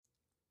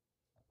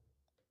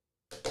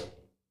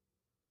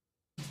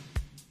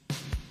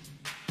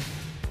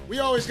We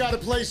always got to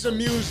play some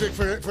music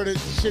for the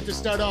shit to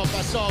start off.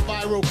 I saw a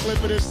viral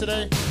clip of this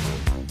today,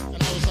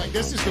 and I was like,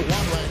 this is the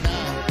one right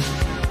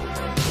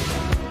now.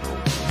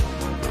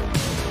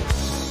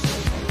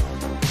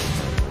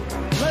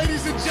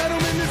 Ladies and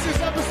gentlemen, this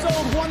is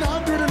episode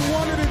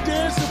 101 of the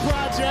Dancer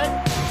Project.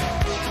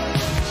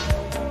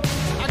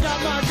 I got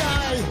my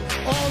guy,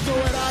 Aldo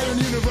at Iron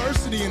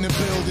University in the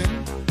building.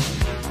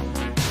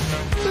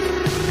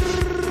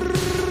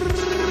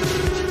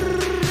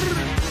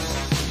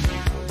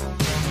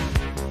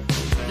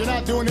 You're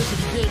not doing this if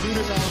you can't do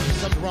this. There's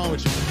something wrong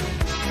with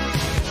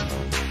you.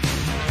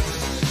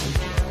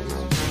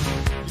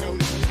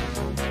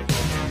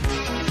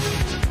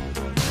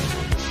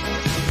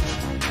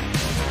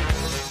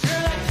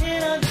 Girl, I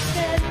can't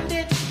understand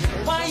it.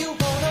 Why you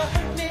wanna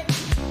hurt me?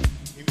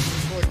 He was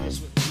recording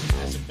this with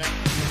as a back.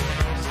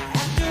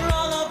 After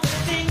all of the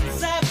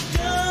things I've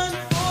done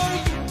for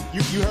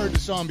you. You heard the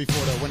song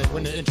before though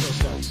when the intro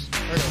starts.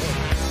 Heard it.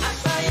 I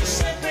buy you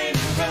champagne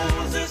and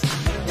roses,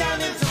 put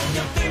diamonds on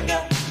your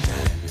finger.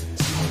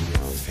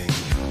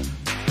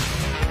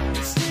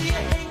 Still you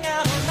hang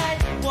out all night.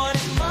 What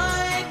am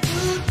I to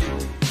do?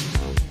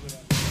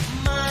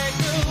 My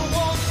girl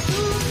wants to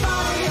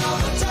party all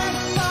the time,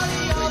 party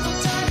all the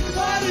time,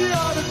 party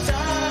all the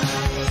time.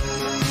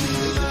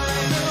 My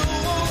girl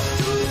wants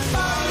to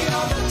party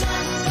all the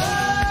time,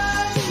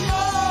 party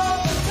all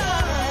the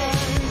time.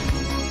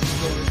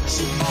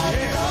 She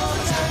party all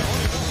the time.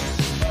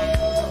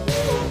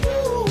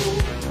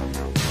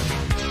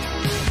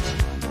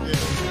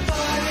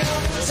 Party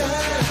all the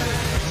time.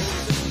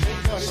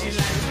 She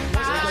likes to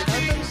party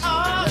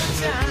all the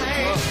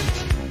time.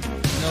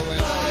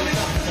 Party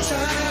all the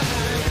time.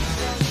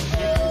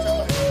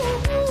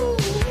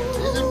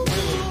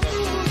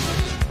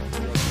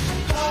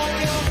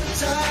 Party all the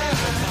time.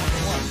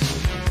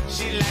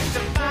 She likes to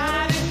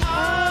party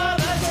all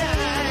the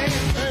time.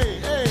 Hey,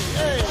 hey,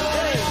 hey,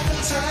 Party all the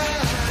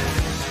time.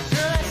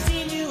 Girl, I've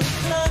seen you in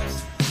clubs,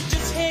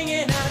 just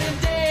hanging out and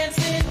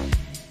dancing.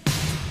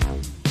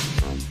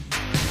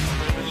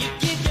 You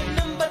give your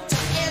number to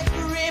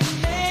every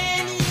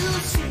man you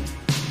see.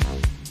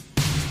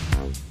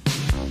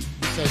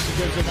 So she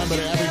gives a number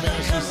to every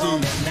man she Come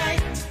home sees. at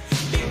night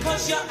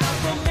because you're out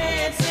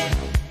romancing.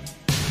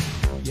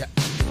 Yeah.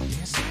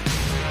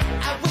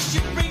 I wish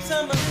you'd bring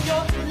some of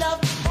your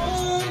love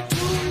home to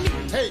me.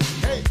 Hey,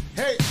 hey,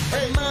 hey,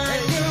 hey, My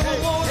hey, girl hey,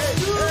 wants hey,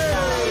 to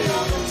party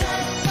all the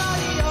time,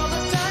 party all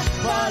the time,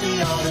 party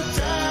all the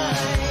time.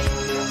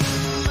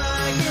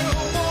 My girl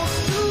wants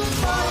to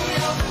party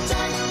all the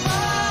time,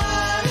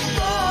 party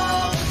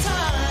all the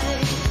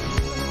time.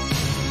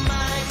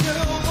 My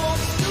girl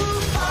wants to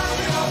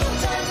party all the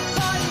time,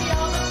 party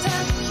all the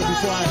time. So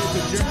before I hit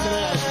the gym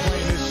today, I was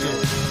playing this shit.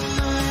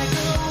 My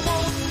girl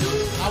wants to.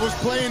 I was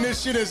playing this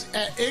shit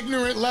at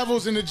ignorant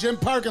levels in the gym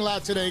parking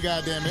lot today,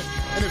 goddammit,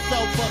 and it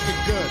felt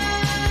fucking good.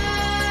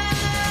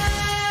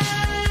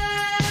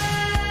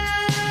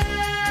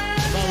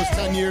 If I was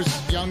 10 years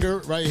younger,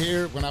 right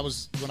here, when I would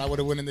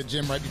have went in the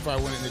gym right before I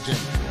went in the gym.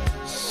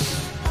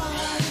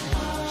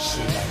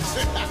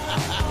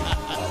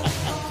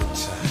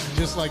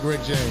 Just like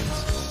Rick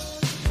James.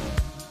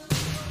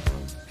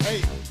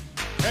 Hey,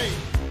 hey,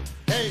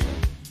 hey,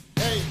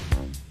 hey,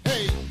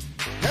 hey,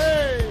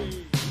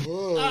 hey.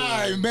 All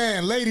right,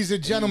 man. Ladies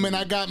and gentlemen,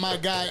 I got my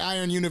guy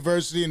Iron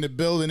University in the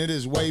building. It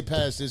is way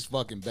past his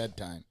fucking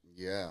bedtime.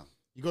 Yeah,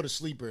 You go to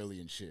sleep early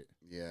and shit.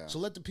 yeah. So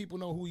let the people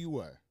know who you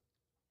are.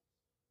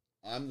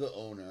 I'm the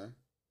owner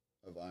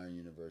of Iron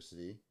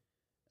University,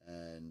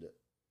 and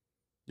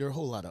There are a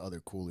whole lot of other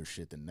cooler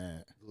shit than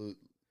that. Blue.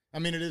 I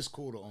mean, it is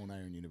cool to own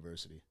Iron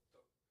University.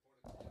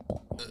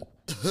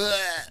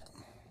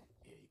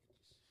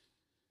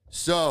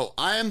 So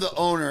I am the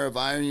owner of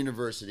Iron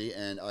University,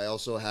 and I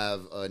also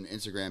have an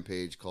Instagram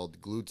page called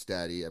Glutes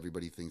Daddy.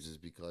 Everybody thinks it's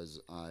because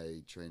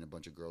I train a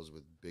bunch of girls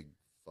with big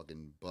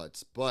fucking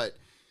butts, but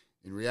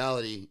in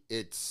reality,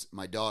 it's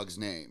my dog's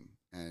name,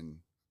 and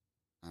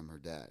I'm her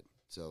dad.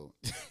 So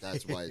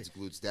that's why it's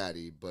Glutes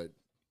Daddy. But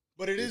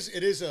it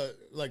is a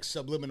like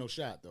subliminal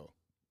shot though,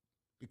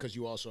 because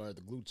you also are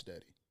the glutes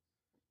daddy.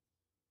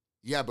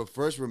 yeah, but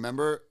first,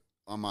 remember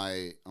on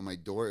my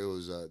door it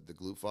was the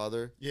Glute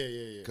Father. Yeah,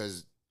 yeah, yeah.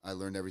 Because I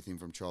learned everything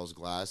from Charles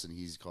Glass, and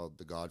he's called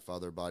the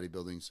Godfather of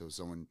bodybuilding. So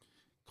someone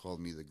called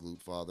me the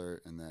Glute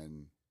Father, and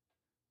then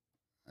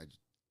I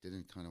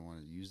didn't kind of want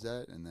to use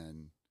that, and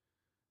then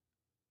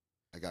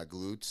I got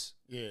Glutes,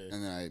 Yeah.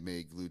 and then I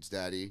made Glutes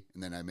Daddy,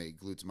 and then I made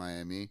Glutes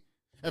Miami.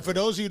 And for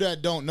those of you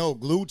that don't know,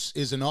 Glutes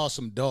is an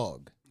awesome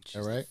dog.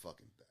 She's all right, the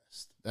fucking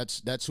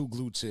best. that's who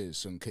Glutes is.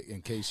 So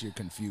in case you're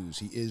confused,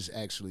 he is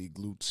actually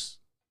Glutes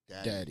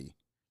daddy.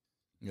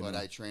 You But know?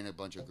 I train a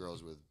bunch of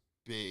girls with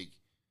big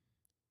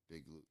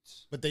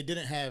glutes. But they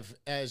didn't have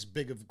as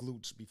big of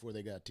glutes before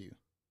they got to you.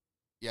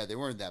 Yeah, they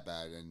weren't that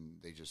bad,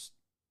 and they just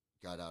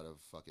got out of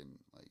fucking,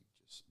 like,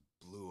 just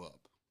blew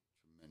up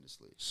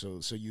tremendously. So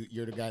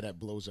you're the guy that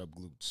blows up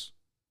glutes.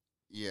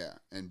 Yeah,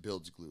 and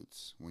builds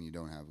glutes when you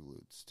don't have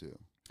glutes, too.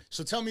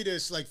 So tell me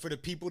this, like, for the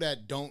people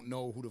that don't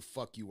know who the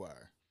fuck you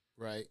are,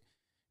 right?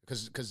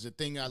 because the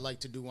thing I like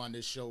to do on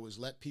this show is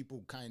let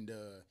people kind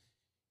of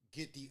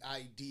get the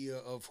idea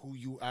of who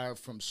you are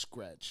from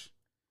scratch.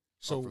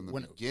 So from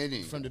the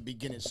beginning. From the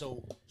beginning.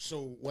 So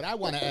what I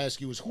want to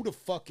ask you is, who the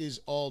fuck is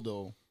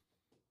Aldo,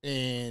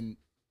 and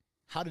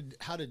how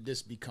did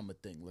this become a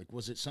thing? Like,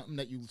 was it something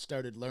that you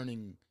started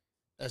learning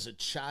as a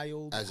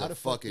child? As How a the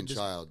fuck fucking did this-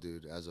 child,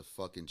 dude. As a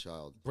fucking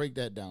child. Break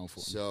that down for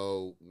me.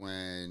 So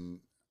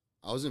when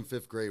I was in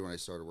 5th grade when I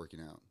started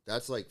working out.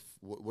 That's like,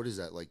 what is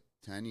that? Like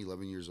 10,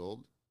 11 years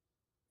old?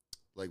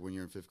 Like when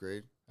you're in 5th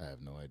grade? I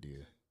have no idea.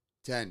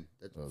 10.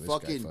 That's Oh, this guy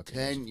fucking fucking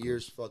 10 knows,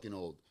 years fucking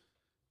old.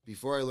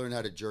 Before I learned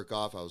how to jerk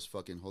off, I was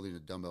fucking holding a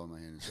dumbbell in my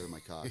hand instead of my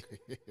cock.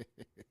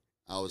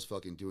 I was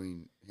fucking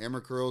doing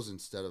hammer curls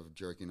instead of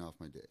jerking off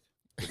my dick,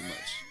 pretty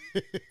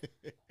much.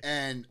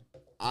 And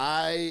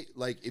I,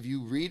 like, if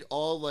you read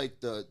all, like,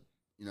 the,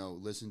 you know,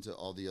 listen to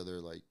all the other,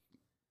 like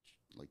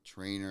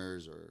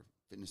trainers or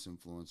fitness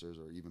influencers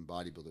or even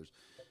bodybuilders,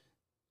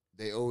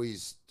 they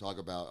always talk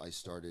about, I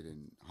started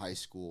in high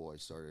school, I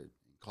started in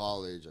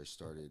college, I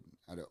started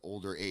at an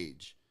older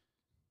age.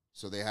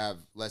 So they have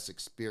less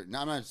experience.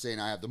 Now, I'm not saying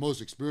I have the most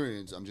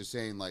experience. I'm just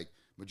saying, like,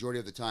 majority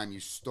of the time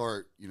you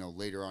start, you know,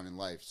 later on in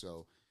life.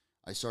 So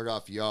I started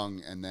off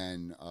young, and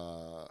then,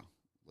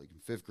 like, in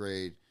 5th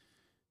grade.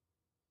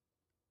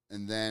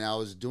 And then I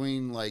was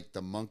doing, like,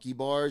 the monkey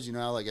bars. You know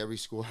how, like, every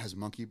school has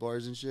monkey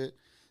bars and shit?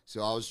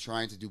 So I was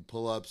trying to do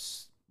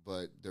pull-ups,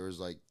 but there was,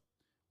 like,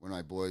 one of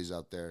my boys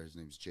out there. His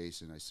name's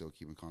Jason. I still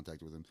keep in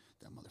contact with him.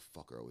 That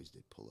motherfucker always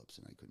did pull-ups,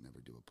 and I could never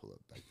do a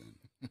pull-up back then.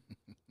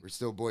 We're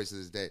still boys to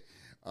this day.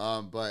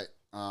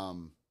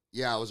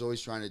 Yeah, I was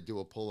always trying to do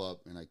a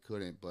pull-up, and I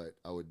couldn't, but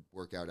I would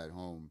work out at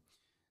home.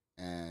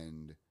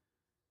 And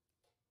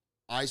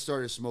I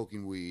started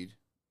smoking weed,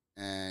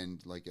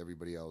 and like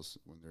everybody else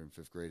when they're in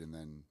 5th grade, and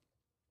then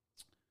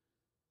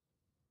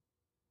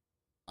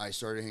I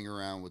started hanging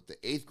around with the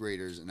 8th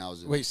graders, and I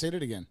was in... Wait, say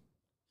that again.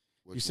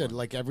 Which You said one?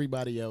 like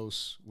everybody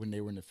else when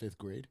they were in the 5th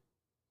grade.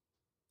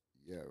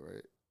 Yeah,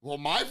 right. Well,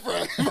 my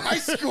friend, my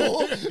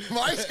school,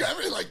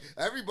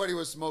 everybody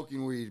was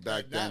smoking weed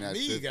back then. Not At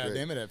me, 5th grade.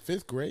 goddamn it, at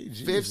 5th grade.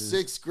 5th, Jesus.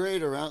 6th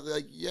grade, around,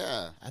 like,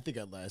 yeah. I think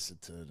I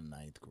lasted to the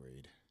 9th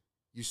grade.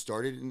 You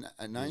started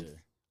at 9th? Yeah.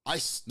 I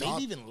stopped.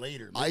 Maybe even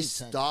later. I maybe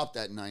 10th. stopped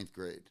at 9th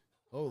grade.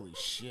 Holy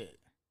shit!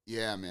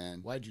 Yeah,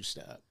 man. Why'd you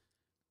stop?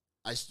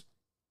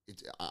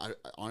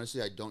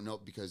 Honestly, I don't know,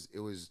 because it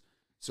was,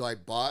 so I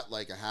bought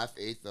like a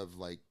 1/2 of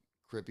like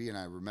Crippy, and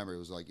I remember it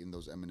was like in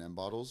those M&M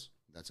bottles.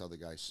 That's how the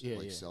guy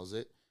sells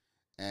it.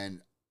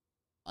 And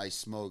I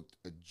smoked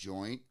a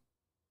joint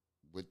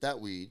with that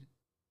weed. It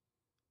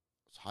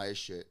was high as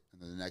shit.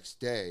 And then the next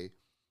day,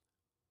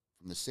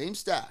 from the same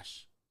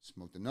stash,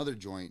 smoked another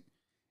joint,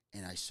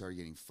 and I started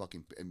getting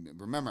fucking, and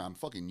remember, I'm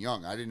fucking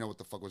young. I didn't know what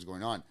the fuck was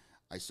going on.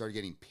 I started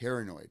getting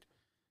paranoid.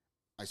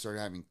 I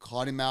started having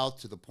cotton mouth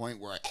to the point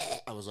where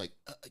I was like,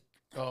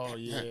 Oh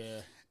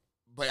yeah.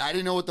 but I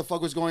didn't know what the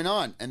fuck was going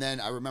on. And then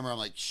I remember I'm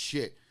like,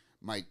 shit,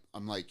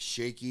 I'm like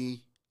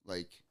shaky,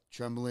 like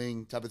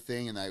trembling type of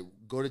thing. And I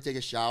go to take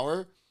a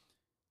shower,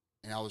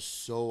 and I was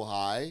so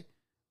high.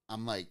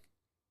 I'm like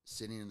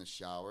sitting in the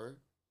shower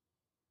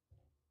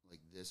like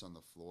this on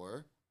the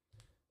floor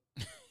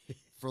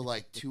for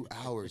like 2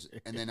 hours.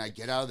 And then I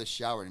get out of the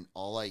shower, and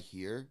all I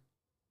hear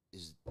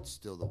is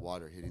still the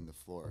water hitting the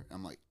floor. And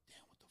I'm like,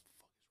 damn, what the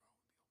fuck is wrong with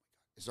me? Oh my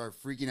God. I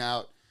started freaking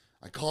out.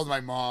 I called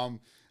my mom.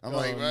 I'm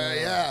like, well, no.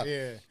 yeah.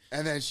 Yeah.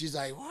 And then she's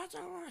like, what?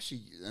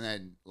 And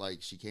then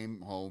like she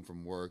came home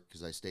from work,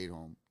 because I stayed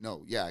home.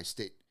 No, yeah, I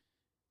stayed.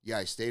 Yeah,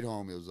 I stayed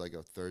home. It was like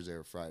a Thursday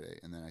or Friday,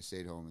 and then I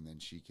stayed home, and then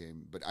she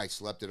came. But I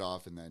slept it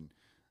off, and then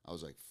I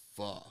was like,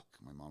 fuck.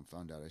 My mom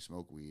found out I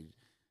smoke weed.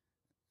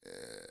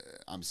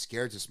 I'm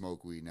scared to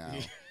smoke weed now.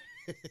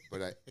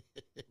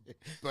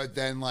 But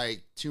then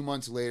like 2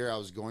 months later, I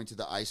was going to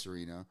the ice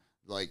arena,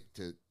 like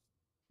to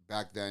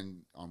back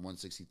then on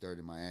 163rd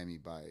in Miami,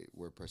 by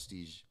where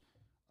Prestige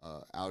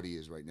Audi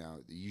is right now.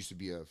 There used to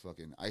be a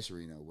fucking ice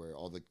arena where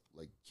all the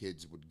like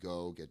kids would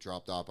go get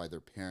dropped off by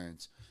their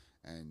parents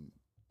and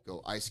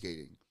go ice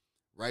skating.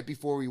 Right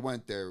before we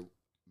went there,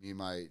 me and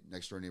my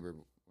next door neighbor,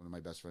 one of my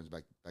best friends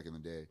back in the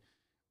day,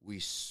 we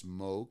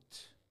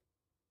smoked.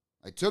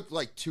 I took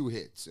like 2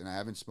 hits, and I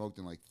haven't smoked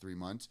in like 3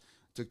 months.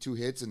 Took 2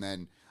 hits, and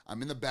then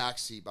I'm in the back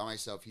seat by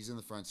myself. He's in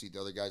the front seat. The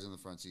other guy's in the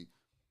front seat.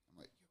 I'm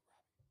like,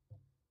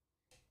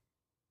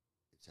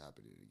 it's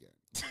happening again.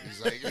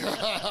 He's like,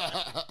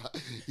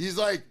 he's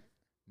like,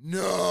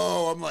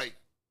 no. I'm like,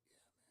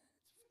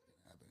 yeah, man, it's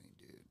fucking happening,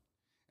 dude.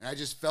 And I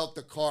just felt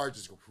the car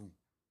just go, whoom,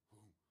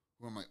 whoom,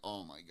 whoom. I'm like,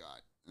 oh my God.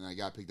 And I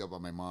got picked up by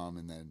my mom,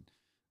 and then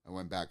I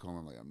went back home.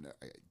 I'm like, damn,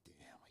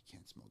 I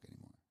can't smoke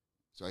anymore.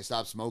 So I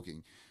stopped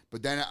smoking.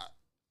 But then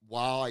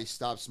while I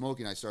stopped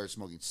smoking, I started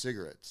smoking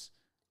cigarettes.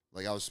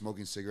 Like I was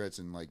smoking cigarettes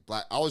and like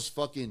I was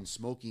fucking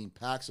smoking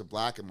packs of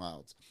Black and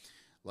Milds.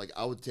 Like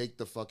I would take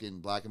the fucking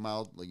Black and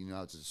Mild, like you know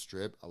how it's a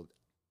strip. I would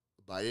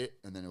bite it,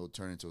 and then it would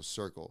turn into a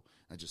circle.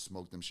 I just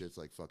smoked them shits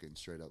like fucking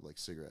straight up like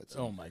cigarettes.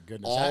 Oh my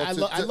goodness. All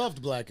I loved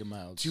Black and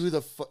Milds. To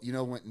the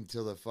went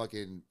until the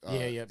fucking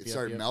it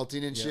started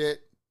melting and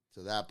shit.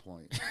 to that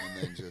point,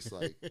 and then just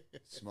like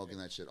smoking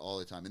that shit all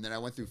the time. And then I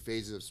went through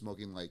phases of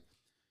smoking like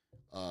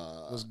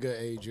Was good,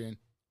 Adrian.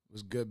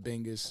 Was good,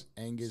 Bingus,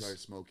 Angus. started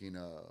smoking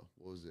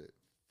what was it?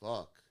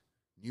 Fuck.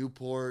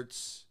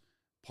 Newports,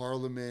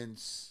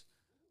 Parliaments,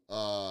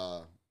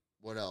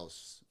 what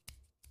else?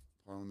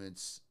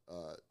 Parliaments.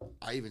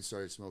 I even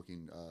started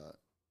smoking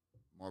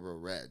Marlboro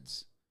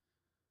Reds.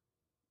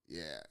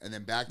 Yeah, and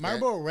then back then,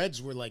 Marlboro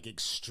Reds were like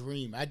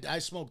extreme. I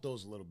smoked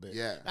those a little bit.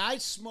 Yeah. I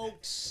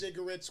smoked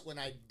cigarettes when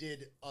I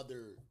did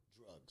other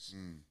drugs.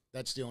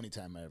 That's the only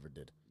time I ever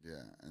did.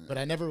 yeah, and But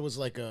I never was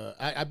like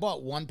I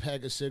bought one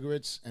pack of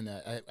cigarettes and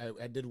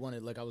I did one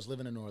like I was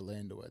living in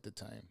Orlando at the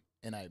time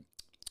and I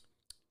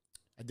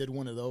did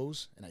one of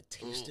those and I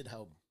tasted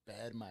how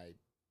bad my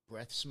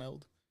breath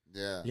smelled,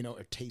 yeah, you know,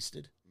 or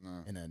tasted. no,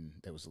 And then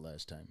that was the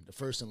last time. The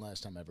first and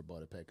last time I ever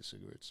bought a pack of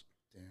cigarettes.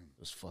 damn, It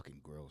was fucking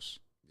gross.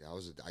 yeah.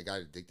 I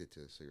got addicted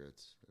to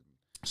cigarettes.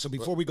 So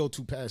before we go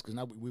too past, because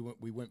now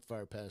we went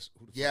far past.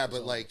 Who the Yeah, fuck is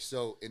but all like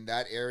so in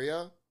that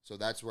area, so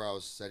that's where I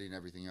was setting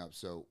everything up.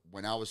 So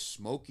when I was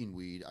smoking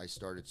weed, I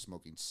started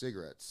smoking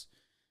cigarettes,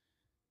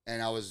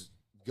 and I was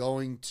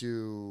going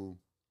to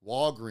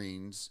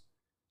Walgreens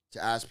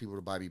to ask people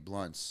to buy me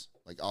blunts,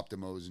 like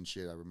Optimos and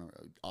shit. I remember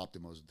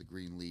Optimos with the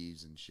green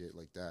leaves and shit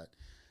like that,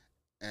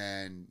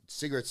 and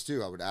cigarettes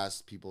too. I would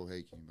ask people,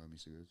 "Hey, can you buy me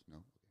cigarettes?" No,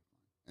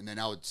 and then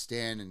I would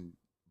stand and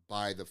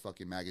buy the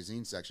fucking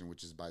magazine section,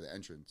 which is by the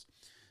entrance.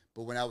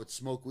 But when I would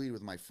smoke weed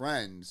with my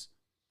friends,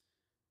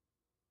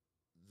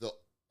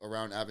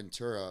 around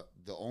Aventura,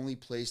 the only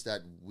place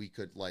that we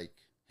could like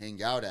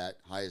hang out at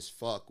high as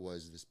fuck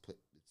was this. It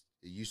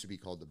used to be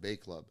called the Bay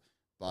Club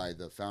by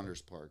the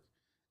Founders Park,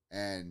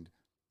 and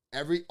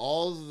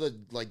all the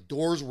like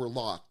doors were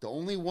locked. The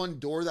only one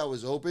door that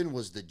was open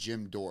was the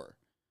gym door.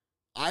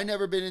 I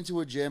never been into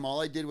a gym.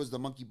 All I did was the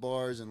monkey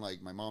bars and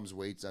like my mom's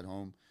weights at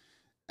home,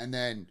 and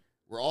then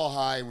we're all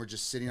high and we're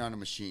just sitting on a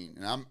machine,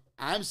 and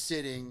I'm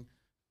sitting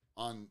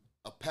on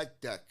a pec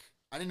deck.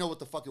 I didn't know what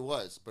the fuck it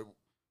was, but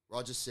we're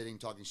all just sitting,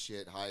 talking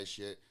shit, high as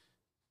shit.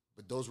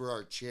 But those were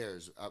our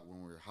chairs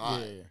when we were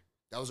high. Yeah.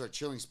 That was our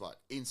chilling spot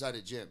inside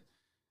a gym.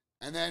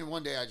 And then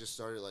one day I just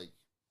started like,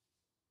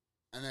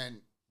 and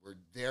then we're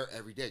there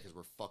every day because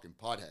we're fucking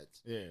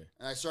potheads. Yeah.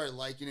 And I started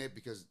liking it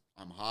because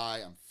I'm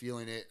high, I'm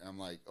feeling it, and I'm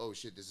like, oh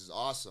shit, this is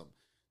awesome.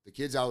 The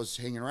kids I was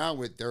hanging around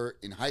with, they're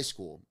in high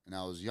school, and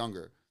I was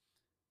younger.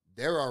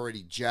 They're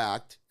already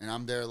jacked, and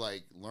I'm there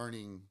like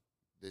learning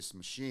this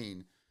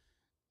machine.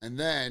 And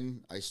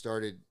then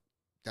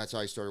that's how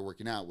I started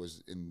working out,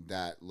 was in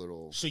that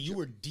little. So you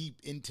were deep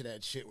into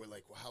that shit. We're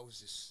like, well, how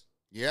is this?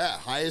 Yeah,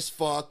 high as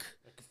fuck.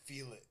 I could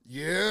feel it.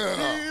 Yeah.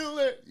 Feel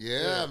it.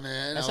 Yeah,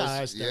 man. That's how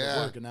I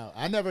started working out.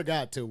 I never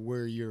got to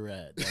where you're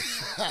at.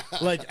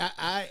 Like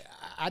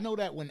I know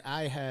that when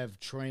I have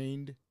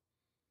trained,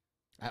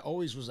 I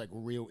always was like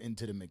real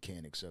into the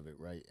mechanics of it,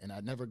 right? And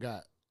I never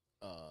got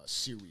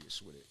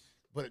serious with it.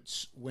 But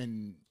it's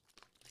when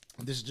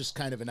this is just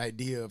kind of an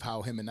idea of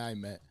how him and I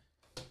met.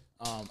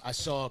 I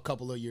saw a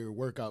couple of your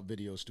workout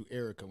videos through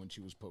Erica when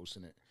she was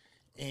posting it,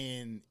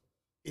 and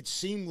it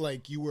seemed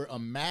like you were a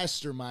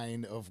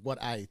mastermind of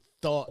what I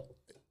thought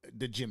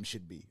the gym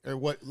should be, or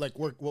what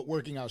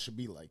working out should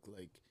be like.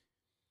 Like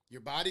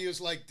your body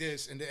is like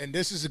this, and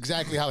this is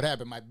exactly how it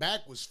happened. My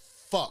back was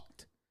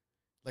fucked,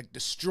 like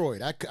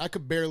destroyed. I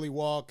could barely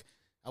walk.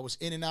 I was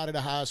in and out of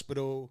the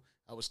hospital.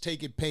 I was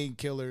taking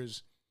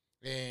painkillers,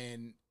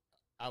 and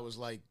I was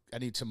like, I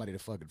need somebody to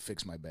fucking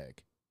fix my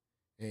back.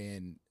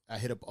 And I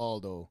hit up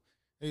Aldo.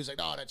 And he was like,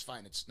 oh, that's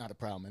fine. It's not a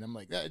problem. And I'm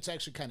like, it's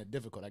actually kind of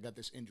difficult. I got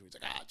this injury. He's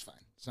like, it's fine.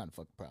 It's not a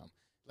fucking problem.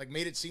 Like,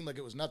 made it seem like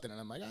it was nothing. And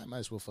I'm like, I might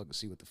as well fucking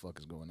see what the fuck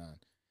is going on.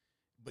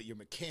 But your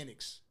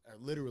mechanics are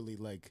literally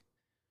like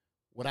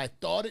what I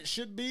thought it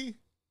should be.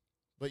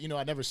 But, you know,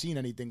 I never seen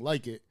anything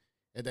like it.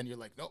 And then you're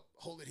like, nope,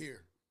 hold it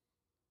here.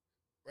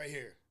 Right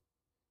here.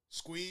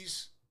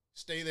 Squeeze.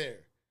 Stay there.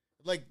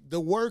 Like, the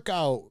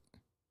workout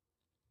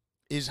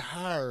is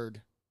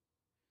hard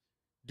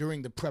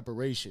during the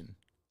preparation.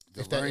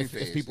 The If learning if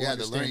phase. people Yeah,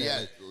 understand the learning,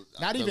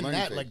 that. Not the even learning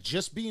that, phase. like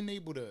just being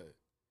able to,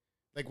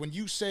 like when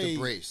you say, The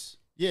brace.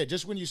 yeah,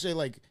 just when you say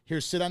like,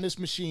 here, sit on this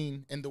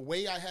machine, and the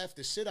way I have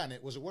to sit on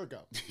it was a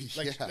workout.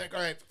 Like, Yeah. like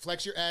all right,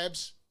 flex your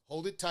abs,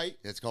 hold it tight.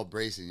 It's called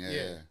bracing.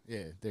 Yeah.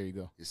 Yeah, there you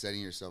go. You're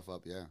setting yourself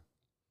up. Yeah.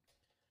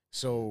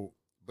 So,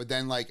 But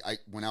then, like,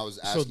 when I was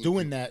so asking,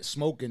 doing that,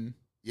 smoking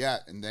yeah,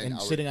 and then and I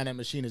would sitting on that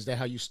machine, is that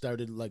how you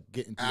started like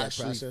getting through that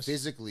actually process?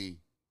 physically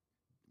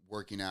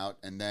working out,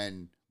 and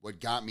then what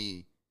got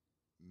me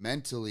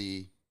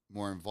mentally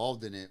more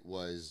involved in it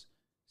was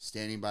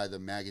standing by the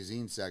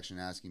magazine section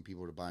asking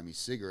people to buy me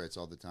cigarettes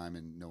all the time,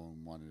 and no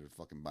one wanted to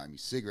fucking buy me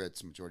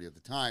cigarettes majority of the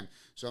time.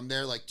 So I'm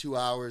there like 2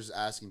 hours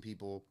asking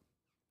people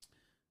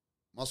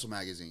muscle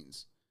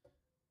magazines.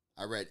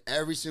 I read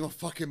every single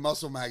fucking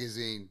muscle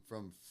magazine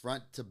from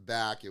front to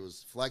back. It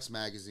was Flex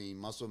Magazine,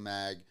 Muscle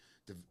Mag,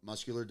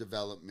 Muscular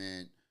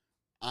Development,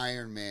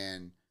 Iron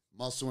Man,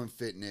 Muscle and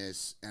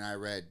Fitness, and I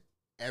read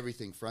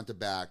everything front to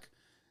back.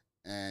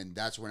 And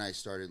that's when I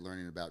started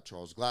learning about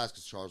Charles Glass,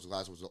 because Charles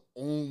Glass was the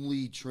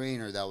only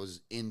trainer that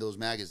was in those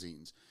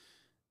magazines.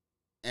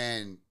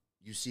 And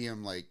you see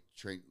him like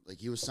train, like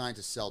he was signed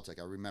to Celtic.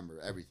 I remember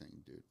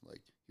everything, dude.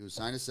 Like he was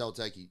signed to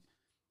Celtic.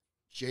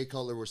 Jay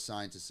Cutler was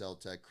signed to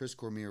Celtic. Chris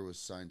Cormier was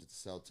signed to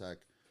Celtic.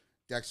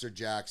 Dexter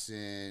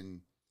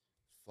Jackson,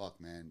 fuck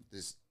man,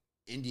 this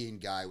Indian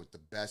guy with the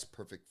best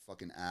perfect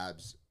fucking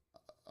abs,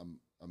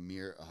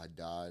 Amir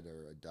Haddad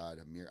or Haddad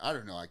Amir, I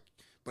don't know,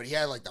 but he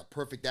had like the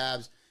perfect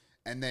abs.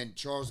 And then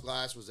Charles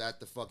Glass was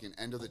at the fucking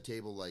end of the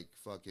table like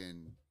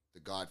fucking the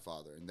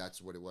Godfather, and that's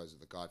what it was,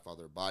 the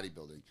Godfather of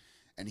bodybuilding.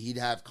 And he'd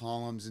have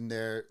columns in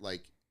there,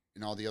 like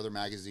in all the other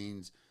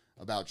magazines,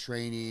 about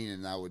training,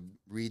 and I would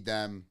read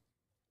them.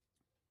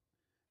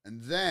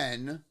 And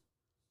then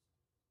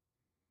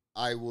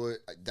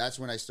that's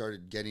when I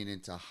started getting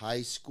into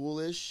high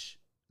schoolish,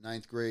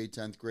 9th grade,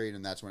 10th grade,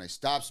 and that's when I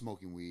stopped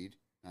smoking weed,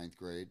 9th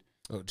grade.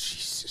 Oh,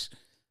 Jesus.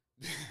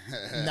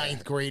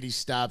 9th grade, he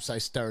stops. I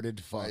started.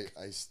 Fuck.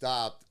 I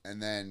stopped,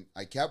 and then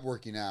I kept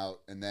working out,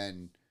 and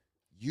then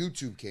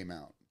YouTube came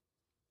out.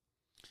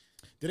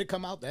 Did it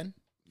come out then?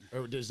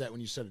 Or is that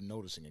when you started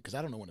noticing it? Because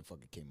I don't know when it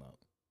fucking came out.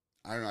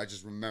 I don't know. I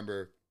just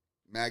remember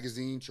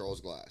magazine,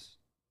 Charles Glass.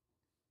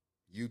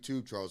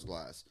 YouTube, Charles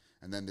Glass.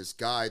 And then this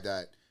guy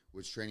that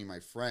was training my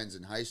friends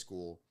in high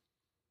school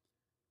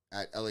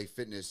at LA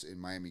Fitness in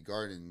Miami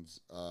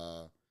Gardens,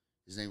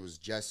 his name was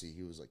Jesse.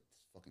 He was like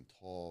fucking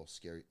tall,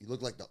 scary. He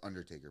looked like the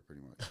Undertaker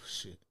pretty much. Oh,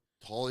 shit.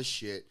 Tall as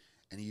shit.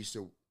 And he used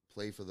to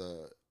play for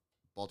the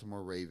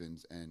Baltimore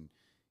Ravens. And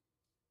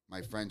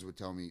my friends would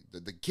tell me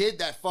the kid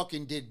that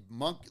fucking did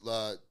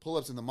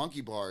pull-ups in the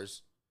monkey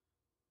bars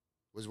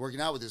was working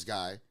out with this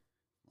guy.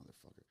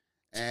 Motherfucker.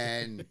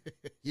 And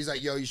he's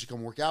like, yo, you should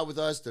come work out with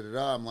us. Da, da,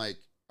 da. I'm like,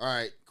 all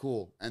right,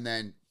 cool. And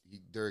then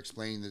they're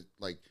explaining that,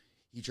 like,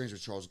 he trains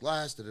with Charles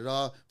Glass, da, da,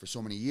 da, for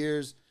so many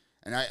years.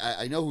 And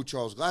I know who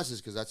Charles Glass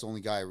is because that's the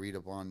only guy I read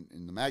up on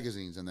in the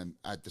magazines. And then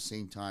at the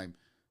same time,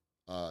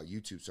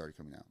 YouTube started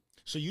coming out.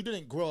 So you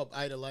didn't grow up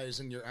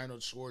idolizing your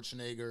Arnold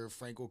Schwarzenegger,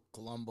 Franco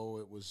Columbo.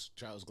 It was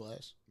Charles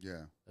Glass?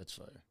 Yeah. That's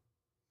fire.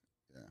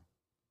 Yeah.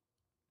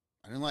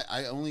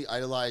 I only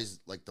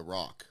idolized, like, The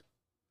Rock.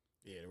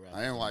 Yeah, The Rock.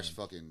 I didn't watch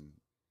fucking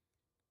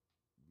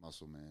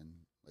Muscle Man.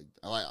 Like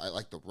I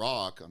like The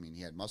Rock. I mean,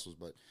 he had muscles,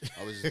 but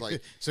I was just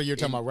like. So you're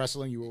talking about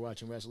wrestling? You were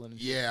watching wrestling? And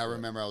shit? Yeah, I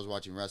remember I was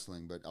watching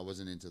wrestling, but I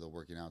wasn't into the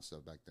working out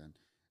stuff back then.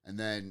 And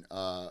then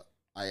I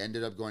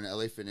ended up going to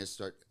LA Fitness,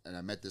 and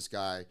I met this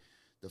guy.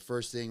 The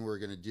first thing we were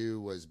gonna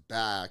do was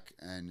back,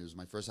 and it was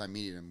my first time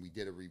meeting him. We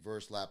did a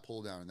reverse lat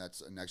pull down, and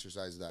that's an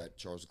exercise that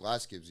Charles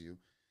Glass gives you.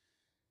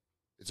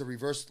 It's a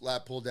reverse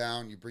lat pull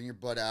down. You bring your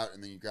butt out,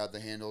 and then you grab the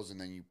handles, and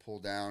then you pull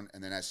down.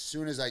 And then as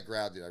soon as I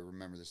grabbed it, I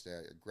remember this day,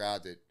 I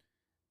grabbed it.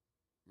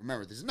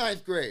 Remember, this is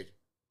 9th grade.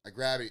 I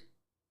grab it.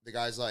 The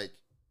guy's like,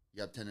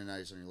 you have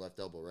tendonitis on your left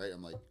elbow, right?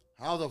 I'm like,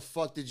 how the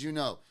fuck did you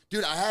know?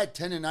 Dude, I had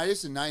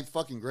tendonitis in 9th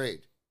fucking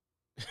grade.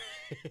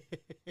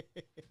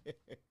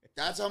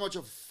 That's how much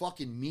of a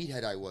fucking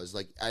meathead I was,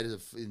 like, as a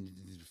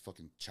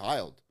fucking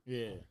child.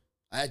 Yeah.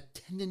 I had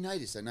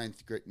tendonitis at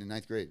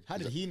 9th grade. How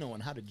did he know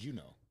and how did you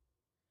know?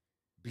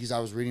 Because I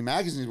was reading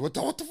magazines. What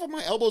the fuck?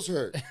 My elbows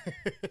hurt.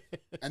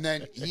 And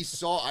then he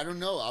saw, I don't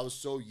know, I was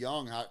so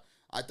young.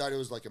 I thought it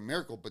was like a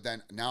miracle, but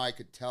then now I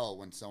could tell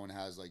when someone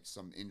has like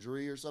some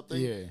injury or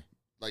something. Yeah.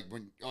 Like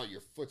when, oh,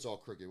 your foot's all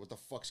crooked. What the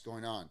fuck's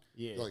going on?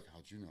 Yeah. You're like,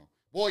 how'd you know?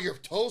 Well, your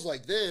toes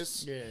like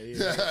this.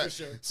 Yeah, for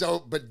sure.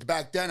 So, but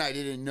back then I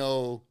didn't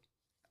know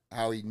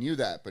how he knew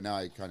that, but now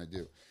I kind of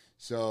do.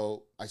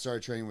 So I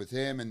started training with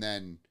him, and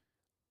then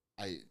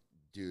I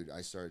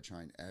started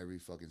trying every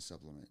fucking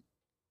supplement.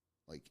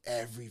 Like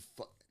every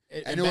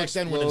And back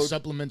then when the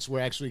supplements were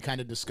actually kind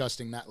of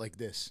disgusting, not like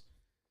this.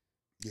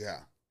 Yeah.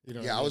 You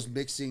know yeah, I was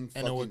mixing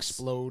fucking NO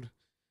Explode.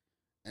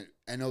 And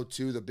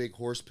NO2, the big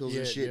horse pills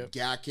and Yeah, shit,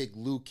 Gat-Kick,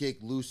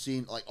 Lou-Kick,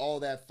 Leucine, like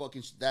all that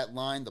fucking that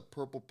line, the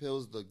purple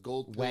pills, the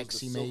gold pills,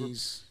 Waxy the silver.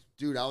 Maze.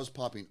 Dude, I was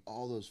popping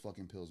all those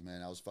fucking pills,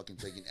 man. I was fucking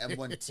taking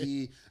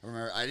M1T. I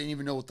remember I didn't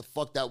even know what the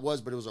fuck that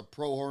was, but it was a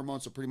pro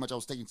hormone, so pretty much I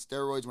was taking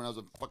steroids when I was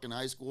in fucking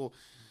high school.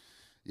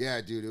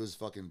 Yeah, dude, it was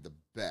fucking the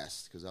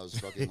best because I was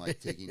fucking like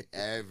taking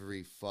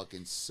every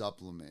fucking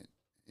supplement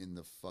in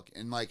the fucking,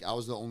 and like I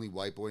was the only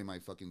white boy in my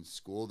fucking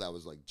school that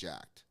was like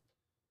jacked.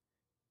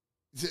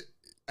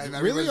 And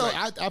Really?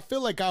 like, I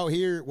feel like out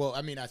here, well,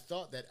 I mean, I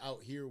thought that out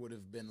here would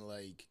have been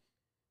like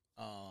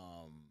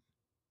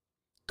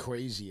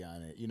crazy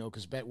on it, you know,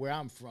 because back where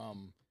I'm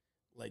from,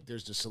 like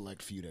there's the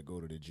select few that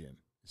go to the gym.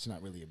 It's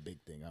not really a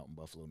big thing out in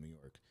Buffalo, New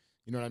York.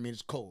 You know what I mean?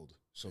 It's cold.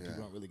 So Yeah.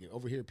 people don't really get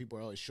over here. People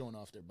are always showing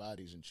off their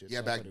bodies and shit. yeah,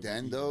 so I back thought it would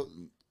then be- though,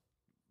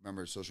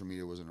 remember social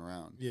media wasn't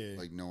around. Yeah.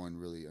 Like no one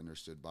really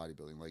understood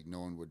bodybuilding. Like no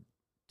one would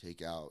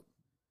take out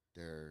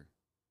their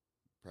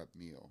prep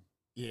meal.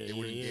 yeah, They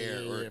wouldn't yeah,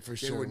 dare, yeah, or yeah, for they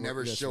sure. would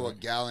never That's show a right.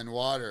 gallon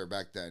water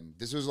back then.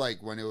 This was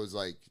like when it was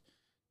like,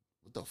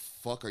 what the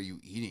fuck are you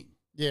eating?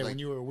 Yeah, like- when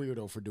you were a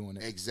weirdo for doing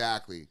it.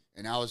 Exactly.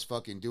 And I was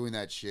fucking doing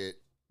that shit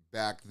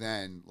back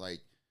then.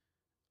 Like,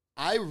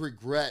 I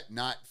regret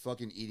not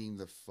fucking eating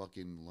the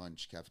fucking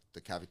lunch,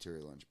 the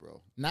cafeteria lunch,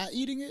 bro. Not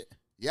eating it?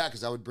 Yeah,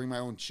 because I would bring my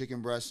own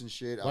chicken breasts and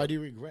shit. Why do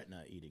you regret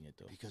not eating it,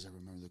 though? Because I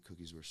remember the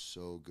cookies were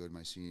so good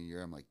my senior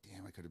year. I'm like,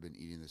 damn, I could have been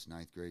eating this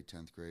 9th grade,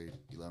 10th grade,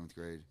 11th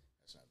grade.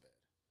 That's not bad.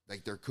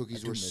 Like, their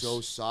cookies were so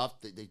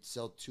soft. They'd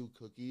sell 2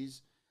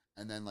 cookies,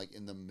 and then, like,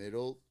 in the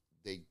middle,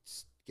 they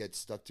get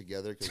stuck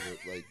together because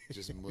they're, like,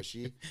 just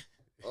mushy.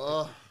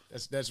 Oh,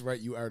 That's right.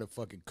 You are the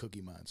fucking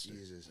cookie monster.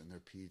 Jesus. And their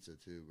pizza,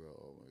 too, bro.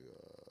 Oh,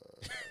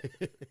 my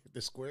God.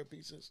 The square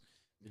pieces?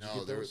 Did you No,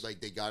 get they were, those? like,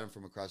 they got them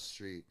from across the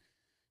street.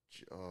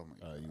 Oh, my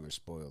God. You were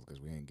spoiled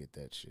because we didn't get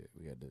that shit.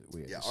 We had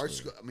Yeah, to our serve.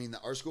 school. I mean,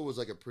 our school was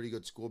like a pretty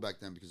good school back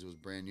then because it was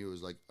brand new. It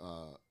was like,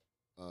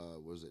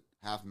 what was it,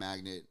 half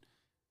magnet?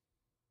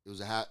 It was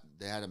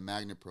They had a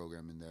magnet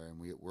program in there, and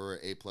we're an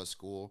A+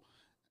 school,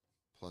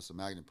 plus a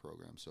magnet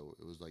program. So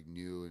it was like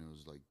new and it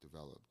was like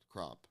developed.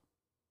 Crop.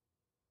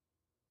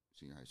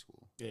 Senior high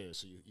school. Yeah,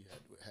 so you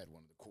had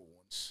one of the cool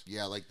ones.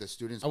 Yeah, like the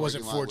students. I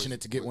wasn't parking lot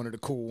fortunate to get one of the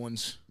cool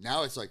ones.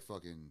 Now it's like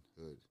fucking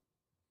hood.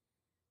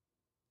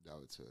 Now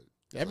it's hood.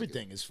 It's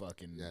Everything is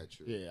fucking. Yeah,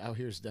 true. Yeah, out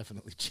here's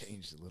definitely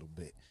changed a little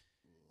bit.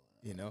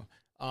 You know,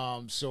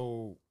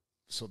 so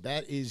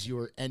that is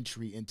your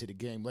entry into the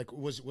game. Like,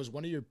 was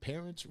one of your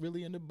parents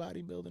really into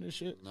bodybuilding and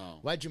shit? No.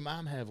 Why'd your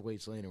mom have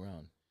weights laying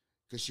around?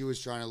 Because she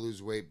was trying to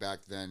lose weight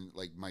back then.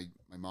 Like, my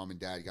mom and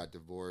dad got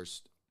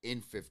divorced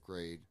in 5th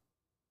grade.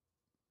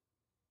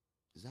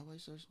 Is that why you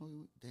started smoking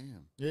weed?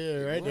 Damn.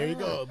 Yeah, right there you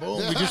go. Wow.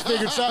 Boom, we just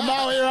figured something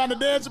out here on the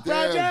Dancer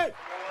Damn. Project.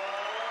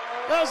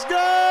 Let's go.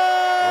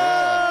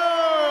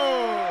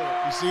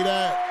 You see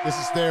that? This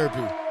is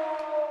therapy.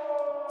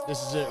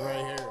 This is it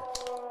right here.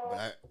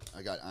 But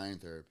I got iron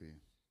therapy.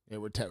 Yeah,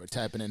 we're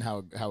tapping in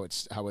how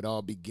it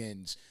all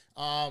begins.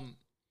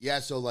 Yeah,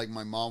 so like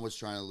my mom was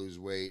trying to lose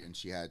weight and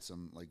she had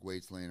some like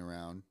weights laying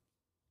around,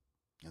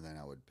 and then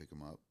I would pick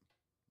them up,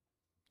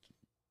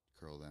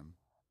 curl them,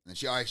 and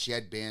she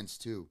had bands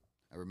too.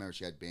 I remember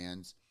she had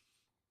bands.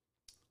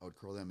 I would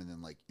curl them, and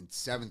then like in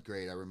 7th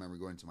grade, I remember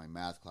going to my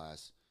math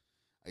class.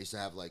 I used to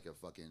have like I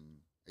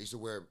used to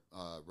wear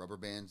rubber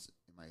bands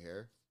in my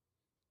hair.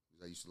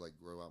 I used to like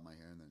grow out my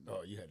hair and then.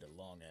 Oh, you had the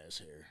long ass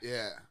hair.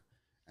 Yeah,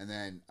 and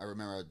then I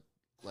remember I'd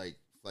like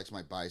flex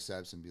my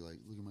biceps and be like,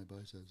 "Look at my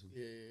biceps."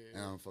 Yeah.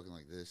 And I'm fucking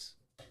like this.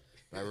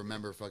 But I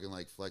remember fucking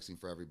like flexing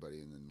for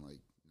everybody and then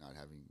like not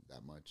having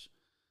that much.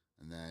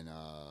 And then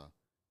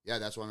yeah,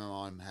 that's why my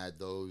mom had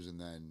those.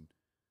 And then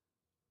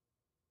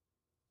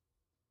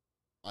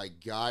I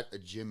got a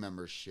gym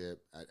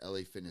membership at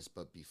LA Fitness,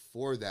 but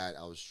before that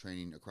I was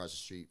training across the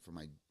street from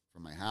my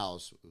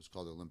house. It was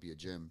called Olympia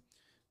Gym.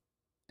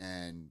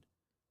 And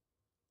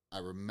I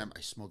remember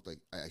I smoked like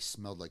I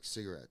smelled like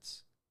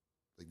cigarettes.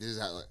 Like this is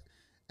how like,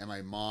 and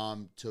my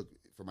mom took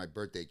for my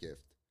birthday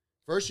gift.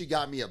 First she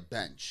got me a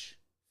bench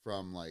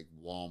from like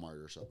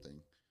Walmart or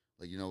something.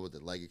 Like, you know, with the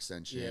leg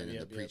extension and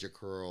the preacher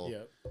curl.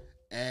 Yep.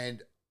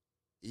 And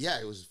yeah,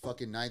 it was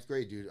fucking 9th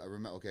grade, dude. I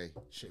remember, okay.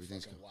 Shit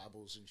Everything's fucking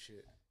wobbles and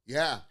shit.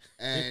 yeah.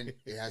 And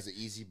it has an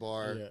easy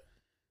bar. Yeah.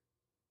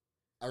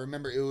 I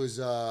remember it was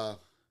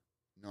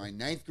my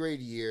 9th grade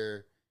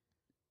year,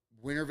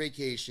 winter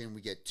vacation.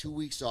 We get 2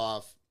 weeks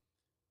off.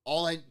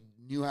 All I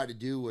knew how to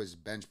do was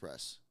bench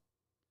press.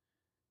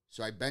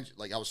 So I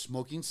was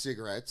smoking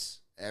cigarettes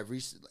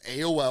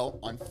AOL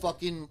on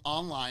fucking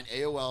online,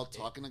 AOL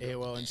talking to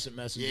AOL Instant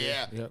Messenger.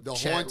 yeah, Yep. the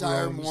Chat whole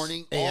entire rooms,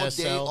 morning, all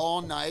day, ASL.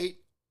 all night,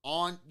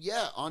 on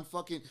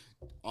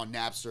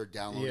Napster,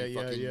 downloading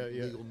fucking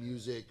legal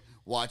music,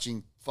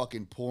 watching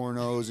fucking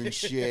pornos and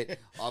shit.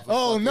 Off of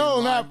Oh fucking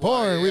no, not LimeWire,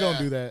 porn. We don't yeah.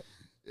 do that.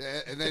 Yeah,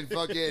 and then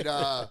fucking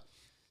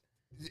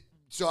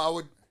so I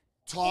would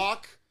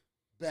talk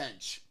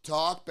bench,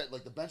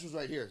 like the bench was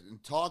right here,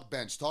 and talk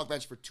bench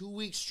for 2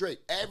 weeks straight,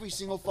 every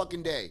single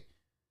fucking day.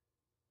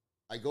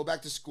 I go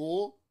back to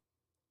school,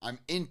 I'm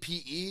in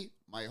PE,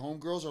 my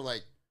homegirls are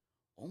like,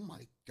 "Oh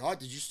my God,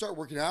 did you start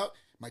working out?"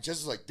 My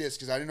chest is like this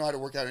because I didn't know how to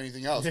work out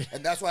anything else,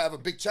 and that's why I have a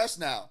big chest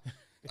now.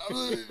 I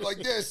was like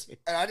this,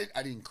 and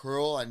I didn't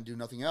curl, I didn't do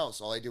nothing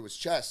else. All I did was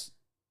chest.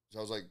 So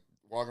I was like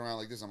walking around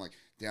like this. I'm like,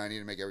 damn, I need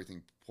to make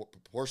everything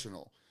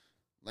proportional.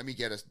 Let me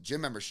get a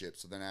gym membership.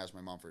 So then I asked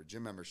my mom for a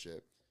gym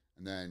membership,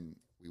 and then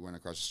we went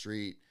across the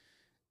street,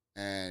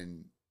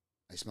 and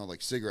I smelled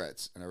like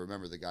cigarettes. And I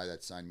remember the guy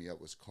that signed me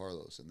up was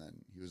Carlos, and then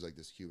he was like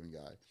this Cuban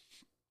guy,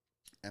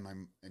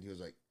 and he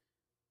was like,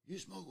 "You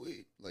smoke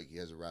weed?" Like, he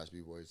has a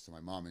raspy voice to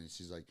my mom, and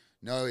she's like,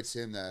 "No, it's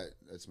him that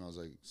smells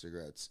like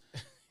cigarettes."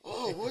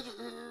 Oh, what?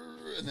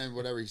 And then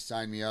whatever, he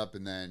signed me up,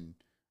 and then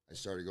I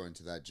started going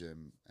to that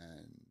gym,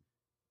 and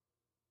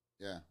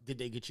yeah, Did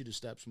they get you to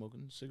stop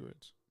smoking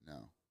cigarettes?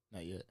 no,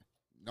 Not yet.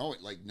 no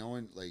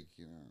one, like,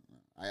 you know,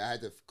 I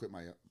had to quit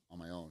on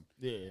my own.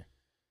 Yeah.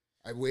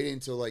 I waited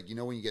until, like, you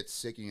know, when you get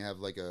sick and you have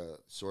like a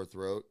sore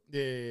throat.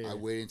 Yeah. I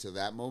waited until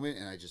that moment,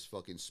 and I just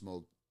fucking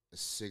smoked a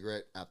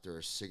cigarette after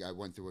a cig. I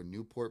went through a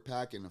Newport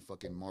pack and a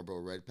fucking Marlboro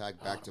Red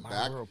pack back to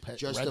back, Marlboro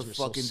just Reds to were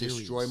so fucking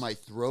destroy serious. my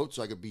throat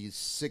so I could be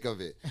sick of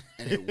it,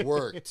 and it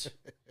worked.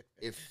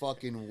 It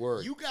fucking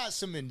worked. You got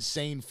some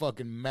insane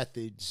fucking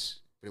methods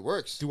but it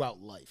works.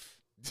 throughout life,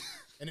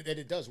 and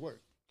it does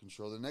work.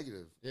 Control the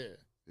negative. Yeah,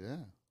 Yeah,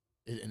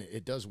 and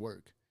it does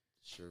work.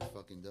 sure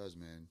fucking does,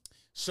 man.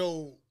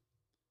 So,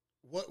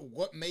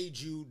 what made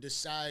you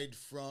decide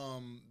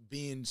from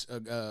being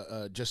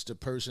just a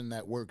person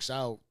that works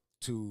out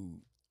to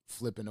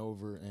flipping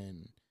over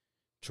and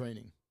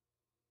training?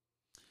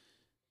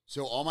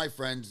 So all my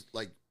friends,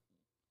 like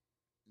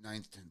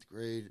 9th, 10th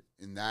grade,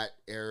 in that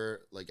era,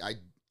 like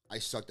I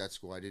sucked at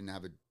school. I didn't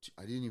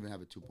even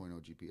have a 2.0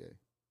 GPA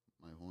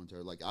my whole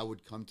entire, like I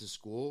would come to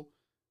school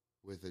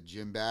with a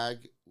gym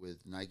bag with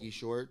Nike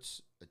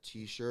shorts, a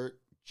t-shirt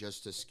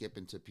just to skip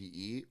into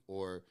PE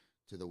or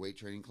to the weight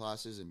training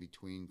classes in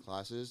between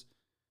classes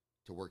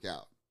to work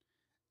out.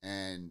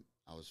 And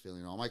I was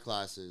failing all my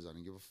classes. I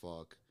didn't give a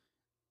fuck.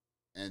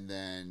 And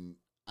then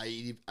I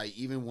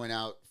even went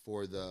out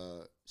for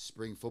the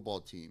spring football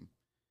team,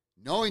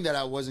 knowing that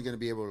I wasn't going to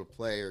be able to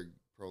play or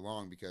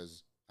prolong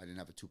because I didn't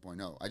have a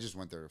 2.0. I just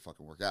went there to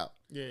fucking work out.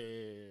 Yeah.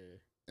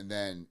 And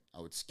then I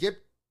would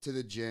skip to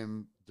the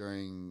gym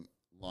during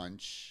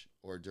lunch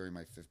or during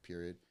my 5th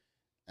period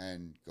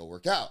and go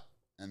work out.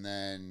 And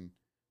then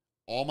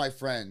all my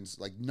friends,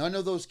 like none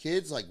of those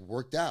kids like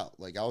worked out.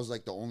 Like I was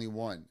like the only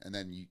one. And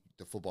then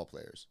the football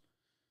players.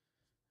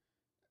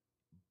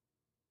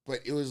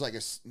 But it was like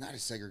not a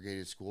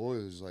segregated school.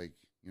 It was like,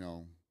 you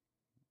know,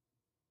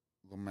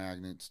 the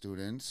magnet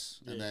students.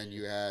 Yeah. And then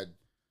you had,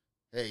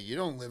 hey, you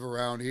don't live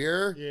around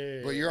here,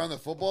 Yeah. but you're on the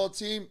football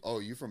team. Oh,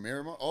 you from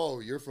Miramar? Oh,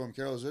 you're from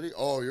Carol City?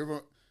 Oh, you're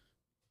from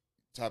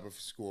type of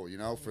school, you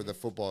know, for the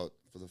football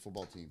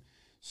team.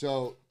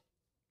 So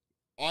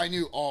I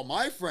knew all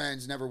my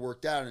friends never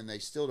worked out and they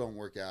still don't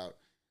work out.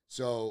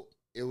 So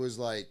it was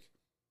like,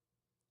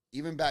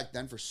 even back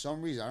then, for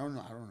some reason, I don't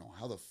know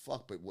how the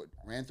fuck, but what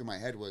ran through my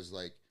head was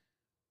like,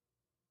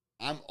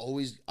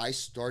 I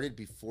started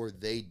before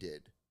they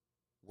did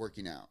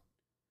working out.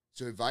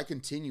 So if I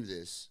continue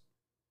this,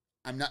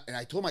 and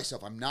I told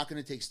myself, I'm not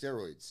going to take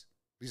steroids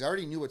because I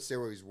already knew what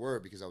steroids were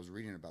because I was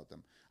reading about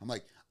them. I'm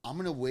like, I'm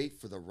going to wait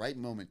for the right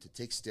moment to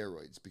take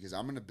steroids because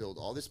I'm going to build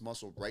all this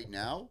muscle right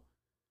now.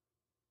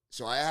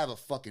 So I have a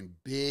fucking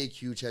big,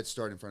 huge head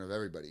start in front of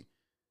everybody.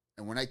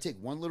 And when I take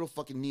one little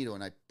fucking needle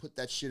and I put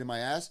that shit in my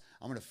ass,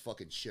 I'm going to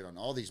fucking shit on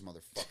all these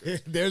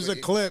motherfuckers. There's But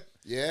a clip.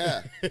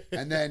 Yeah.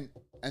 And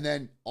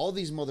then all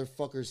these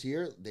motherfuckers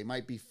here, they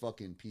might be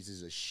fucking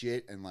pieces of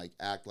shit and like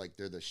act like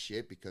they're the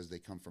shit because they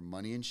come from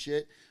money and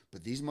shit.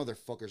 But these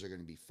motherfuckers are going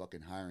to be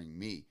fucking hiring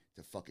me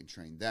to fucking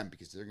train them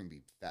because they're going to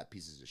be fat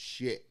pieces of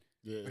shit.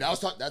 Yeah.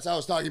 But that's how I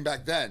was talking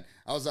back then.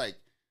 I was like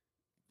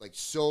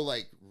so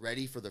like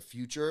ready for the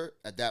future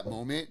at that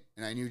moment.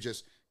 And I knew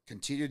just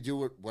continue to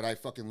do what I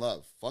fucking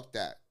love. Fuck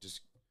that.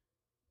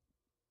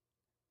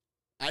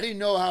 I didn't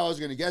know how I was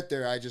going to get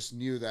there. I just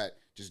knew that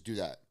just do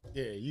that.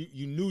 Yeah,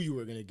 you knew you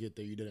were gonna get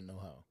there. You didn't know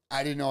how.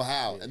 I didn't know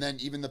how. Yeah. And then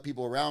even the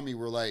people around me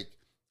were like,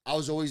 I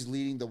was always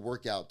leading the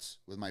workouts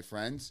with my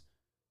friends.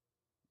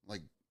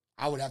 Like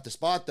I would have to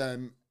spot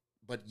them,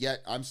 but yet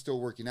I'm still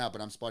working out,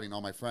 but I'm spotting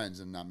all my friends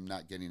and I'm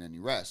not getting any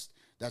rest.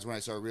 That's when I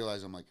started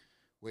realizing, I'm like,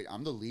 wait,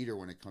 I'm the leader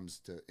when it comes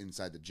to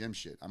inside the gym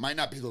shit. I might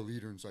not be the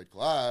leader inside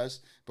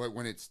class, but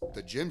when it's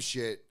the gym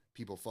shit,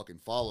 people fucking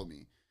follow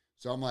me.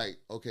 So I'm like,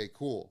 okay,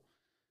 cool.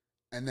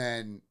 And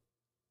then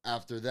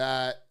after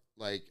that,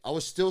 like I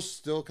was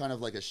still kind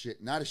of like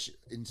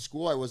in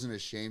school. I wasn't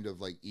ashamed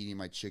of like eating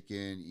my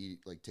chicken,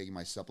 like taking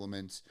my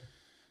supplements,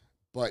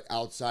 but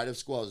outside of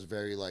school, I was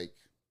very like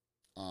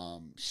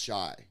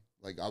shy.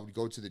 Like I would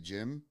go to the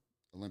gym,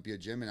 Olympia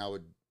gym, and I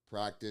would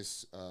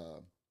practice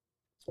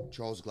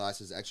Charles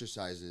Glass's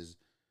exercises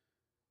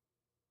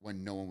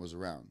when no one was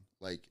around.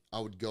 Like I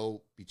would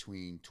go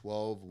between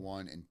 12,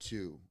 1, and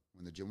 2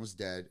 when the gym was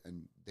dead,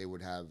 and they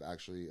would have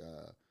actually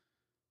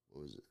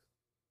what was it?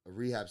 A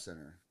rehab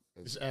center.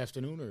 This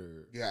afternoon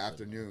or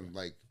Afternoon.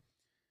 Like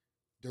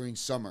during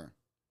summer,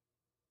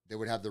 they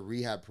would have the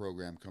rehab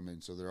program come in.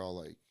 So they're all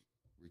like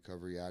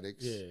recovery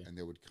addicts, and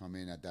they would come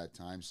in at that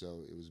time.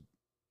 So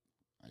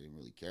I didn't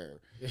really care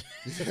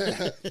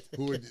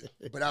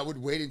but I would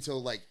wait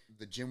until like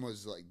the gym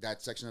was like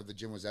that section of the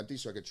gym was empty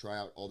so I could try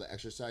out all the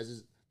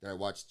exercises that I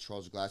watched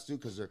Charles Glass do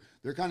because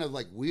they're kind of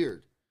like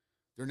weird.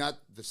 They're not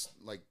this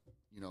like,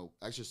 you know,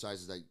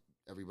 exercises that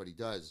everybody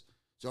does.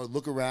 So I would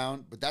look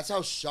around, but that's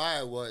how shy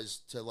I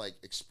was to like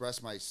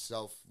express my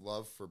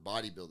self-love for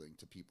bodybuilding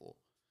to people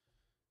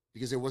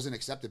because it wasn't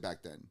accepted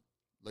back then.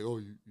 Like, oh,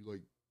 you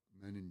like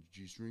men in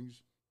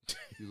G-strings?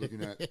 You're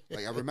looking at,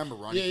 like, I remember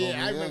Ronnie Coleman.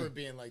 I remember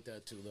being like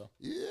that too, though.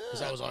 Yeah.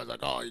 Because I was always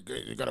like, oh,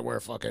 you got to wear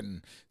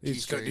fucking,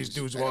 these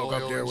dudes and walk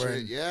up oil there and wearing.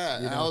 shit. Yeah.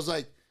 you And know. I was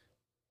like,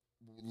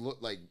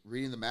 like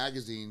reading the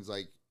magazines,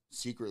 like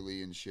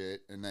secretly and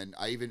shit. And then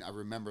I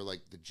remember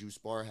like the Juice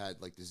Bar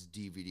had like this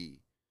DVD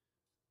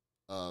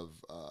of,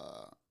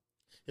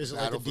 Is it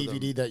like Battle the for the-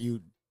 DVD that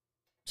you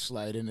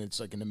slide in? It's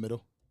like in the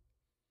middle.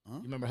 Huh?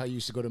 You remember how you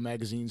used to go to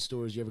magazine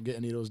stores? You ever get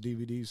any of those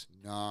DVDs?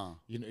 nah.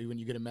 You know, when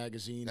you get a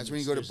magazine. That's when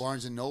you go to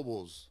Barnes and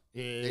Nobles.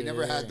 Yeah, They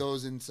never had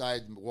those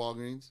inside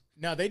Walgreens.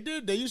 No, they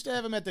did. They used to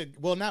have them at the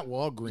not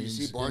Walgreens. You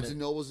see Barnes and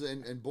Nobles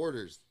and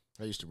Borders.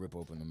 I used to rip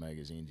open the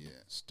magazines,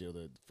 steal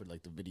for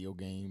like the video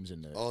games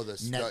and the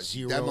Net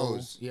Zero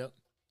demos. Yep.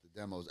 The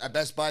demos at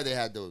Best Buy they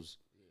had those.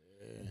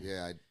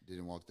 Yeah, I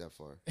didn't walk that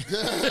far.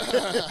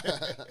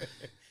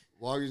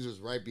 Walgreens was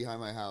right behind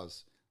my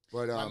house.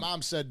 But My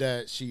mom said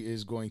that she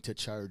is going to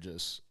charge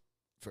us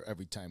for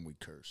every time we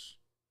curse.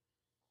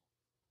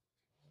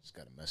 Just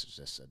got a message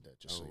that said that,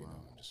 just so you know.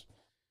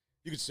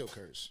 You can still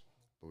curse.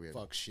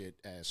 Fuck, shit,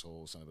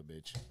 asshole, son of a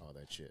bitch, all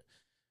that shit.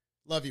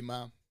 Love you,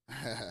 Mom.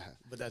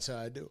 But that's how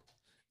I do.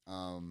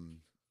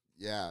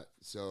 Yeah.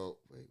 So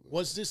wait.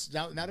 Was this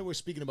now that we're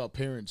speaking about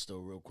parents though,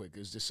 real quick?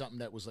 Is this something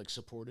that was like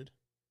supported?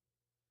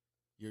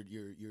 Your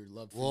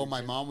love. For well, my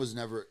kids? mom was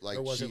never like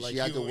Or was she, it like she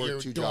had to work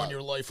you're 2 throwing jobs.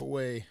 your life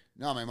away?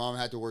 No, my mom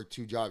had to work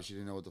 2 jobs. She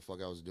didn't know what the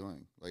fuck I was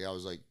doing. Like I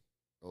was like,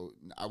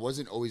 I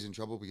wasn't always in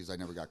trouble because I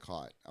never got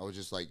caught. I was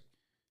just like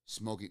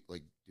smoking.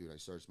 Like, dude, I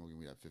started smoking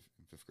weed in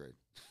 5th grade.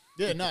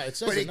 Yeah, no, it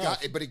says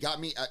but it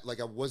got me like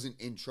I wasn't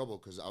in trouble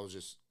because I was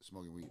just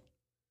smoking weed.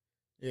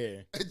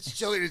 Yeah, It's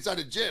chilling inside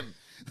a gym.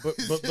 but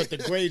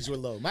the grades were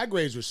low. My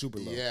grades were super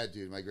low. Yeah,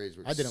 dude, my grades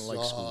were. I didn't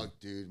like school,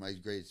 dude. My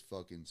grades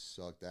fucking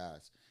sucked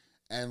ass.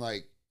 And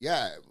like,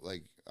 yeah,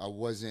 like I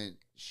wasn't.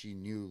 She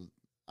knew.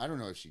 I don't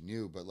know if she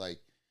knew, but like,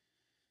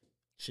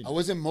 I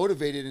wasn't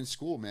motivated in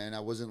school, man. I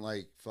wasn't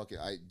like fucking.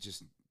 I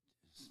just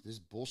this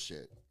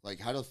bullshit.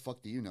 Like, how the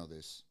fuck do you know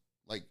this?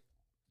 Like,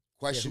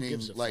 questioning who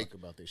gives a like fuck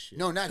about this shit?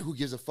 No, not who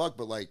gives a fuck,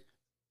 but like,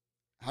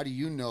 how do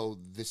you know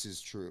this is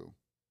true?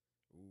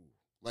 Ooh.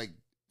 Like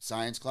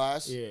science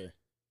class. Yeah.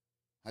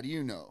 How do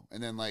you know?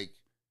 And then like,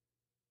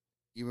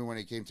 even when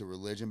it came to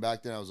religion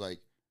back then, I was like,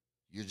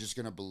 you're just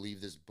gonna believe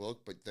this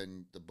book, but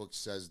then the book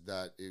says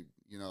that it,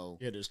 you know,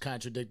 Yeah, there's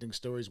contradicting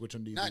stories. Which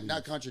one do you believe?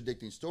 not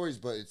contradicting stories,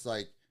 but it's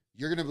like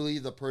you're gonna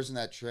believe the person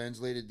that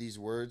translated these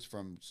words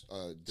from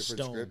different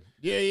Stone. script.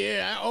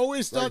 Yeah. I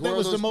always Like, thought who that are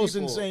was the those most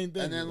people? insane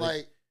thing. And then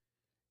like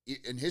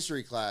in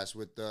history class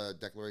with the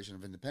Declaration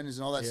of Independence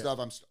and all that stuff,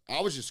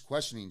 I was just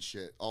questioning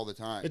shit all the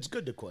time. it's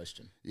good to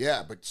question.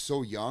 Yeah, but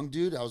so young,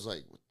 dude, I was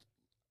like,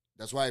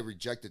 that's why I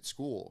rejected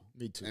school.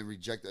 Me too. And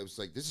I was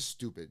like, this is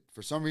stupid.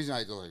 For some reason, I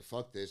was like,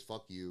 fuck this,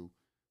 fuck you.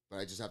 But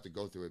I just have to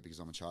go through it because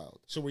I'm a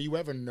child. So were you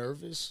ever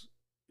nervous,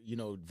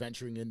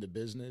 venturing into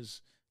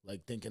business,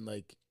 like thinking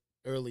like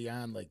early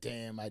on, like,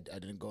 damn, I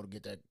didn't go to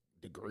get that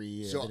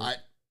degree. So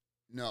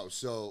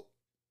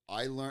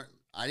I learned,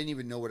 I didn't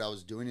even know what I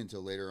was doing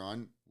until later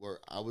on when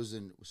I was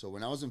in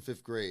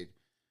 5th grade,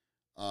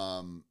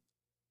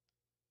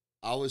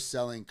 I was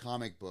selling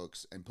comic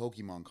books and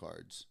Pokemon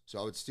cards. So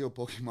I would steal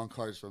Pokemon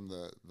cards from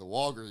the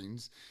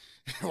Walgreens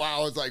while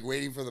I was like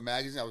waiting for the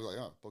magazine. I was like,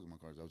 oh,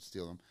 Pokemon cards. I would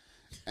steal them.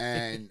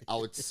 And I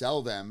would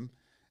sell them.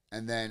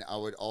 And then I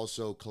would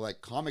also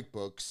collect comic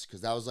books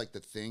because that was like the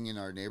thing in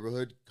our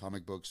neighborhood.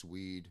 Comic books,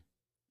 weed,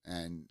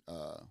 and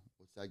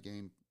what's that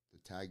game? The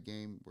tag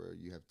game where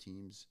you have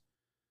teams.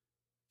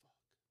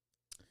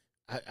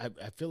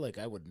 I feel like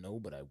I would know,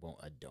 but I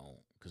won't. I don't,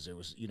 because there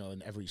was,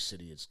 in every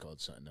city it's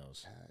called something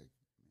else. Tag.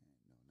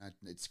 No, not.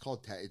 It's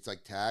called tag. It's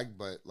like tag,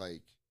 but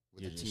like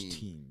with a team.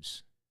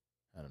 Teams.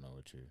 I don't know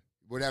what you're.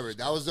 Whatever.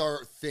 That was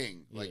our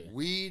thing. Like Yeah.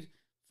 weed,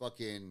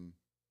 fucking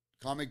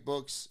comic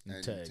books,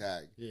 and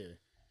tag. Yeah.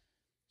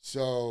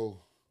 So,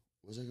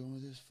 was I going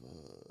with this?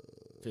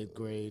 5th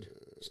grade,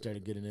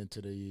 started getting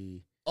into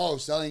the. Oh,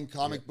 selling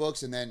comic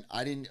books, and then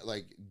I didn't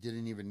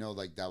even know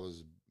like that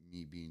was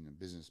me being a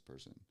business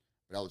person.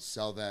 But I would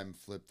sell them,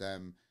 flip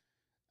them,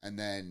 and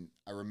then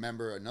I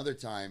remember another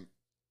time,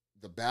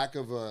 the back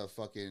of a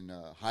fucking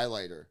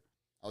highlighter.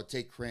 I would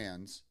take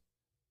crayons,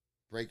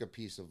 break a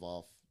piece of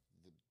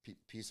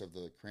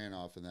the crayon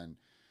off, and then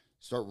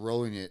start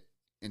rolling it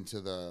into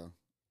the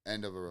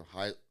end of a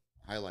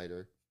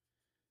highlighter,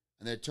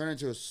 and then turn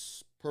into a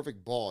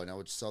perfect ball, and I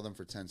would sell them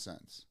for 10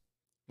 cents.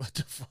 What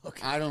the fuck?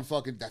 I don't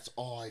fucking. That's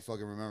all I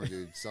fucking remember,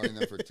 dude. Selling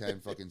them for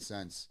 10 fucking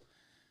cents.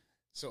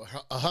 So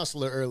a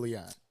hustler early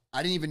on.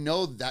 I didn't even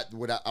know that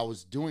what I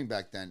was doing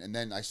back then, and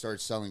then I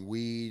started selling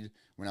weed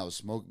when I was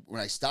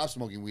When I stopped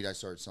smoking weed, I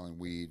started selling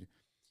weed,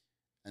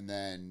 and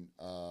then,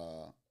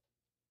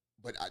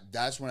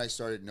 that's when I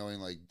started knowing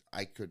like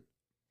I could.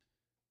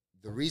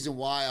 The reason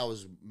why I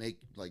was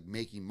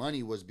making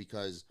money was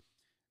because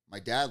my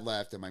dad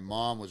left and my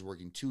mom was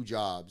working 2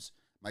 jobs.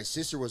 My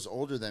sister was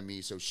older than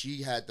me, so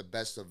she had the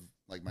best of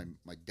like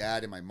my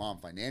dad and my mom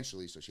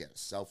financially. So she had a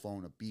cell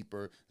phone, a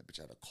beeper. That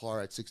bitch had a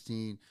car at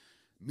 16.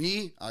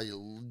 Me, I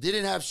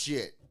didn't have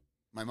shit.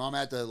 My mom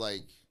had to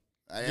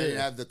I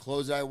didn't have the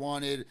clothes I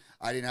wanted.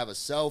 I didn't have a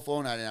cell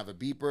phone. I didn't have a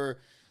beeper.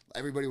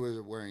 Everybody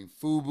was wearing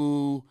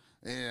FUBU.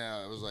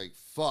 Yeah, I was like,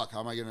 fuck,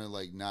 how am I gonna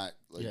not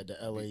You had the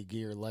LA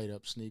Gear light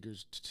up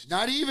sneakers.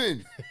 Not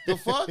even the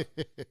fuck.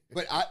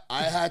 But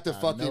I had to know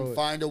fucking it.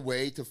 find a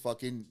way to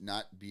fucking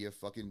not be a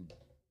fucking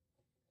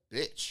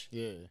bitch.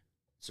 Yeah.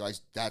 So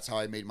that's how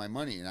I made my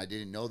money, and I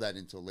didn't know that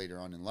until later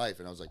on in life.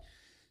 And I was like,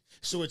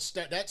 So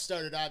that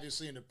started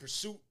obviously in the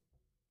pursuit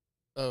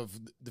of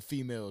the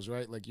females,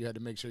 right? Like you had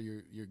to make sure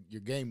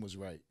your game was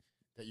right,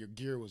 that your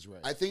gear was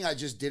right. I think I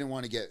just didn't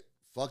want to get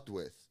fucked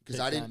with because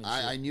Picked I on didn't. and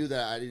shit. I knew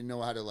that I didn't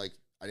know how to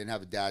I didn't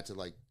have a dad to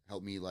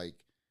help me like.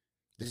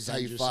 This is how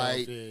Defend you yourself,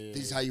 fight. yeah.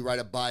 This is how you ride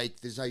a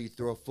bike. This is how you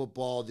throw a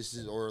football. This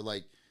is or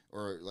like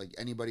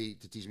anybody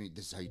to teach me.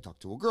 This is how you talk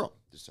to a girl.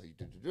 This is how you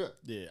do.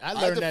 Yeah, I had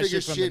learned to that figure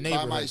shit from the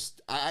by neighborhood.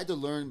 I had to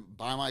learn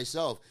by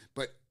myself,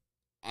 but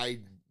I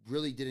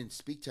really didn't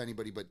speak to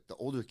anybody but the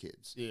older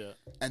kids, Yeah.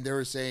 and they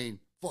were saying,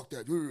 "Fuck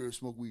that,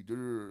 smoke weed."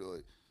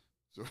 Like,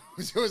 so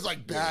it was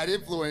like bad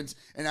influence,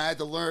 and I had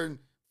to learn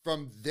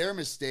from their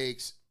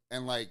mistakes,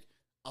 and like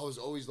I was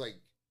always like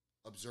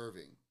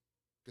observing,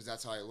 because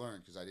that's how I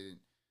learned, because I didn't,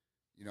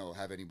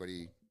 have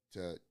anybody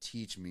to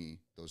teach me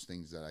those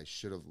things that I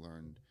should have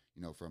learned,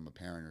 from a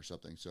parent or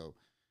something. So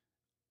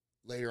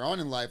later on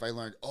in life, I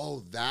learned,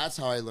 oh, that's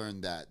how I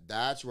learned that.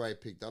 That's where I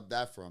picked up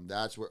that from.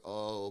 That's where,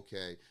 oh,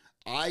 okay.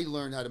 I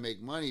learned how to make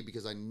money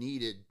because I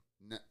needed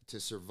to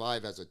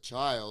survive as a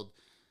child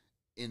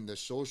in the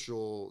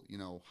social,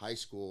 high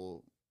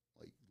school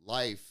like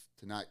life,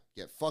 to not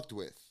get fucked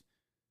with.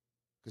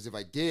 Because if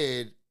I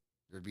did,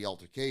 there'd be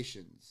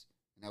altercations.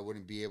 And I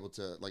wouldn't be able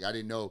to, like, I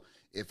didn't know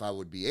if I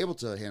would be able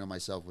to handle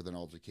myself with an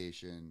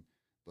altercation,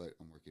 but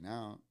I'm working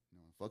out. No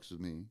one fucks with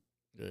me.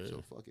 Yeah.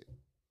 So fuck it.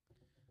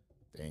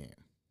 Damn.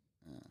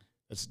 Yeah.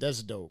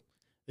 That's dope.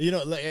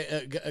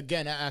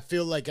 Again, I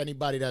feel like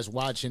anybody that's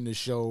watching the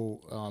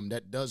show,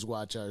 that does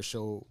watch our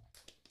show,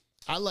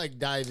 I like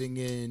diving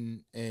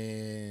in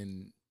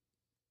and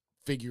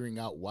figuring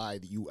out why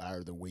you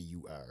are the way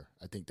you are.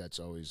 I think that's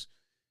always.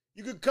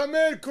 You could come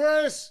in,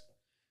 Chris.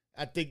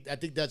 I think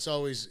that's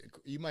always.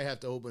 You might have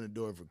to open the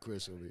door for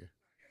Chris over here.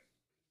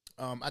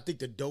 I think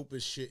the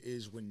dopest shit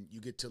is when you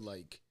get to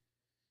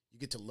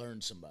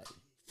learn somebody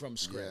from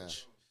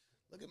scratch.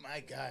 Look at my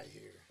guy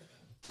here.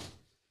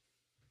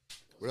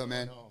 What up,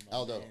 man? on, my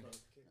Aldo. man?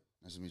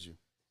 Nice to meet you.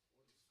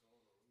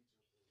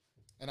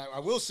 And I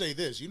will say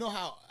this. You know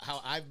how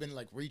I've been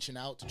like reaching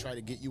out to try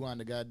to get you on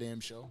the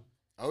goddamn show?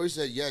 I always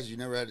said yes. You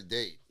never had a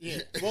date. Yeah.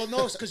 Well,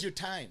 no, it's because your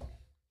time.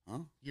 Huh?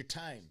 Your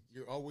time.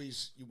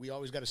 We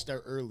always got to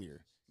start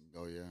earlier.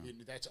 Oh yeah.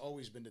 That's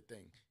always been the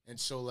thing. And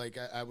so like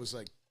I was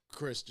like,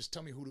 Chris, just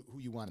tell me who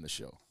you want on the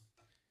show.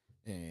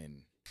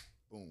 And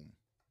boom,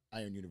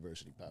 Iron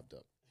University popped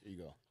up. Here you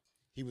go.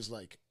 He was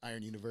like,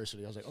 Iron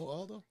University. I was like, oh,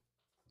 Aldo?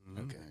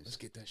 Okay, let's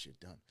get that shit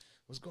done.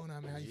 What's going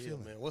on, man? How you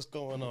feeling? Man, what's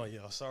going on,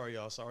 y'all? Sorry,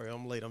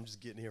 I'm late. I'm just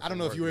getting here. I don't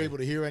know if you were able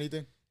to hear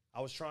anything.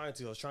 I was trying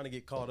to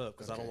get caught up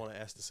because I don't want to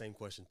ask the same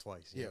question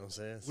twice. You know what I'm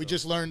saying? We So-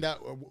 just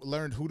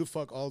learned who the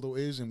fuck Aldo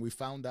is, and we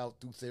found out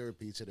through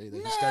therapy today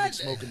that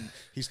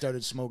he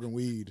started smoking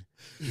weed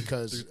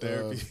because Through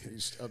therapy?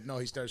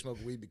 he started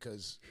smoking weed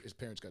because his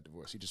parents got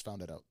divorced. He just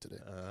found that out today.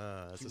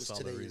 that's He a was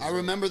solid today. reason. I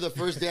remember the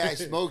first day I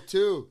smoked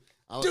too.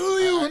 Do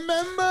you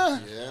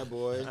remember? Yeah,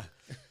 boy.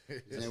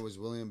 His name was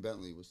William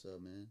Bentley. What's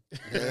up, man?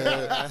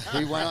 Yeah.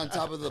 We went on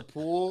top of the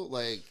pool.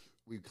 Like,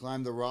 we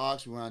climbed the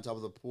rocks. We went on top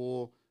of the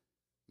pool.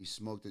 He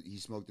smoked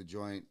the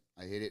joint.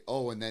 I hit it.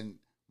 Oh, and then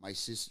my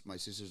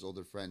sister's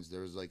older friends.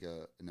 There was like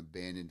an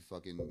abandoned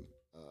fucking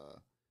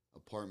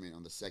apartment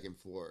on the second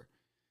floor.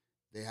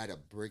 They had a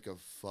brick of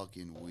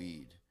fucking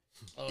weed.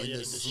 Oh in yeah,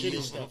 the ceiling.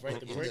 shitty stuff, right?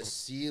 The In brick, the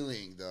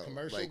ceiling, though.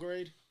 commercial Like,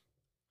 grade.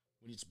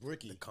 When it's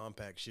bricky. The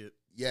compact shit.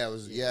 yeah, it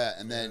was. Yeah,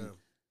 and then Yeah.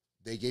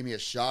 they gave me a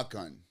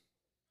shotgun,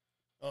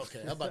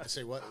 Okay, I'm about to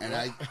say what? and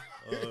I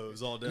It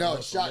was all down.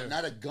 no shot,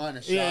 not a gun,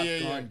 a Yeah,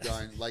 shotgun yeah.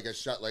 gun, like a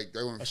shot, like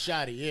they were. a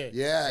shotty, yeah.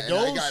 Yeah, And and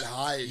I those? got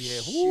high as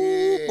Yeah, shit.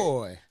 woo,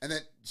 boy. And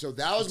then, so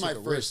that was You my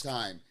took a first risk.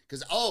 time.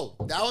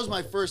 That was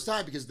my first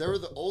time because they were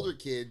the older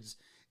kids,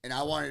 and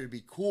I wanted to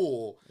be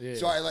cool. Yeah.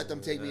 So I let them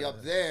take me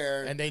up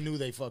there. And they knew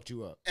they fucked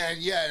you up. And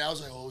yeah, and I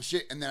was like, oh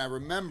shit. And then I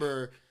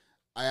remember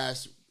I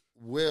asked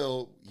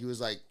Will, he was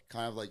like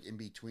kind of like in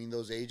between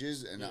those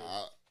ages, and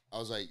I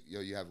was like, yo,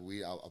 you have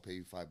weed? I'll pay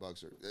you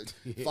 $5 or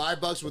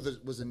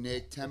 $5 was a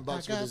nick, $10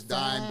 with his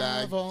dime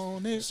bag.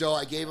 On it. So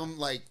I gave him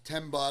like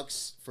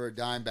 $10 for a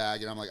dime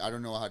bag, and I'm like, I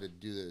don't know how to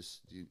do this.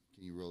 Can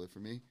you roll it for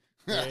me?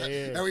 Yeah.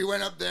 And we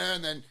went up there,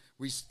 and then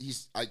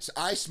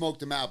I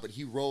smoked him out, but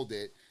he rolled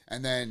it,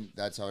 and then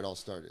that's how it all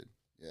started.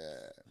 Yeah,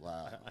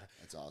 wow,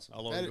 that's awesome.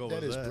 How long ago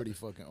That was is that? pretty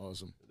fucking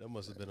awesome. That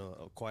must have been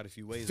quite a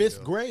few ways. Fifth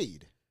ago.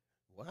 grade.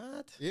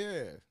 What?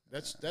 Yeah,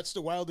 that's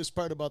the wildest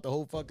part about the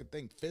whole fucking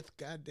thing. Fifth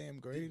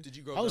goddamn grade. Did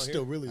you grow I up was down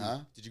still here? really.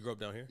 Huh? Did you grow up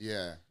down here?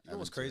 Yeah. You know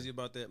what's crazy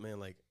about that, man?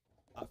 Like,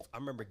 I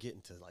remember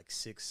getting to like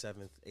 6th,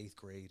 7th, 8th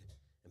grade,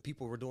 and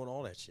people were doing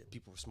all that shit.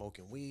 People were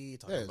smoking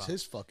weed, talking Yeah, it's about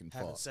his fucking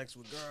having fault. sex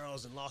with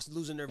girls and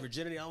losing their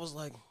virginity. I was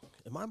like,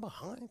 am I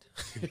behind?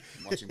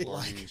 Watching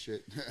porn and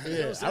shit.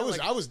 Yeah, I'm saying?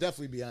 I was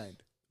definitely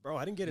behind. Bro,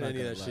 I didn't get Not any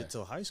of gonna that lie. shit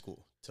till high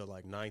school, till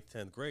like 9th,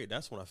 10th grade.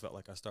 That's when I felt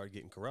like I started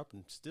getting corrupt.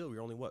 And still,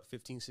 you're only, what,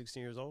 15,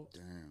 16 years old?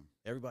 Damn.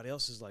 Everybody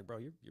else is like, bro,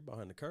 you're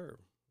behind the curve.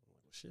 I'm like,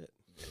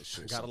 well, shit.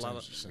 shit, Got a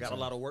lot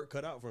sometimes- of work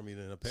cut out for me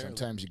then, apparently.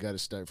 Sometimes you got to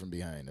start from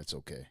behind. That's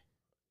okay.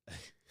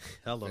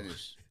 Hello.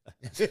 Finish.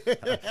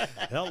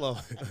 Hello.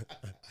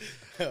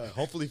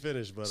 Hopefully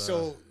finish, but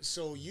So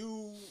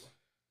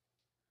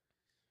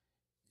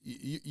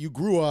you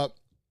grew up,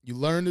 you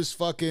learned this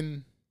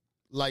fucking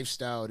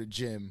lifestyle at the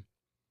gym,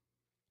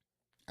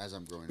 As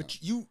I'm growing up.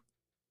 but you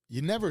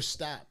You never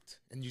stopped,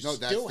 and you No,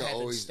 that's still the haven't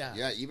always. stopped.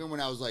 Yeah, even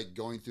when I was like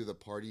going through the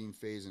partying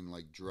phase and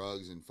like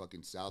drugs and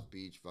fucking South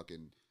Beach,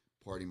 fucking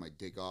partying my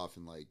dick off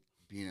and like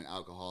being an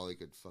alcoholic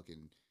and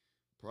fucking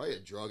probably a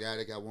drug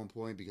addict at one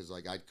point because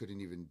like I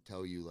couldn't even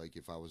tell you like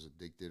if I was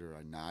addicted or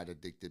I'm not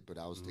addicted, but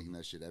I was taking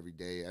that shit every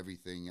day,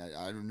 everything.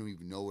 I don't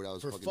even know what I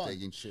was For fucking fun,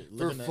 taking shit. for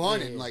Living that- fun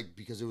yeah, and yeah. like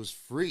because it was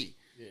free.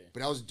 Yeah.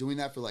 But I was doing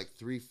that for like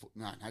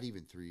not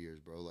even 3 years,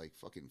 bro. Like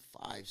fucking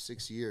 5,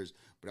 6 years.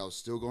 But I was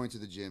still going to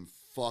the gym,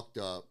 fucked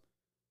up,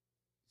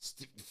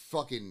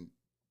 fucking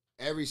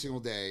every single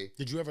day.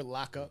 Did you ever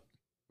lock up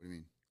What do you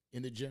mean?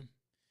 in the gym?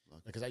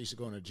 Lock Because I used to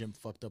go in the gym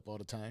fucked up all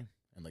the time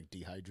and like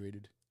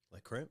dehydrated.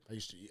 Like cramp? I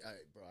used to,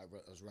 I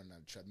was running on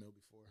a treadmill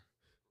before,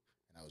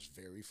 and I was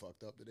very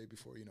fucked up the day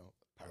before, you know,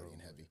 partying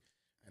heavy,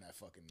 and I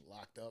fucking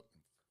locked up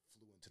and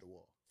flew into the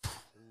wall.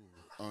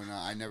 Oh no,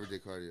 I never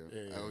did cardio.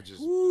 Yeah, I would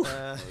just, Woo.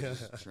 I would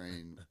just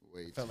train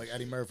weights. Felt like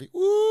Eddie Murphy.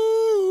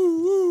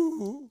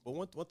 Woo! But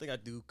one thing I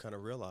do kind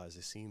of realize,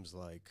 it seems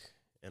like,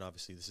 and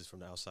obviously this is from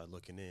the outside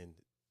looking in,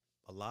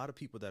 a lot of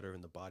people that are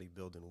in the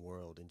bodybuilding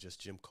world and just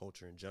gym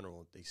culture in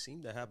general, they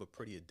seem to have a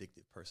pretty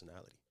addictive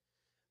personality.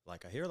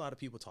 Like I hear a lot of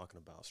people talking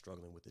about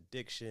struggling with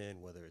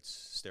addiction, whether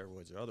it's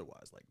steroids or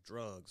otherwise, like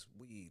drugs,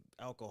 weed,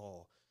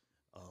 alcohol.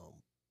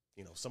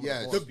 You know, some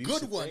Yeah, of the, The more good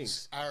abusive ones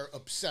things. are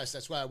obsessed.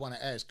 That's why I want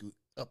to ask you.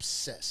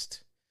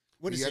 Obsessed.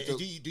 What You is have it?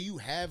 to- Do you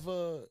have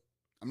a?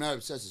 I'm not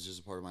obsessed. It's just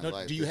a part of my No,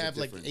 life. do you There's a have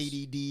like difference.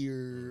 ADD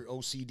or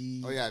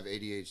OCD? Oh yeah, I have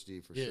ADHD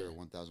for Yeah. sure,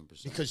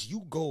 1000%. Because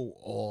you go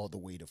all the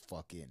way to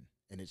fuck in,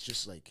 and it's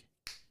just like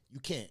you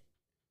can't.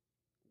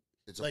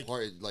 it's like- a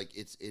part. Like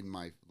it's in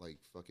my like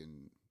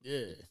fucking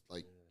Yeah.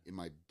 like in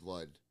my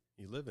blood.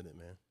 You live in it,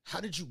 man. How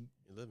did you?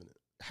 You live in it.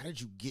 How did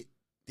you get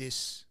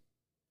this?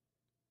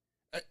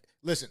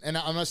 Listen, and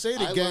I'm gonna say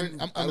it I again.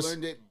 learned, I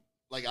learned it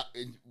like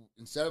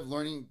instead of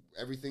learning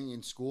everything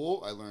in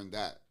school, I learned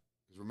that.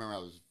 Because remember, I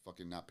was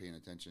fucking not paying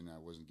attention. I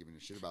wasn't giving a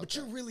shit about But that.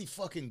 you're really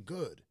fucking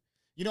good.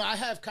 You know, I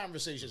have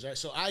conversations, right?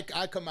 So I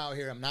come out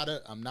here. I'm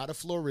not a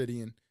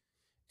Floridian,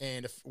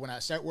 and when I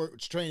start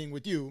training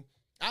with you,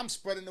 I'm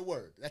spreading the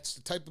word. That's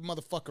the type of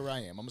motherfucker I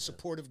am. I'm a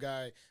supportive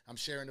guy. I'm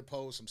sharing the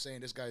posts. I'm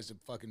saying this guy's the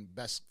fucking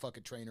best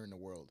fucking trainer in the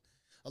world.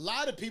 A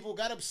lot of people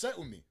got upset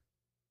with me,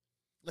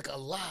 like a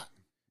lot.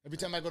 Every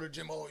time I go to the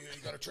gym, oh yeah,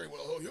 you gotta train with.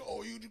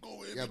 Oh, you just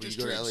go in. Yeah, he but you just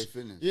go to trains- LA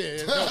Fitness.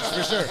 Yeah, no,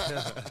 for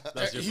sure.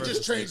 That's your He first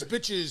just trains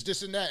mistake. bitches,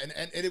 this and that,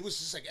 and it was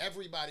just like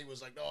everybody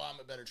was like, "No, I'm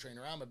a better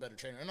trainer. I'm a better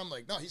trainer," and I'm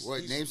like, "No, he's." What?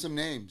 he's Name some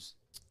names.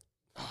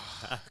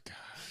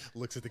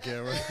 Looks at the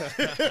camera.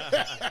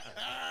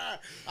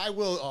 I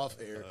will off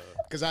air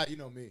because you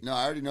know me. No,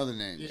 I already know the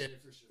names. Yeah,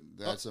 for sure.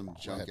 That's some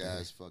junk happened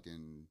ass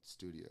fucking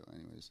studio.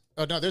 Anyways,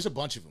 Oh no, there's a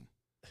bunch of them.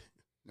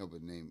 no,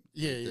 but name.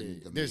 Yeah, the-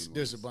 yeah. the There's main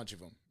there's a ones. bunch of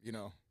them. You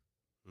know.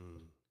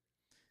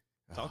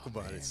 Talk Oh,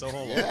 about man. it. So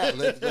hold on. Yeah,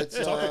 let's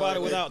Talk about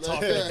it without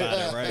talking about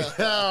it, right?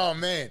 Oh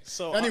man.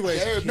 So Anyway,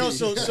 therapy. no.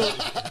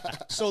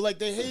 So like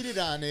they hated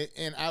on it,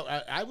 and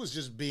I was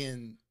just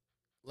being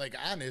like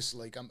honest.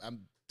 Like I'm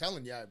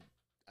telling you,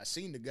 I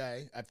seen the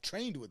guy. I've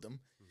trained with him.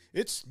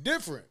 It's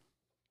different.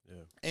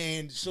 Yeah.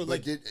 And so But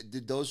like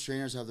did those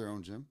trainers have their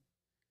own gym?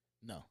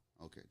 no,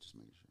 Okay, just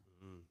making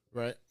sure.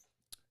 right?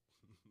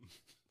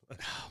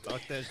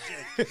 Talk that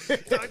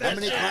shit. Talk How that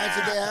many shit. clients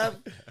did they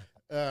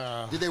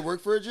have? Did they work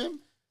for a gym?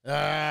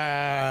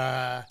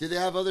 Did they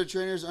have other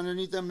trainers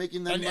underneath them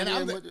making that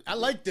And money? I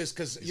like this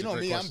because you are know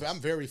great me, questions. I'm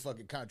very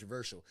fucking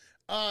controversial.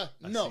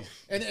 No,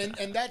 see.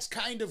 and that's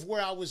kind of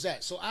where I was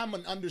at. So I'm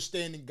an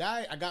understanding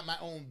guy. I got my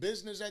own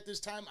business at this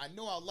time. I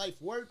know how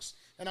life works,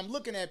 and I'm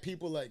looking at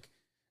people like,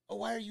 oh,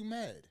 why are you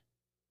mad?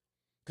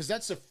 Because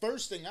that's the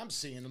first thing I'm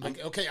seeing. I'm like,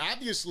 okay,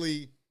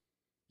 obviously,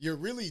 you're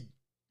really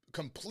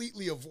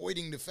completely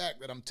avoiding the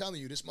fact that I'm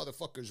telling you this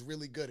motherfucker is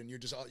really good, and you're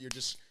just oh,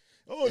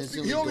 he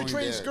Instantly only going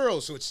trains there.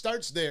 girls, so it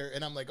starts there,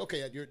 and I'm like,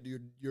 okay,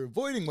 you're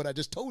avoiding what I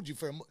just told you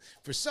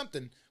for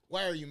something.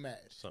 Why are you mad?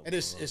 Something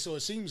And wrong. so it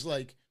seems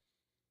like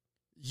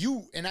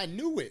you and I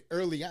knew it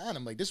early on.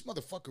 I'm like, this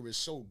motherfucker is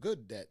so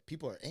good that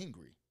people are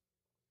angry.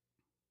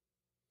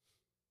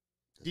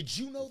 Did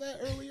you know that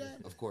early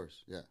on? Of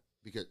course, yeah.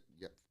 Because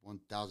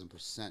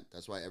 1000%.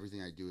 That's why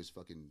everything I do is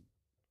fucking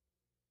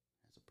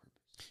has a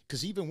purpose.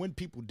 Because even when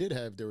people did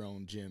have their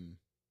own gym,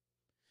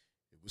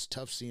 it was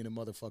tough seeing a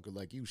motherfucker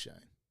like you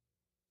shine.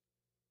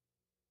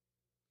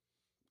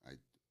 I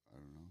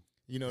don't know.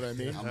 You know what I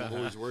mean? I'm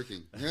always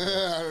working.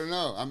 I don't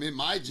know. I'm in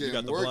my gym You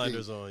got the working.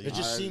 blinders on. It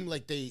just I- seemed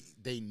like they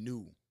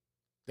knew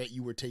that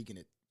you were taking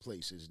it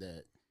places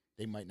that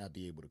they might not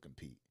be able to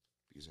compete.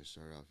 Because I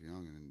started off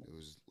young and it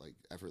was like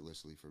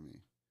effortlessly for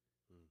me.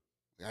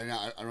 I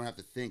don't have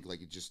to think.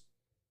 Like it just.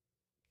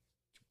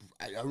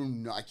 I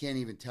don't know. I can't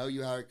even tell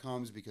you how it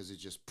comes because it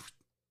just.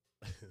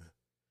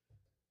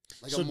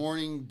 Like So a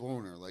morning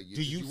boner. Like you,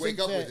 do you wake think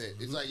up that- with it.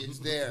 It's like it's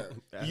there.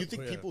 Do you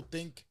think Yeah. people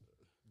think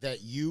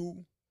that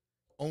you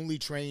only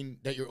train,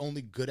 that you're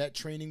only good at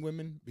training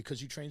women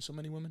because you train so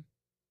many women?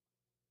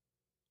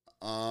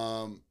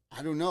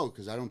 I don't know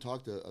because I don't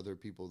talk to other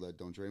people that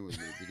don't train with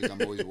me because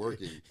I'm always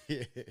working.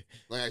 Yeah.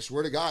 Like I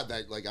swear to God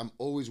that like I'm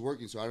always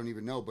working, so I don't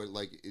even know. But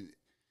like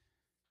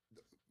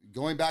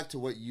going back to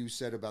what you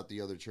said about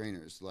the other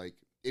trainers, like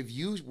if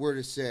you were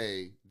to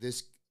say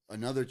this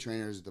another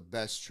trainer is the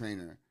best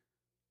trainer,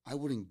 I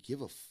wouldn't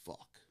give a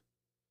fuck.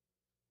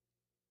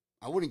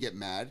 I wouldn't get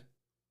mad.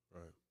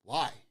 Right.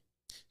 Why?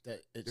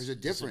 There's a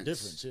difference.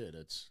 It's a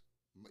difference.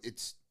 Yeah,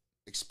 It's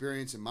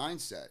experience and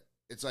mindset.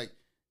 It's like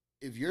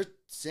if you're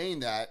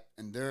saying that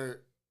and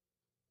they're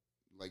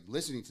like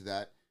listening to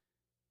that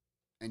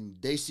and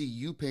they see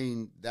you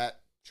paying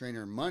that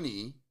trainer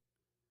money,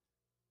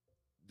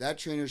 that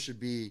trainer should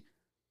be,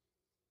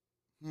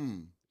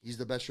 he's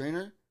the best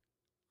trainer.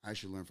 I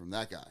should learn from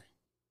that guy.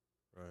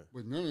 Right.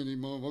 But none of these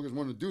motherfuckers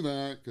want to do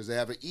that because they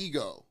have an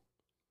ego.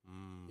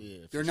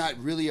 Yeah, They're not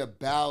really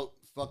about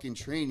fucking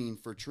training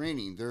for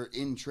training. They're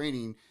in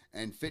training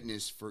and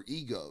fitness for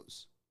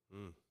egos.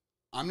 Mm.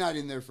 I'm not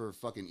in there for a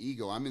fucking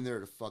ego. I'm in there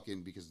to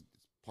fucking because it's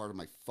part of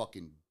my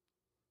fucking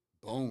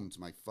bones,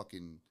 my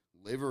fucking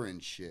liver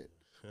and shit.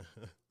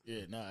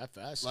 Yeah, no,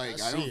 I see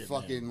Like, I don't it,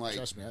 fucking, man. like-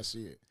 Trust me, I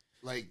see it.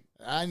 Like,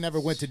 I never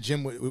went to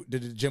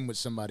the gym with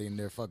somebody and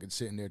they're fucking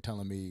sitting there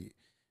telling me,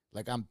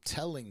 like I'm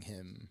telling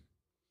him,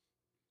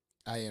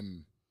 I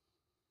am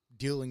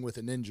dealing with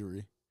an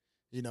injury,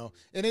 you know,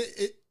 and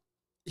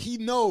he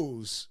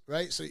knows,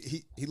 right? So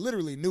he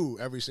literally knew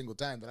every single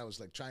time that I was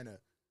like trying to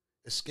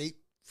escape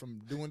from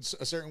doing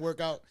a certain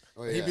workout.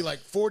 oh, And yeah. he'd be like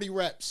 40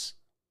 reps,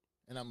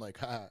 and I'm like,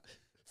 ha.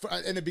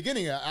 In the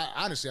beginning,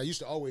 honestly, I used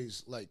to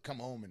always like come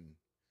home and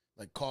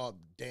like call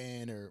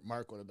Dan or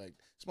Marco and be like,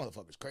 this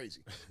motherfucker's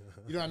crazy.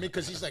 You know what I mean?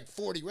 Because he's like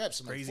 40 reps.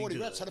 I'm like, Crazy 40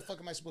 good. reps? How the fuck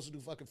am I supposed to do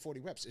fucking 40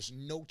 reps? There's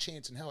no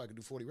chance in hell I could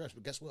do 40 reps.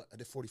 But guess what? I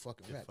did 40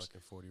 fucking Did reps.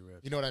 fucking 40 reps.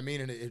 You know what I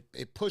mean? And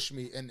it pushed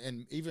me. And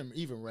even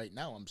right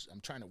now,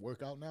 I'm trying to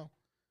work out now.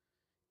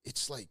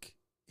 It's like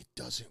it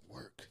doesn't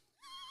work.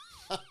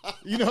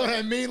 You know what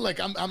I mean? Like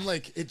I'm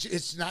like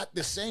it's not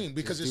the same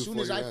because Just as do soon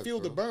as 40 I reps, feel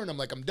the bro. burn, I'm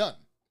like I'm done.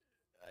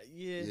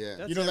 Yeah.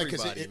 That's You know, like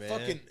because everybody, it man.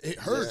 fucking it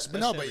hurts. Yeah. But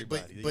no, That's but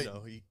everybody, but you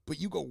know, but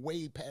you go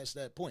way past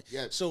that point.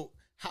 Yeah. So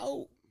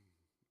how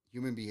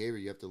Human behavior.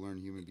 You have to learn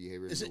human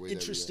behavior. is in an the way that we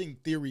interesting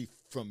theory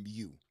from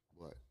you?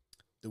 what?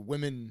 The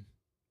women,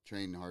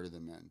 Train harder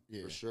than men.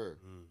 Yeah. For sure.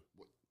 Mm.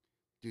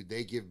 Dude,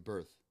 they give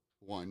birth.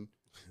 One.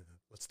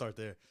 Let's start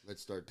there.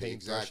 Let's start. Pain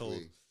exactly.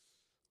 threshold.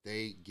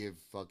 They give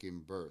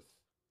fucking birth.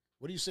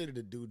 what do you say to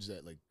the dudes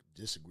that like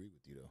disagree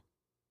with you though?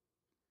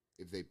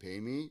 If they pay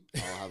me,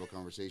 I'll have a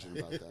conversation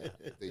about that.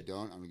 If they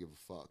don't, I'm gonna give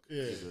a fuck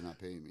Yeah. because they're not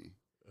paying me,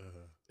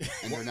 Uh-huh.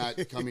 and they're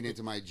not coming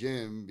into my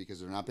gym because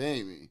they're not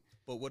paying me.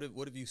 But what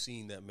have you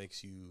seen that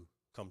makes you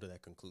come to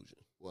that conclusion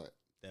What?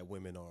 that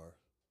women are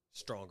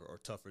stronger or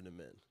tougher than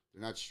men?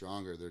 They're not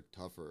stronger. They're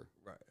tougher.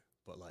 Right.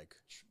 But like,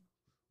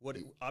 what?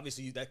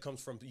 Obviously, that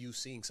comes from you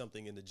seeing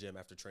something in the gym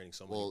after training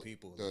so many Well,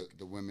 people.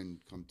 the women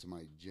come to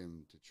my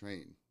gym to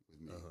train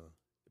with me. uh-huh.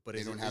 But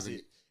They is don't it, have is any.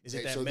 it is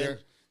it that so men?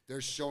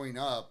 they're showing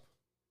up,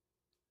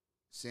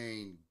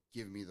 saying,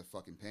 "Give me the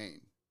fucking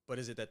pain." But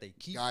is it that they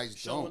keep Guys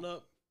showing don't.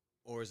 up,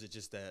 or is it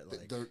just that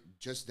like They're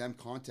just them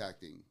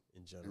contacting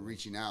in general and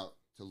reaching out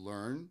to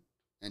learn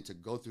and to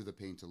go through the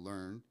pain to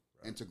learn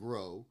and to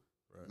grow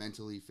Right.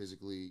 mentally,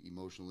 physically,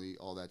 emotionally,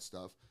 all that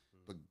stuff.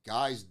 But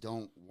guys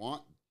don't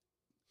want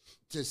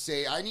to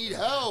say, "I need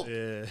help."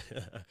 Yeah,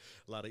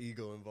 a lot of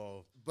ego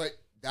involved. But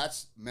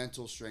that's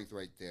mental strength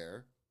right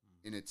there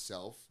in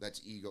itself. That's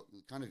ego,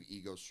 kind of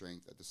ego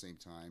strength at the same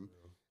time.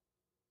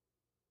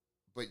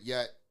 But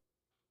yet,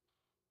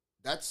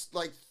 that's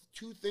like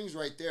two things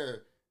right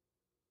there,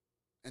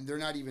 and they're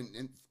not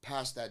even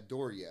past that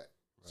door yet.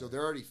 So Right.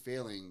 they're already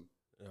failing.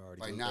 They're already,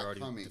 By they're not already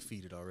coming.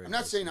 defeated already. I'm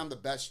not saying I'm the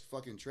best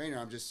fucking trainer.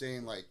 I'm just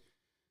saying like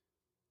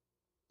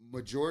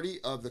majority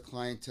of the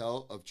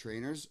clientele of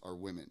trainers are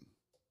women,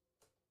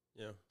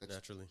 Yeah, That's-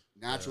 naturally.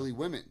 naturally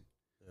women.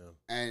 Yeah.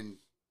 And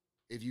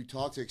if you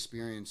talk to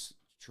experienced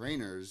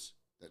trainers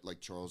that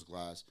like Charles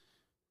Glass,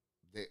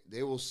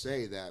 they will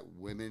say that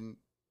women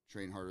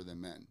train harder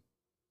than men.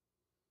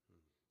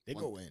 They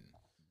One- go in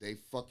They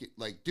fucking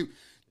like, dude.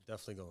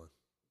 Definitely going.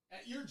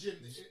 at your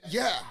gym.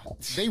 Yeah,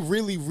 They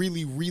really,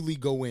 really, really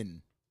go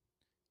in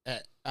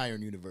at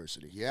Iron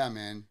University. yeah,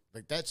 man.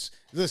 Like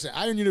listen,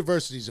 Iron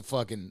University is a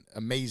fucking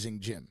amazing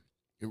gym.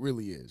 It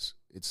really is.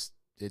 It's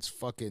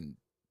fucking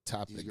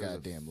top of These the guys are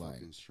goddamn line.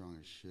 fucking strong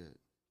as shit.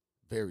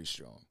 Very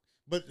strong.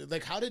 But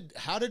like how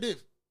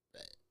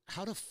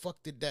the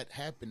fuck did that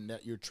happen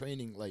that you're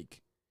training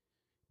like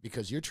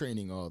because you're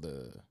training all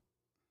the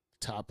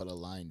top of the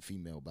line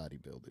female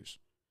bodybuilders.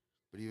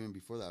 But even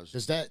before that, I was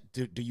Does just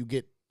that do you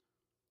get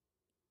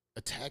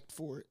attacked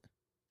for it?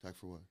 attacked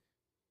for what?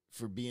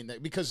 For being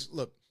that because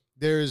look,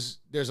 there's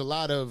a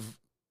lot of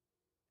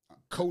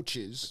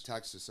coaches.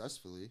 Attacked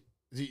successfully.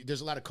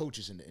 There's a lot of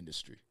coaches in the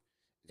industry.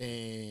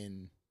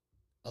 And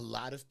a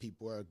lot of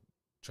people are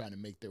trying to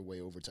make their way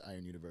over to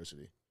Iron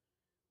University.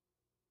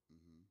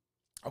 Hmm.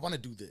 I want to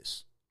do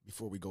this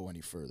before we go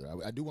any further.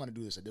 I do want to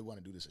do this. I did want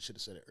to do this. I should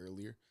have said it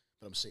earlier,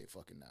 but I'm saying it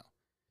fucking now.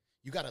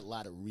 You got a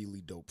lot of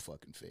really dope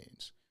fucking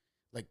fans.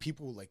 Like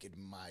people like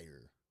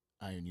admire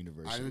Iron I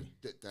University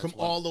don't, that's from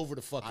what- all over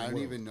the fucking I don't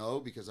world. even know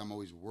because I'm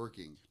always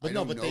working. But I no,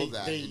 don't but know they-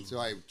 that they- until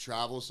I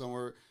travel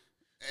somewhere.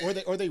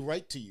 or they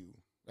write to you.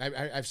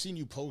 I've seen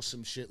you post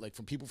some shit like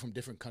from people from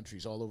different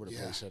countries all over the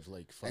Yeah. place have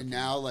like fucking. And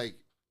now, like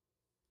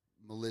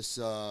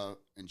Melissa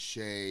and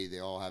Shay, they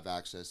all have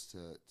access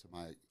to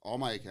all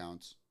my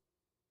accounts.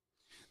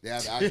 They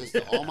have access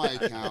to all my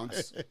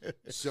accounts.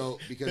 So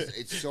because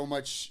it's so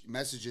much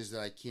messages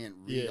that I can't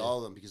read Yeah. all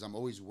of them because I'm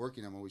always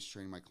working. I'm always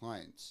training my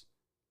clients.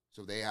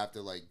 So they have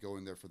to like go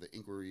in there for the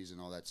inquiries and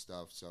all that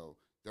stuff. So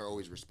they're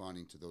always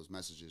responding to those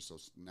messages. So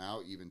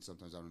now even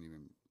sometimes I don't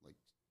even like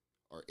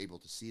are able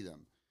to see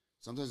them.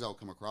 Sometimes I'll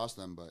come across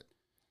them, but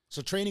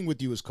So training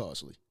with you is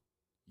costly.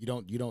 You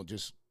don't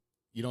just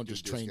Do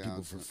train people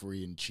discounts for and-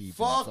 free and cheap. and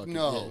fuck fucking-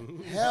 no.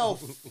 yeah. Hell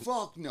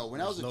fuck no.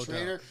 When I was a There's no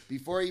trainer, doubt.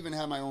 before I even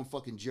had my own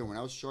fucking gym, when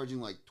I was charging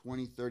like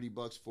 20, 30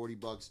 bucks, 40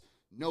 bucks,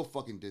 no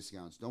fucking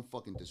discounts. Don't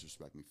fucking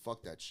disrespect me.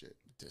 Fuck that shit.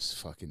 This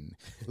fucking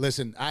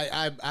listen.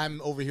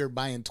 I'm over here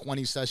buying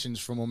 20 sessions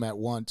from him at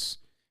once,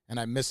 and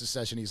I miss a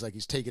session. He's like,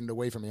 he's taking it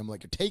away from me. I'm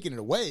like, you're taking it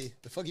away?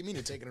 The fuck you mean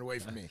you're taking it away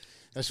from me?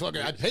 That's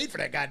fucking. I paid for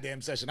that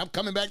goddamn session. I'm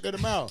coming back there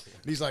tomorrow.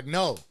 And he's like,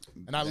 no.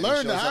 And I Then he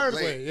learned the shows up hard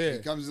late. way. Yeah, He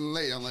comes in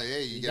late. I'm like,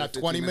 hey, you you got got a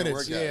 20 15-minute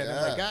minutes. workout. Yeah, and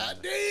I'm like, god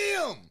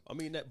damn. I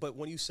mean, but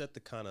when you set the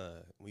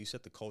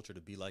culture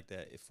to be like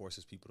that, it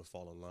forces people to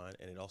fall in line,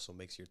 and it also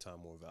makes your time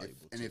more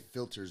valuable. And too. it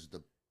filters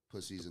the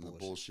pussies and the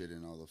bullshit. bullshit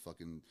and all the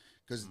fucking.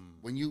 Because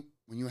when you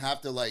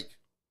have to like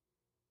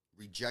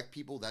reject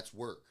people, that's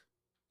work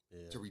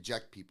yeah. to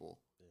reject people.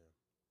 Yeah.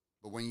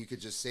 But when you could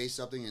just say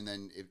something and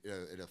then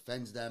it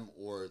offends them,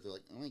 or they're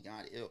like, "Oh my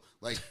god, ew!"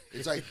 Like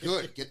it's like,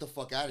 good, get the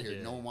fuck out of here.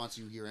 Yeah. No one wants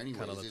you here anyway.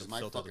 Kinda This let is them my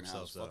filter fucking house.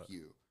 themselves Fuck out.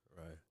 you.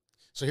 Right.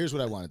 So here's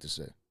what I wanted to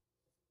say.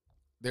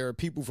 There are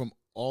people from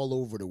all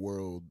over the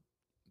world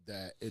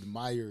that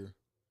admire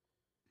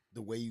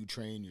the way you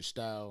train, your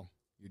style,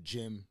 your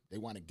gym. They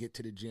want to get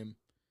to the gym.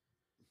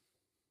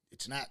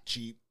 It's not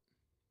cheap.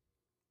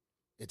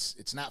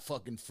 It's not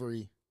fucking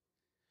free.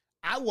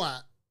 I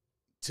want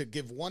to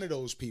give one of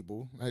those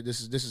people. This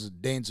is a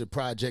Danza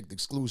Project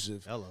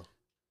exclusive. Hello.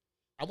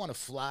 I want to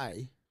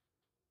fly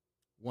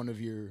one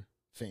of your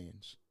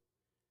fans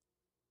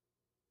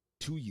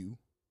to you.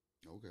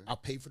 Okay. I'll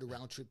pay for the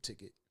round trip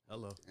ticket.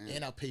 Hello.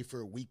 And I'll pay for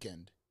a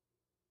weekend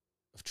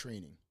of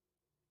training.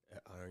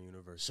 At Iron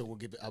University. So we'll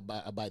give it. I'll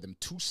buy them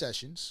 2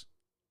 sessions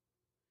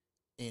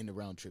and the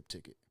round trip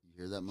ticket. You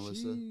hear that,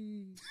 Melissa?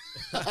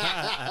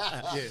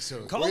 Yeah.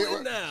 So Call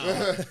in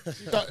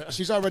now.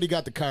 she's already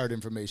got the card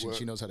information. What?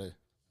 She knows how to.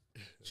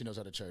 She knows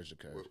how to charge the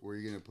card. Where are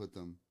you gonna put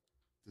them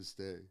to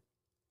stay?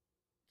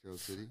 Carroll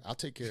City. I'll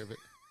take care of it.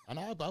 And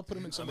I'll put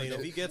them in I somewhere. mean, if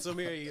dope. he gets them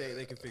here,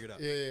 they can figure it out.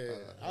 Yeah.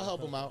 I'll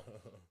help him out.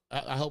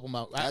 I'll help him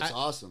out. That's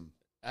awesome.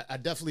 I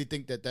definitely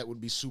think that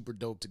would be super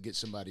dope to get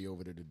somebody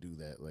over there to do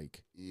that.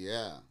 Like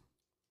Yeah.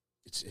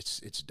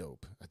 it's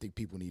dope. I think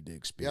people need to Yeah,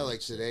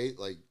 experience.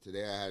 like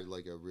today I had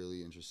like a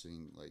really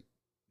interesting like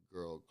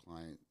girl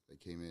client that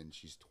came in.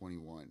 She's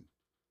 21.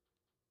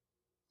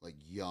 Like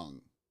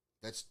young.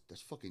 That's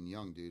fucking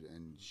young, dude.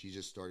 And she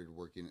just started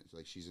working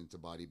like she's into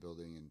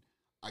bodybuilding, and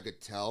I could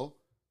tell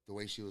the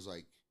way she was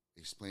like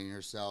explaining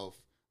herself.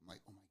 I'm like,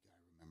 "Oh my god,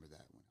 I remember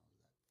that when I was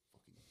that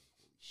fucking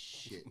holy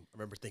shit." I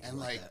remember thinking And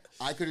about like that.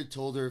 I could have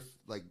told her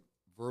like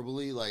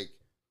verbally like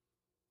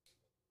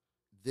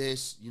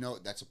this,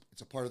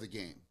 it's a part of the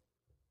game.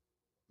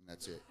 And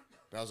that's it.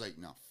 But I was like,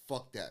 no,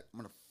 fuck that. I'm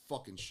gonna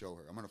fucking show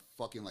her. I'm gonna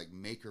fucking like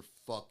make her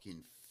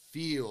fucking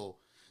feel.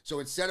 So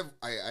instead of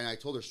I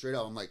told her straight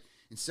out, I'm like,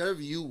 instead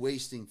of you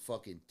wasting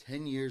fucking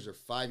 10 years or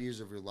 5 years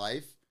of your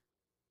life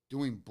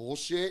doing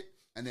bullshit,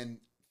 and then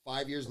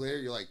 5 years later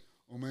you're like,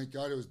 oh my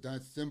god, it was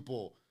that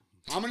simple.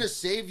 I'm gonna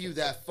save you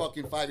that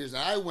fucking 5 years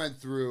that I went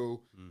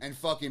through and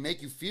fucking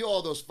make you feel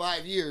all those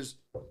 5 years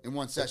in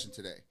one session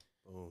today.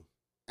 Boom.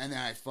 And then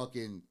I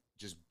fucking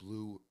just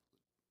blew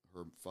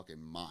her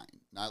fucking mind.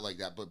 Not like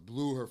that, but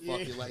blew her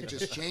fucking like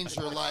just changed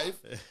her life.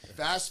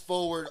 Fast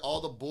forward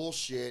all the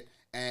bullshit,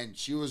 and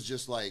she was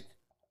just like,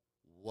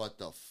 what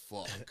the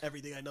fuck?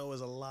 Everything I know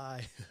is a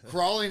lie.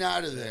 Crawling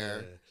out of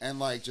there and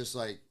like just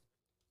like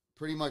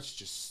pretty much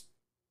just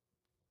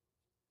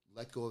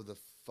let go of the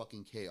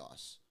fucking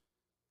chaos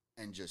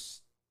and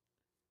just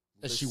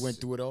As she went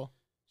through it all.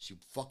 She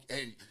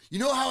and you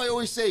know how I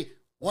always say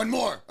one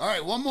more. All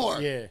right, one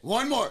more. Yeah.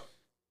 One more.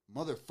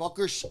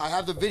 Motherfucker, I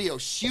have the video.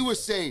 She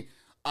was saying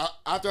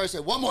after I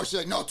said one more, she's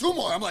like, no, 2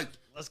 more. I'm like,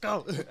 Let's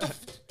go. all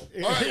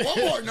right, 1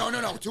 more.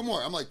 No, 2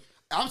 more. I'm like,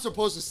 I'm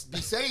supposed to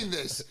be saying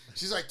this.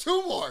 She's like,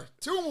 2 more.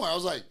 2 more. I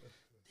was like,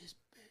 this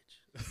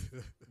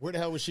bitch. Where the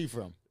hell was she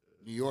from?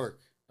 New York.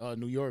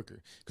 New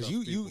Yorker. Because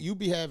Tough you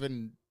be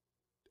having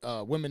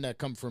women that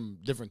come from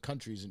different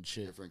countries and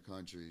shit. Different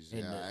countries.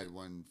 And, Yeah, I had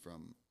one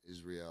from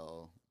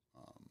Israel.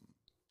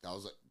 That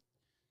was like,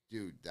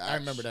 dude, I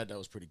remember that. That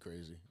was pretty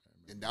crazy.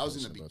 And that was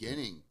in the About that.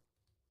 beginning,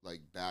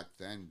 like back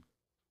then,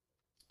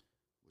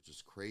 which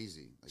is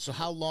crazy. Like, So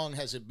how long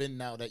has it been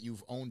now that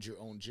you've owned your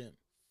own gym?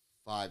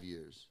 5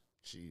 years.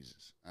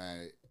 Jesus.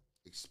 I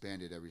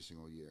expanded every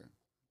single year.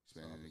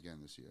 Expanded again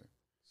this year.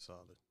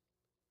 Solid.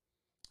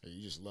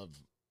 You just love.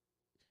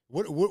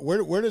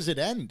 Where does it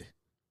end?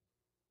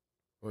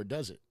 Or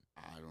does it?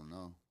 I don't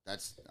know. I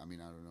don't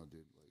know,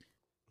 dude.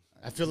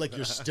 Like, I feel like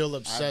you're still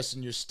obsessed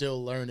and you're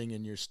still learning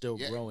and you're still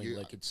yeah, growing.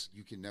 Like it's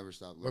you can never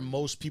stop where learning.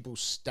 most people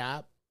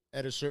stop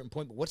at a certain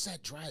point. But what's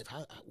that drive?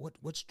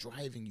 What's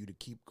driving you to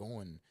keep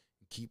going, and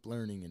keep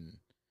learning, and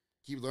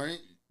Keep learning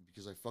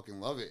because I fucking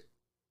love it.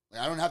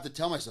 Like I don't have to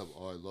tell myself,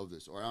 oh, I love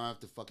this, or I don't have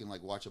to fucking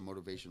like watch a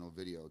motivational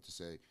video to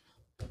say,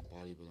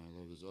 bodybuilding, I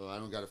love this. Oh, I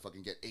don't gotta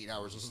fucking get 8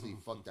 hours of sleep.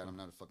 Fuck that. I'm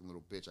not a fucking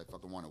little bitch. I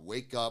fucking want to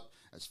wake up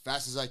as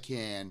fast as I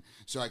can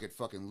so I could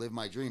fucking live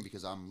my dream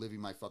because I'm living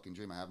my fucking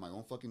dream. I have my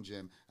own fucking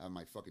gym. I have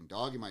my fucking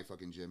dog in my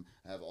fucking gym.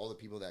 I have all the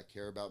people that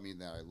care about me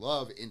that I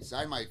love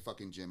inside my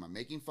fucking gym. I'm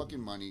making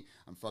fucking money.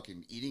 I'm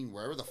fucking eating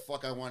wherever the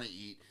fuck I want to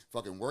eat.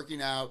 Fucking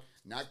working out.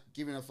 Not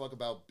giving a fuck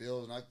about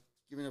bills. Not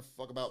giving a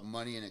fuck about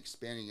money and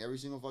expanding every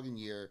single fucking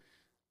year.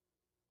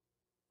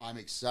 I'm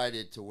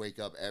excited to wake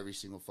up every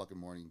single fucking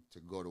morning to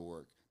go to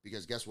work.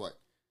 Because guess what?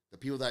 The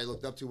people that I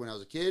looked up to when I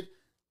was a kid,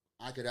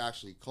 I could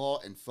actually call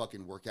and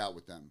fucking work out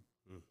with them.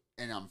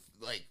 And I'm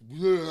like,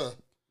 ugh,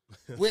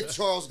 with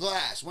Charles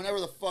Glass, whenever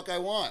the fuck I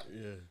want.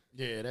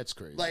 yeah, that's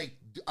crazy. Like,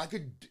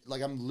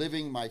 I'm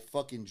living my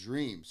fucking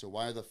dream. So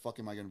why the fuck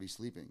am I going to be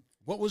sleeping?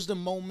 What was the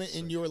moment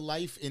in your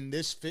life in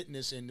this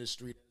fitness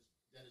industry?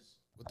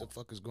 What the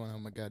fuck is going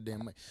on, my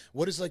goddamn mic?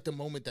 What is like the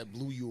moment that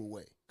blew you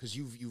away? Because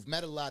you've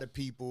met a lot of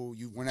people,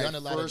 you've When done I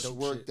a lot of first dope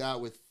worked shit.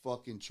 out with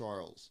fucking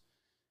Charles,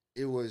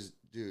 it was,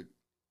 dude,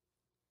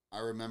 I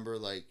remember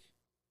like,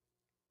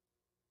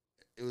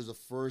 it was the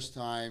first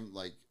time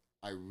like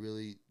I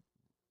really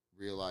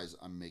realized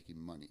I'm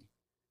making money.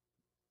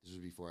 This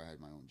was before I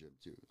had my own gym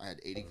too. I had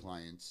 80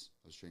 clients.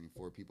 I was training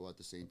 4 people at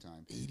the same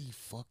time. 80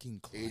 fucking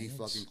clients. 80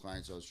 fucking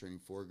clients. I was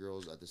training 4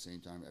 girls at the same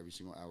time every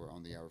single hour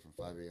on the hour from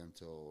 5 a.m.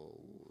 till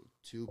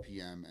 2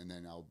 p.m. And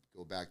then I'll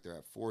go back there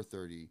at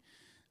 4:30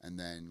 and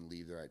then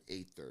leave there at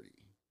 8:30.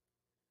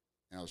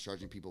 And I was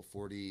charging people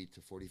 40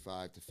 to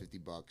 45 to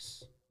 $50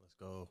 Let's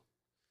go.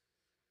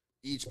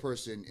 each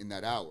person in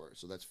that hour.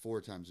 So that's 4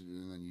 times,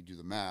 and then you do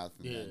the math,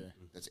 and Yeah. then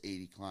that's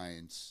 80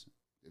 clients.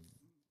 If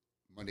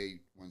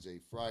Monday, Wednesday,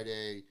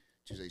 Friday,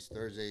 Tuesdays,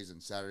 Thursdays,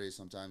 and Saturdays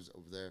sometimes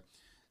over there.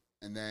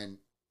 And then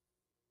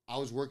I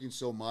was working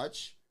so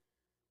much,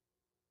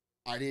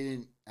 I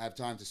didn't have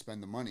time to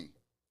spend the money.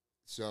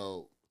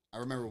 So I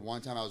remember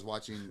one time I was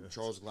watching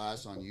Charles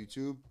Glass on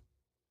YouTube.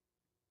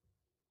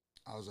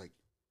 I was like,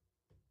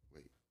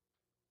 wait.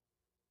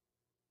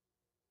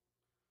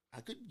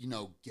 I could,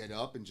 get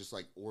up and just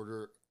like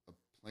order a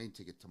plane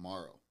ticket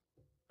tomorrow.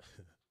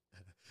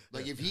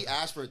 Like if he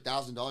asked for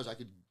 $1,000, I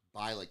could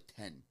buy like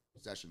 10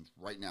 sessions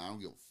right now. I don't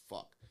give a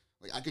fuck.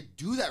 Like I could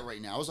do that right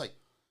now. I was like,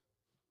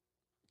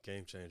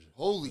 Game changer.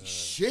 holy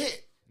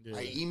shit. Yeah.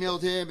 I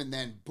emailed him and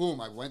then boom,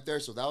 I went there.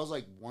 So that was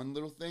like one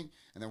little thing.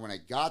 And then when I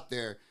got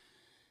there,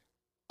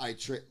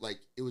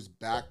 it was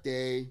back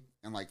day.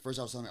 And like first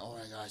I was telling him, oh my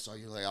God, I saw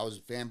you. Like I was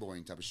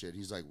fanboying type of shit.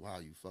 He's like, wow,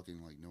 you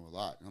fucking like know a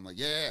lot. And I'm like,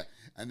 yeah.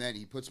 And then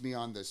he puts me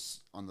on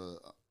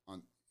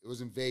it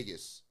was in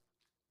Vegas,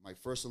 my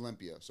first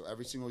Olympia. So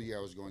every single year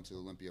I was going to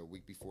Olympia a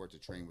week before to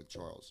train with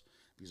Charles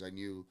because I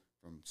knew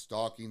from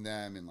stalking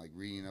them and like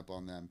reading up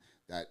on them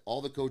that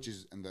all the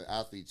coaches and the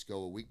athletes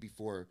go a week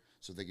before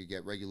so they could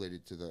get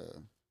regulated to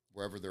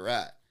wherever they're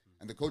at.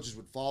 And the coaches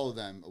would follow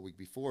them a week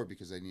before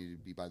because they needed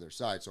to be by their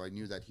side. So I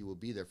knew that he would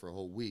be there for a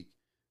whole week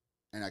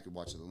and I could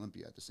watch the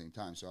Olympia at the same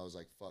time. So I was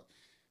like, fuck.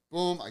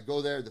 Boom, I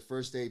go there the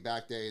first day,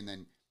 back day, and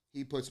then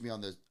he puts me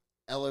on the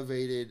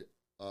elevated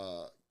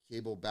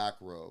cable back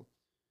row.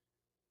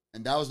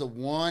 And that was the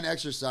one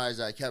exercise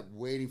I kept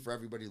waiting for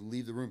everybody to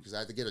leave the room because I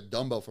had to get a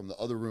dumbbell from the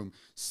other room,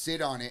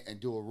 sit on it, and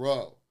do a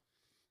row.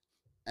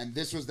 And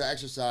this was the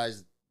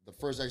exercise, the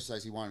first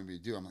exercise he wanted me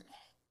to do. I'm like, oh,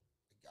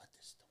 I got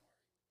this.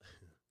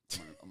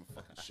 Don't worry. I'm going to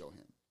fucking show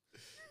him.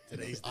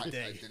 Today's the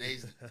day.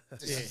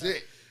 This is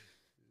it.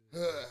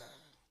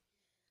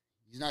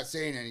 He's not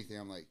saying anything.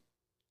 I'm like,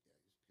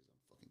 yeah, just because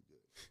I'm fucking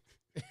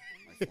good.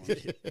 My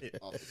form's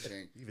off the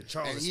chain. Even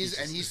Charles.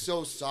 And he's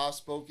so soft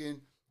spoken.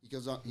 He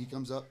comes up.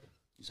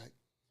 He's like,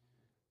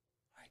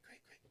 all right,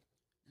 great.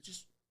 Now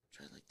just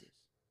try like this.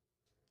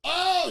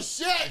 Oh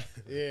shit!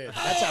 Yeah,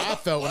 that's how I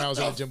felt when I was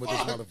in the the gym with this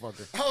fuck?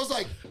 motherfucker. I was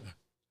like,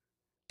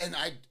 and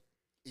I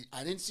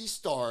didn't see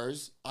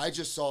stars. I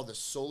just saw the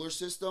solar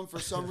system for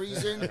some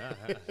reason,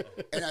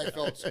 and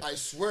I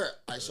swear,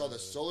 I saw the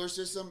solar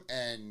system,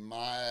 and my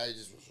eyes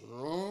just was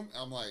room.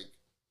 I'm like,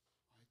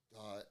 I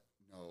thought,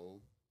 no,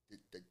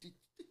 the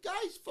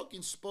guy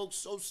fucking spoke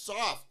so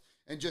soft,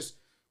 and just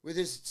with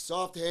his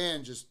soft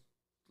hand, just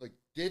like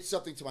did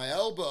something to my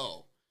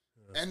elbow,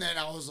 and then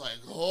I was like,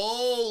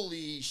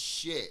 holy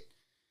shit.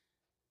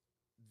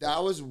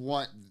 That was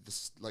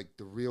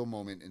the real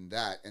moment in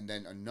that. And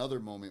then another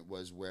moment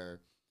was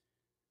where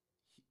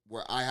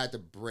I had to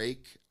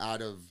break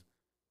out of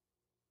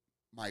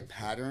my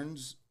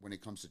patterns when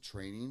it comes to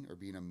training or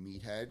being a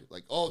meathead.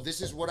 Like, oh,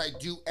 this is what I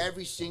do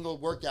every single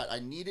workout. I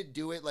need to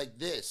do it like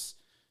this.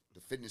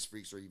 The fitness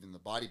freaks or even the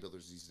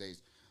bodybuilders these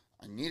days,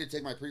 I need to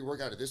take my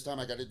pre-workout at this time.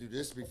 I got to do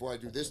this before I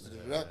do this,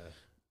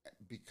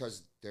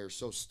 because they're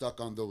so stuck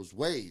on those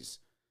ways.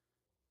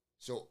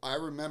 So I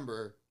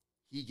remember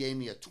he gave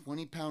me a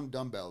 20-pound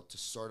dumbbell to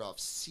start off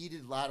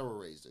seated lateral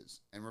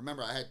raises. And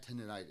remember, I had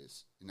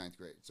tendonitis in 9th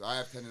grade. So I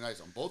have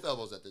tendonitis on both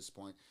elbows at this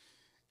point.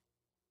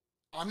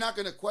 I'm not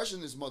going to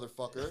question this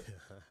motherfucker.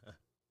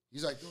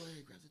 He's like, go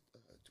ahead, grab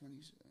the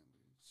 20s.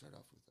 Start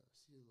off with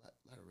seated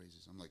lateral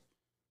raises. I'm like,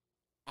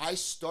 I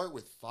start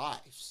with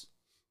 5s.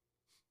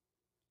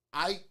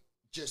 I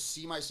just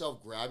see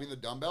myself grabbing the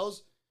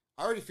dumbbells.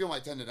 I already feel my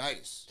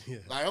tendonitis. Yeah.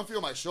 I don't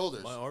feel my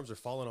shoulders. My arms are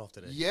falling off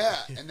today. Yeah,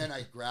 and then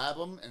I grab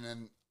them, and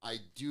then I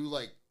do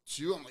like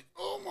 2. I'm like,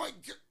 oh my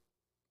God.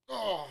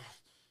 Oh,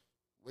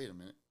 wait a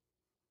minute.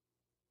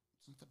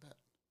 It's not that bad.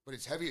 But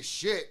it's heavy as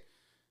shit.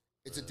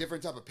 It's a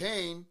different type of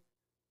pain.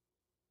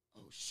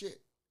 Oh,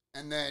 shit.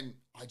 And then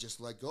I just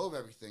let go of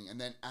everything. And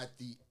then at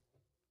the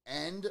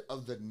end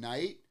of the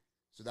night,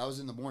 so that was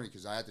in the morning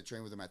because I had to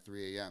train with him at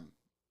 3 a.m.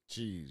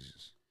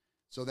 Jesus.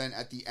 So then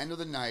at the end of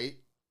the night,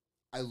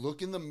 I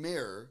look in the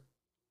mirror.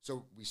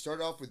 So we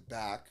started off with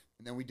back,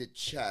 and then we did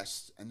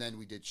chest, and then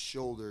we did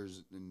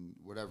shoulders and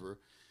whatever.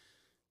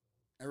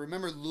 I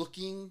remember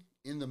looking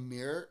in the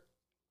mirror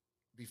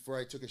before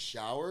I took a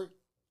shower.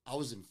 I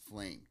was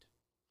inflamed.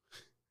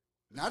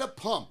 Not a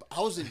pump.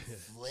 I was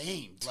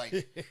inflamed.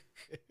 Like,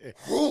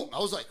 I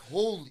was like,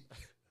 holy.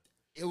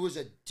 It was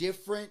a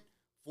different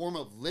form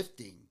of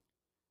lifting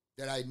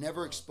that I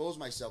never exposed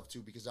myself to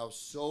because I was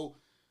so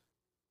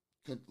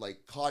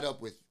caught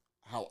up with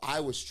how I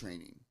was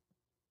training.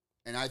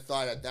 And I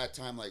thought at that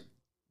time, like,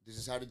 this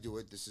is how to do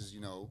it. This is,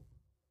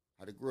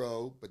 how to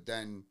grow. But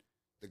then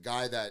the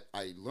guy that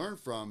I learned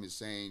from is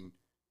saying,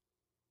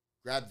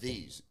 grab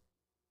these.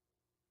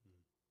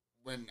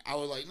 When I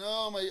was like,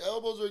 no, my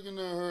elbows are going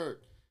to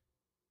hurt.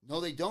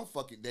 No, they don't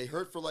they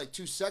hurt for like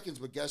 2 seconds,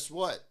 but guess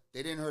what?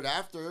 They didn't hurt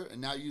after,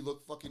 and now you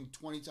look fucking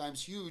 20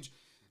 times huge.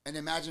 And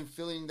imagine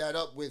filling that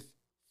up with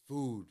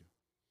food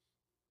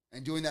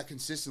and doing that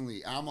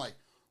consistently. And I'm like,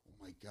 oh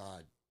my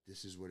God,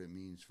 this is what it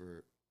means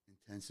for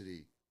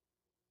intensity.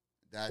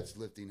 That's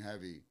lifting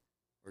heavy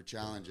or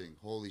challenging.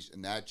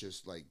 And that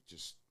just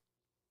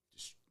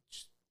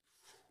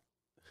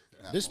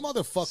This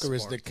motherfucker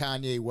is the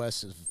Kanye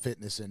West of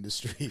fitness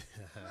industry.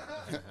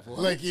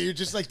 Like, you're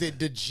just like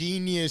the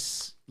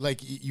genius. Like,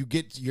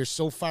 you're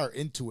so far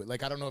into it.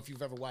 Like, I don't know if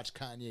you've ever watched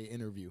Kanye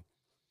interview.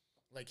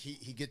 Like,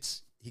 he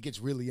gets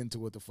really into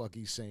what the fuck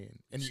he's saying,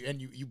 and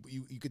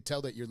you could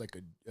tell that you're like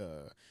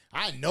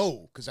I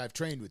know because I've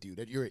trained with you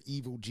that you're an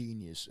evil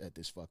genius at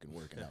this fucking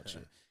working out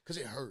shit because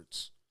it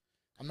hurts.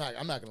 I'm not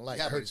gonna lie.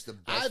 Yeah, it but hurts. it's the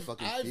best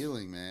fucking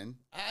feeling, man.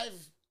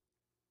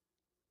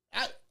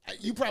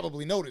 You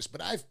probably noticed,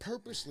 but I've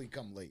purposely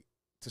come late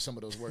to some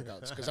of those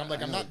workouts because I'm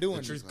like, I'm not doing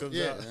The truth this. comes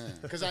Yeah,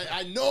 out. because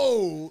I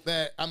know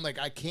that I'm like,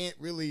 I can't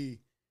do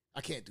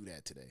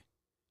that today.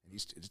 And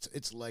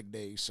it's leg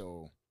day,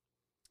 so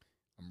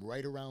I'm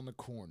right around the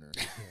corner.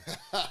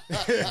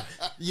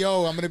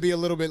 Yo, I'm gonna be a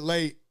little bit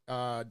late.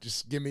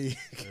 Just give me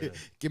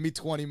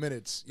 20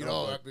 minutes.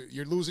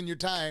 You're losing your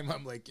time.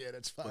 I'm like, yeah,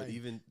 that's fine. But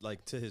even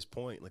like to his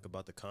point, like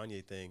about the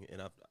Kanye thing,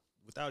 and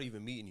without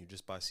even meeting you,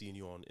 just by seeing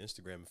you on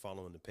Instagram and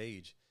following the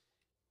page,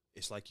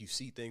 it's like you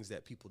see things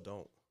that people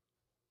don't.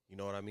 You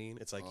know what I mean?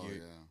 It's like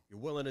you're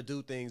willing to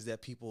do things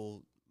that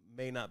people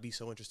may not be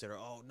so interested in.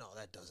 Oh, no,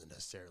 that doesn't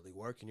necessarily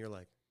work. And you're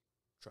like,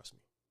 trust me,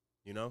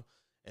 And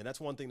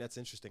that's one thing that's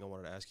interesting I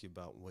wanted to ask you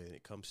about when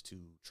it comes to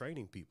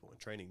training people and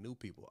training new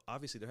people.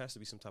 Obviously, there has to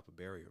be some type of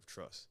barrier of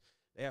trust.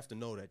 They have to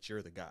know that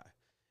you're the guy.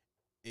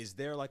 Is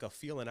there like a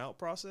feeling out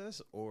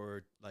process,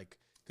 or like,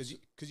 because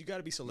you got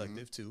to be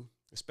selective too,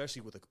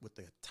 especially with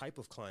the type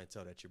of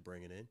clientele that you're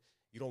bringing in.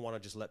 You don't want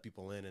to just let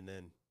people in and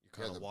then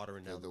you're kind of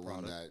watering down the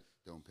product. One that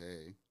don't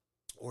pay.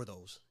 Or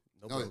those.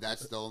 No,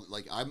 that's the only,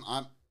 like,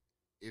 I'm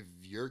if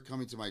you're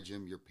coming to my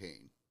gym, you're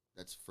paying.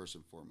 That's first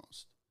and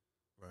foremost.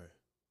 Right.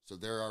 So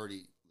they're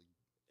already.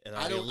 And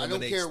I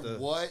don't care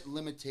what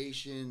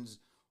limitations,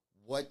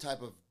 what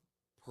type of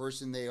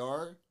person they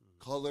are,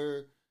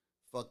 color,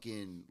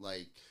 fucking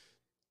like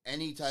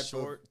any type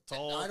short, of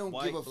tall, I don't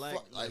white, give a black,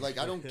 fuck. Like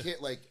I don't care.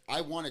 Like I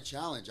want a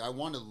challenge. I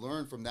want to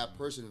learn from that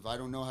person. If I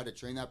don't know how to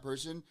train that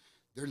person,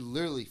 they're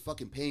literally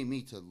fucking paying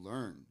me to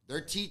learn.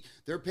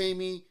 They're paying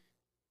me.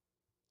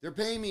 They're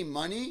paying me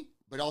money,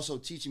 but also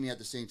teaching me at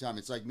the same time.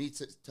 It's like me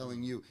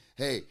telling you,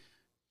 hey,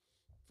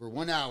 for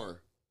 1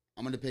 hour,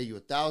 I'm going to pay you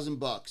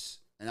 $1,000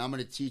 and I'm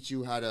going to teach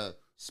you how to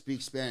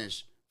speak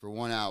Spanish for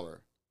 1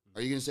 hour.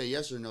 Are you going to say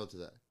yes or no to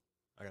that?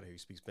 I got to hear you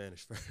speak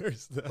Spanish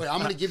first. But I'm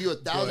going to give you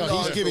 $1,000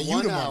 He's for giving you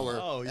 1 the money. hour.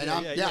 Oh,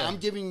 and yeah. I'm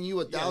giving you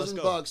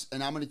 $1,000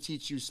 and I'm going to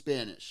teach you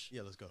Spanish.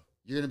 Yeah, let's go.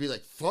 You're going to be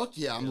like, fuck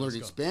yeah, I'm let's learning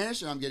go.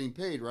 Spanish and I'm getting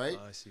paid, right?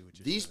 I see what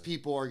you're These saying.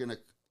 people are going to,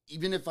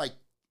 even if I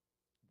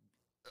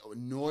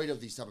annoyed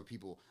of these type of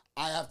people,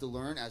 I have to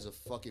learn as a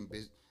fucking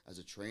as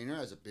a trainer,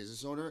 as a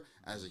business owner,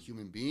 as a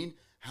human being,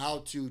 how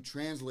to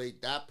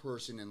translate that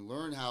person and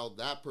learn how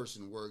that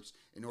person works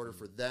in order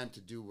for them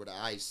to do what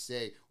I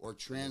say or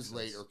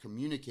translate or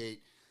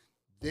communicate.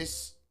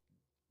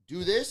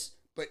 Do this,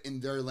 but in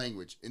their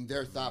language, in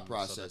their thought So that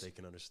process. they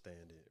can understand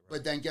it. Right?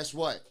 But then guess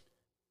what?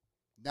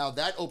 Now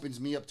that opens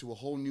me up to a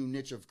whole new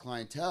niche of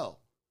clientele.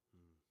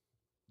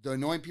 The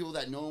annoying people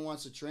that no one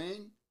wants to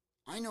train,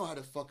 I know how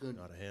to fucking.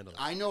 Know how to handle it.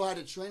 I know how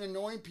to train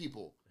annoying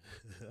people.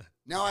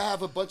 Now I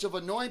have a bunch of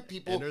annoying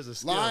people And there's a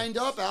skill. lined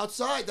up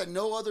outside that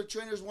no other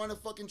trainers want to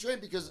fucking train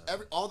because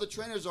all the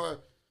trainers are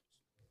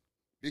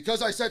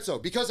because I said so,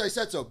 because I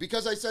said so,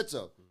 because I said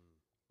so.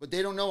 But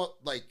they don't know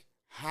like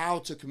how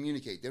to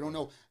communicate. They don't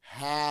know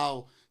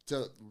how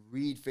to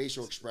read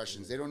facial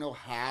expressions. They don't know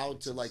how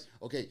to like,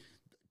 okay,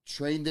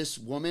 train this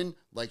woman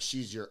like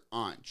she's your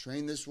aunt.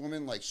 Train this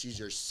woman like she's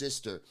your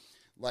sister.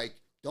 Like,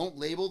 don't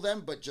label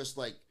them, but just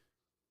like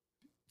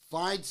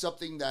find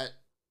something that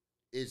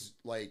is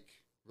like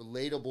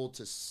relatable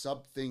to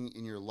something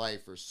in your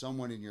life or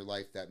someone in your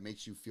life that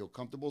makes you feel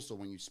comfortable. So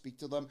when you speak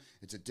to them,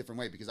 it's a different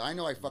way. Because I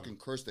know I fucking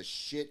curse the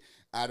shit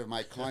out of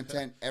my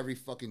content every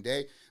fucking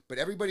day, but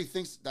everybody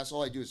thinks that's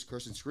all I do is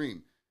curse and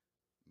scream.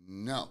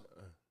 No.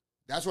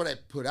 That's what I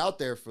put out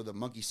there for the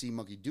monkey see,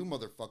 monkey do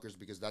motherfuckers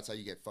because that's how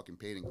you get fucking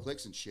paid in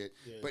clicks and shit.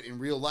 Yeah. But in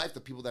real life,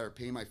 the people that are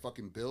paying my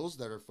fucking bills,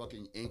 that are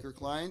fucking anchor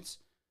clients,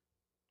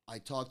 I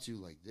talk to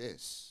like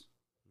this.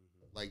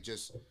 Like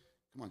just,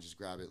 come on, just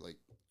grab it. Like,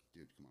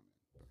 dude, come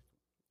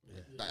on,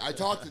 man. Yeah. I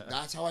talk to,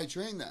 that's how I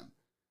train them.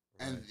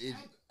 And it,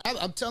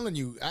 I'm telling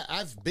you,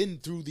 I've been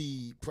through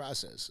the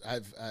process.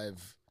 I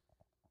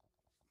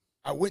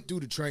went through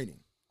the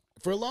training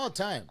for a long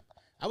time.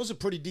 I was a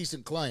pretty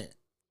decent client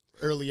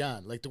early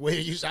on, like the way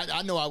it used.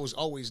 I know I was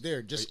always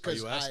there, just Are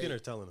because. you asking or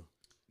telling him?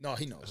 No,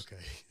 he knows.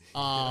 Okay.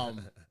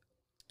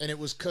 And it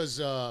was because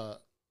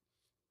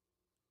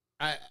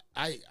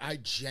I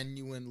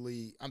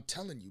genuinely, I'm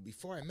telling you,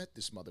 before I met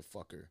this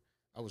motherfucker,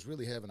 I was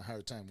really having a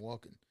hard time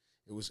walking.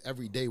 It was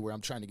every day where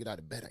I'm trying to get out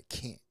of bed, I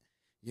can't,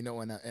 you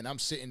know, and I'm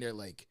sitting there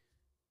like,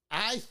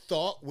 I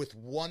thought with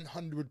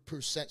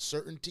 100%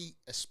 certainty,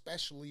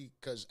 especially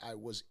because I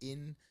was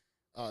in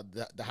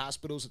the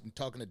hospitals and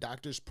talking to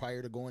doctors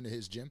prior to going to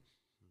his gym,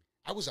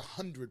 I was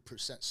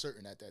 100%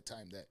 certain at that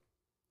time that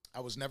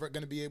I was never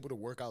going to be able to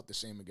work out the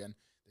same again.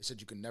 They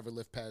said you could never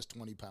lift past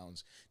 20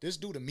 pounds. This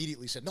dude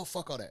immediately said, no,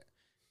 fuck all that.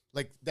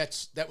 Like,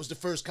 that was the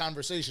first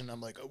conversation.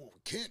 I'm like, oh, we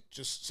can't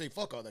just say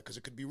fuck all that because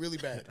it could be really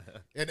bad.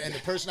 and the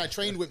person I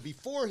trained with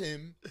before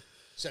him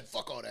said,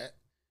 fuck all that.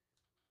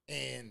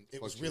 And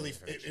it was really,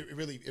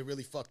 it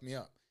really fucked me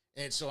up.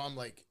 And so I'm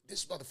like,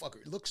 this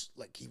motherfucker, it looks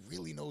like he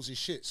really knows his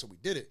shit. So we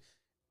did it.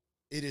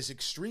 It is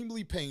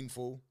extremely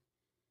painful.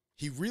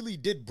 He really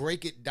did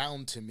break it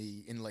down to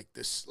me in like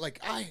this, like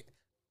I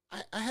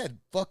had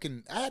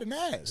an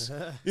ass.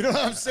 You know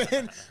what I'm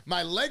saying?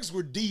 My legs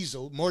were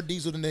diesel, more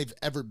diesel than they've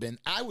ever been.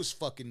 I was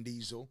fucking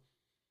diesel.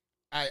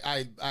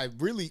 I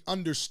really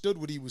understood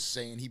what he was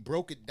saying. He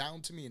broke it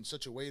down to me in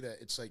such a way that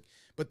it's like,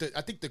 but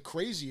I think the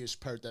craziest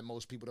part that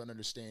most people don't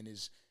understand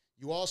is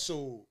you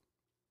also,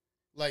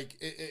 like,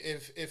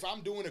 if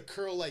I'm doing a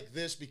curl like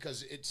this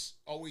because it's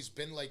always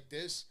been like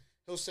this,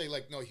 he'll say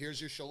like, no,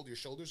 here's your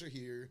shoulders are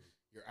here,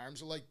 your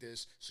arms are like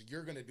this, so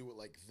you're gonna do it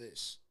like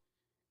this.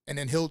 And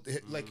then he'll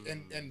like,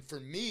 and for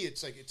me,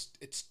 it's like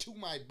it's to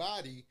my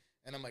body,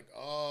 and I'm like,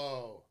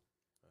 oh,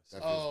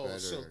 that feels better.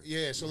 so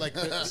yeah, so like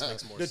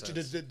makes more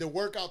sense. the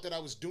workout that I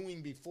was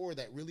doing before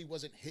that really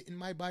wasn't hitting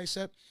my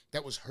bicep,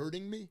 that was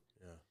hurting me.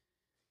 Yeah.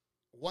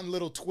 One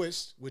little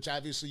twist, which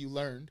obviously you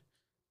learned,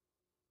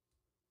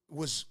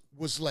 was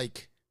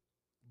like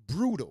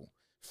brutal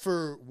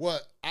for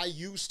what I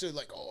used to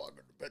like. Oh, I'm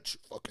gonna bench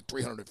fucking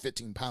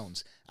 315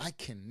 pounds. I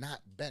cannot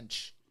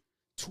bench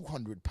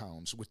 200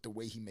 pounds with the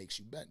way he makes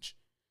you bench.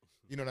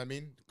 You know what I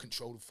mean?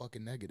 Control the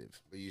fucking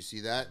negative. but you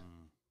see that?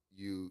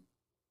 You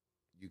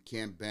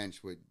can't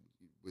bench with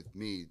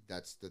me.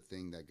 That's the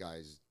thing that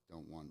guys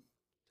don't want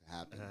to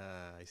happen.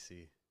 I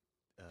see.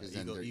 'Cause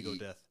then they're Ego eat-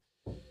 death.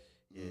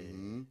 Yeah.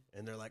 Mhm.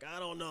 And they're like, I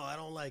don't know. I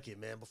don't like it,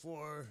 man.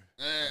 Before.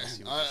 Eh,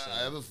 see what you're saying.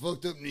 I have a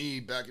fucked up knee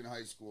back in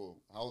high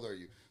school. How old are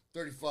you?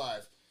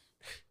 35.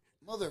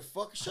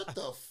 Motherfucker, shut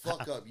the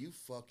fuck up, you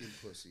fucking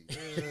pussy.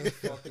 You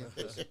fucking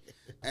pussy.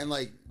 And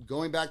like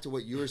going back to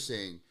what you were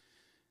saying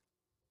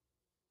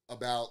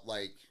about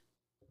like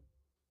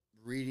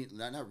reading,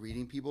 not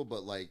reading people,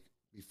 but like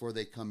before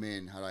they come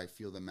in, how do I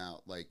feel them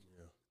out? Like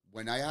Yeah.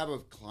 when I have a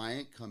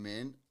client come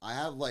in, I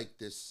have like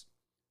this.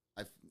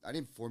 I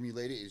didn't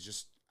formulate it. It's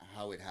just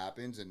how it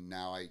happens, and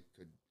now I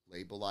could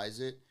labelize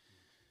it.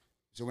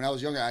 So when I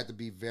was younger, I had to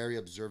be very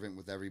observant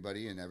with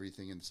everybody and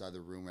everything inside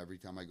the room. Every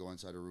time I go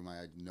inside a room,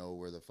 I know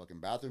where the fucking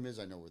bathroom is.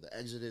 I know where the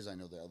exit is. I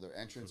know the other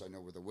entrance. I know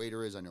where the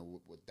waiter is. I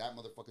know what that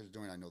motherfucker's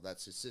doing. I know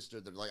that's his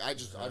sister. They're like, I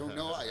don't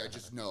know. I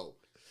just know.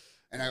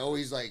 And I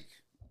always like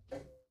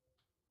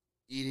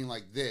eating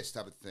like this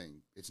type of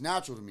thing. It's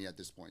natural to me at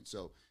this point.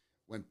 So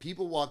when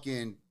people walk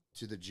in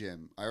to the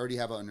gym, I already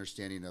have an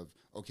understanding of,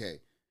 okay,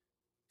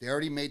 they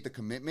already made the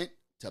commitment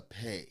to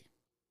pay.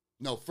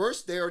 No,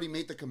 first they already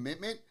made the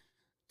commitment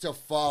to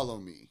follow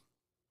me.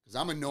 Because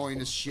I'm annoying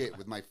as shit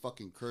with my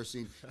fucking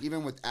cursing.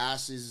 Even with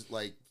asses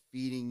like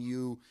feeding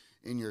you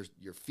in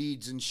your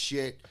feeds and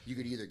shit. You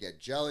could either get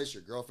jealous,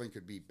 your girlfriend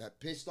could be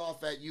pissed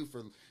off at you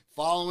for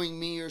following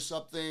me or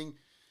something.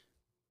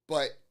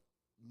 But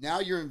now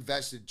you're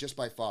invested just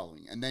by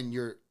following. And then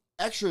you're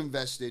extra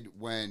invested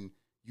when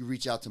you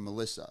reach out to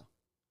Melissa.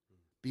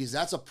 Because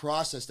that's a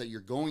process that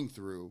you're going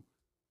through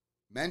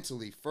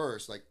mentally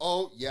first. Like,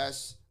 oh,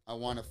 yes, I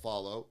want to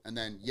follow. And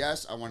then,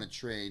 yes, I want to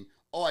train.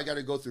 Oh, I got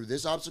to go through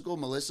this obstacle,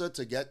 Melissa,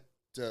 to get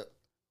to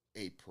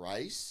a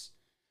price.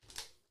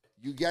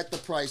 You get the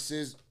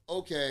prices,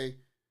 okay.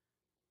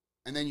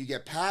 And then you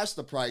get past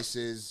the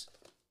prices.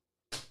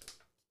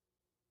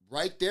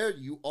 Right there,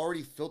 you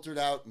already filtered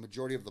out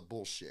majority of the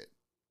bullshit.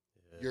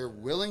 Yeah. You're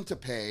willing to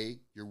pay.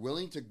 You're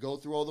willing to go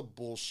through all the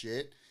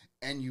bullshit.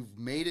 And you've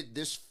made it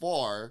this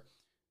far.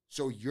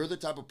 So you're the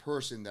type of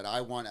person that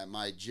I want at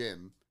my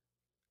gym.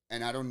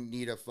 And I don't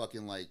need to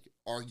fucking like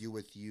argue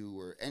with you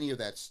or any of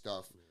that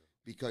stuff. Yeah.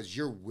 Because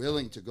you're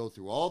willing to go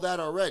through all that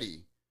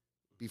already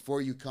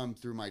before you come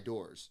through my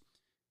doors.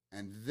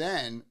 And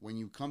then when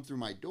you come through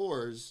my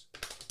doors,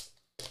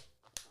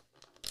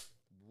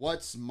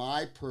 what's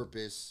my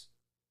purpose,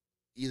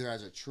 either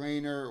as a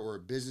trainer or a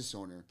business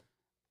owner?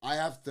 I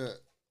have to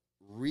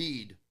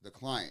read the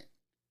client,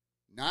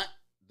 not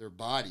their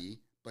body,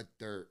 but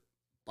their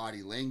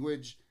body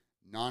language,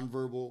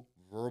 nonverbal,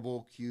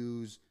 verbal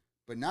cues,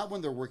 but not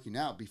when they're working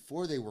out,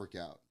 before they work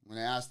out. When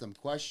I ask them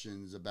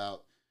questions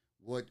about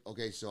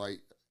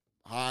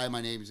hi,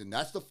 my name is, and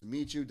that's the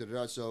meet you,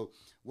 so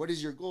what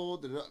is your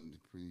goal?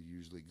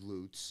 Usually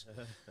glutes.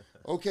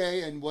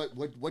 Okay, and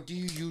what do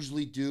you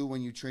usually do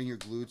when you train your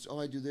glutes? Oh,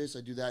 I do this,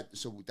 I do that.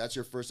 So that's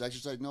your first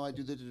exercise? No, I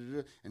do this.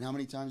 And how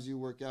many times do you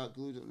work out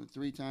glutes?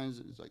 3 times.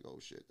 It's like, oh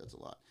shit, that's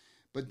a lot.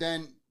 But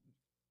then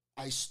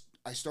I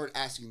start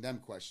asking them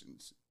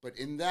questions. But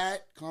in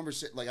that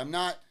conversation, like, I'm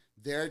not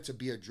there to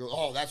be a drill.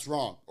 Oh, that's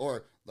wrong.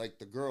 Or like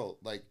the girl,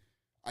 like,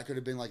 I could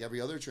have been like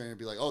every other trainer and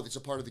be like, oh, it's a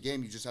part of the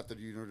game. You just have to,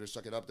 just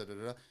suck it up.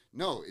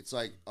 No, it's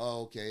like,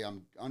 oh, okay,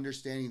 I'm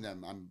understanding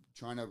them. I'm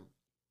trying to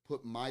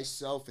put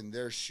myself in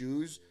their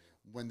shoes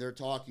when they're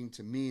talking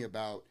to me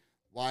about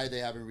why they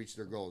haven't reached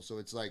their goals. So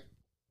it's like,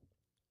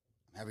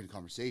 I'm having a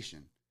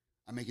conversation.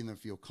 I'm making them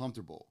feel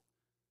comfortable.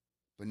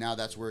 But now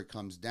that's where it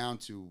comes down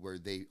to where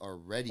they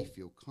already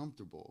feel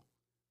comfortable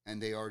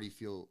and they already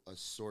feel a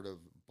sort of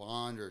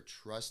bond or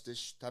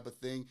trust-ish type of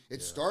thing.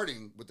 It's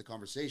starting with the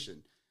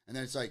conversation. And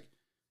then it's like,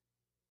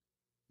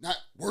 not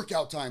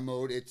workout time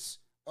mode. It's,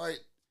 all right,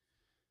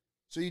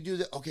 so you do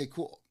that. Okay,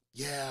 cool.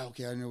 Yeah,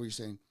 okay, I know what you're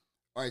saying.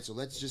 All right, so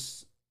let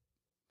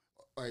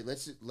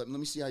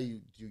me see how you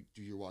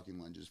do your walking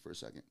lunges for a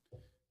second.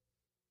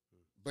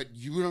 But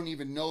you don't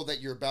even know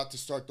that you're about to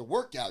start the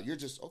workout. You're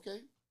just,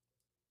 okay.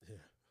 Yeah.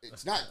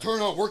 It's not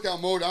turn on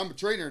workout mode, I'm a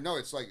trainer. No,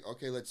 it's like,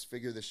 okay, let's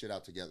figure this shit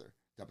out together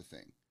type of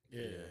thing.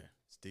 Yeah,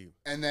 it's deep.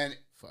 And then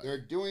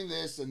they're doing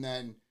this, and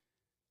then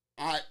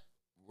I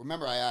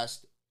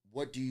asked,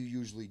 what do you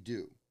usually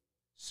do?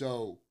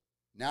 So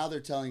now they're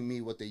telling me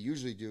what they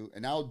usually do,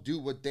 and I'll do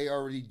what they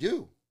already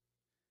do.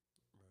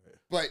 Right.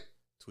 But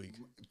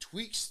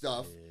tweak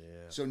stuff.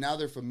 Yeah. So now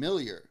they're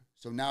familiar.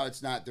 So now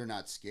they're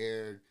not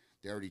scared.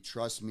 They already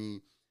trust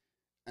me.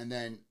 And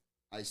then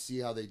I see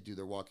how they do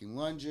their walking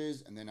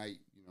lunges, and then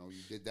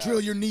you did that.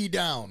 Drill your knee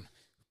down.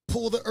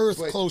 Pull the earth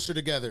closer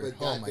together.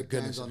 But oh my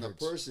goodness. Depends on the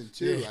person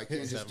too. Yeah. I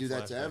can't just do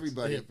that to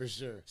everybody. Yeah, for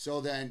sure.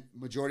 So then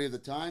majority of the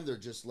time they're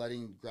just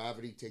letting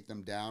gravity take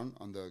them down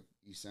on the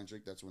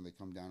eccentric. That's when they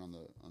come down on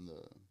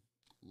the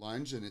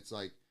lunge, and it's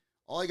like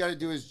all I got to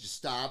do is just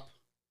stop.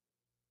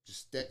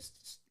 Just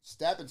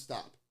step and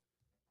stop.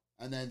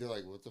 And then they're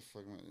like, what the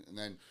fuck? And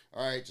then,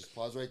 all right, just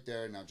pause right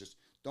there. Now just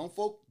don't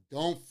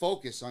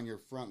focus on your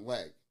front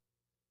leg.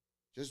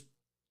 Just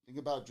think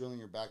about drilling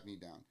your back knee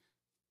down.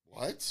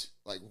 What?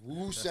 Like,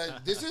 who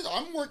said this is?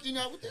 I'm working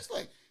out with this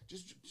leg.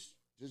 Just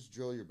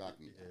drill your back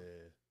knee down.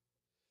 Yeah.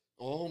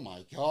 Oh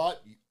my God!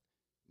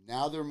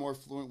 Now they're more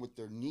fluent with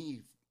their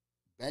knee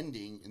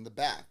bending in the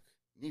back,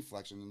 knee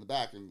flexion in the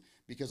back, and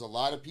because a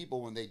lot of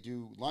people when they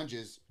do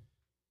lunges,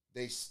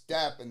 they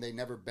step and they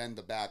never bend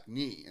the back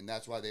knee, and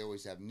that's why they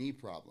always have knee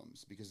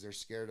problems because they're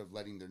scared of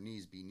letting their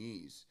knees be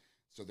knees.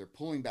 So they're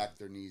pulling back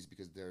their knees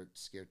because they're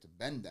scared to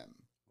bend them.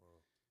 Wow.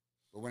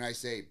 But when I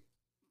say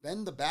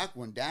bend the back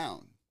one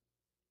down.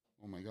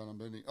 Oh my God, I'm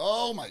bending.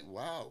 Oh my,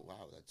 wow,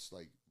 that's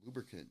like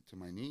lubricant to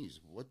my knees.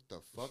 What the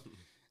fuck?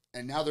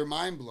 And now they're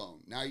mind blown.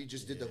 Now you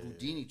just did the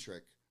Houdini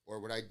trick, or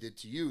what I did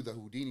to you, the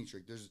Houdini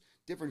trick. There's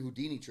different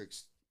Houdini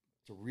tricks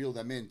to reel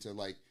them into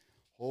like,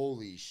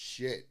 holy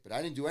shit. But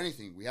I didn't do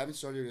anything. We haven't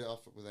started it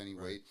off with any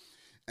weight.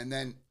 And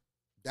then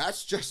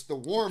that's just the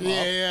warm up.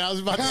 Yeah, I was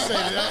about to say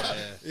that.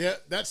 Yeah,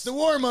 that's the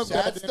warm up.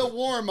 That's the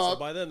warm up. So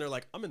by then they're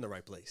like, I'm in the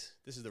right place.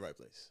 This is the right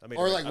place.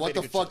 Or like, what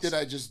the fuck did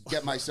I just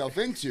get myself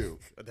into?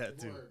 That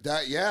too.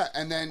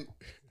 And then,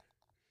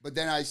 but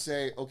then I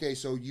say, okay,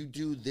 so you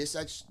do this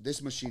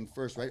machine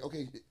first, right?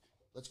 Okay,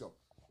 let's go.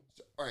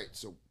 So, all right,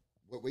 so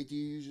what weight do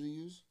you usually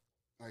use?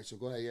 All right, so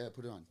go ahead,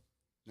 put it on.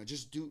 No,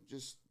 just do.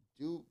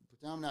 Pretend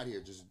I'm not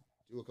here. Just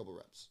do a couple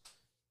reps.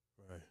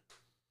 Right.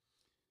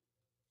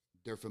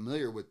 They're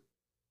familiar with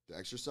the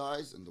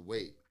exercise and the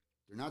weight.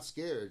 They're not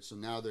scared, so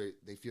now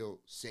they feel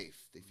safe.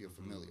 They feel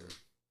familiar.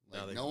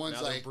 Like no one's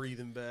now they're like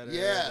breathing better.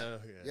 yeah,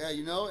 yeah,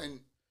 you know.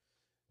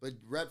 But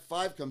rep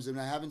 5 comes in,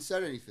 and I haven't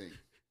said anything.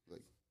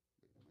 Like,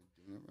 am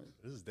I doing it right?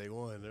 This is day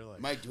one. They're like,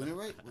 Am I doing it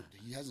right?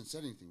 He hasn't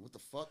said anything. What the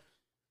fuck?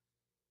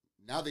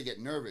 Now they get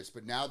nervous,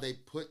 but now they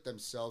put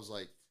themselves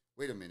like,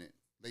 wait a minute.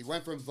 They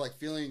went from like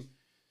feeling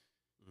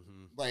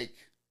like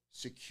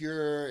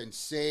secure and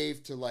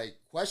safe to like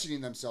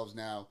questioning themselves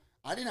now.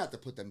 I didn't have to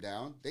put them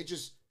down. They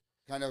just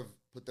kind of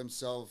put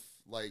themselves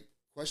like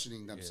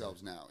questioning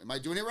themselves now. Am I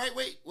doing it right?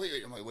 Wait.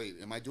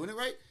 Am I doing it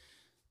right?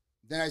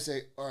 Then I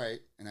say, all right.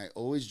 And I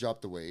always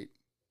drop the weight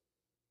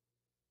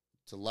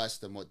to less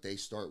than what they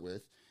start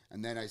with.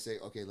 And then I say,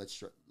 okay, let's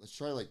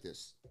try like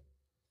this.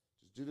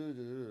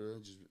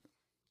 Just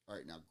all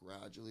right, now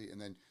gradually.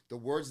 And then the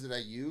words that I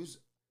use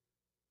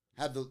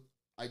have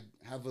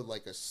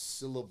like a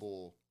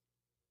syllable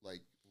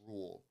like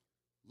rule.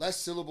 Less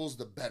syllables,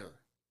 the better.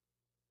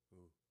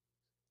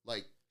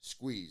 Like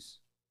squeeze,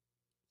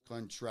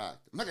 contract.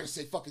 I'm not going to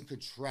say fucking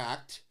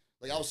contract.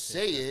 Like I'll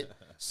say it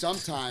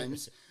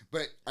sometimes,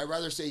 but I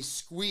rather say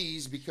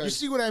squeeze because... You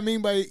see what I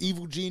mean by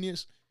evil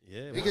genius?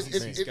 yeah. Because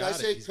man, if I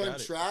say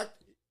contract,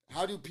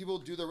 how do people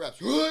do the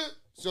reps?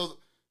 So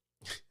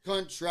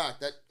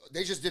contract, that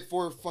they just did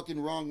 4 fucking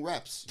wrong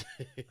reps.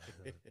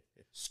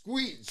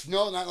 Squeeze.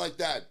 No, not like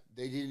that.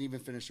 They didn't even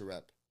finish a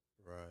rep.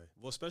 Right.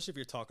 Well, especially if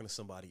you're talking to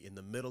somebody in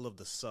the middle of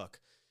the suck,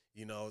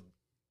 you know,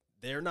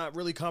 they're not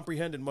really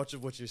comprehending much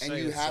of what you're saying.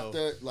 And you have so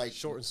to like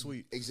short and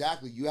sweet.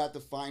 Exactly. You have to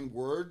find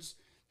words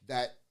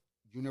that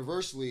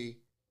universally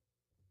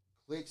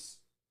clicks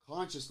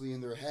consciously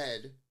in their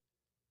head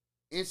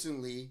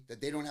instantly that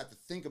they don't have to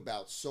think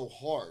about so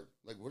hard.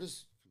 Like, what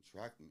does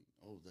contract mean?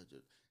 Oh, that's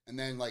it. And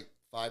then like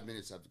 5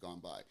 minutes have gone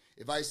by.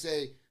 If I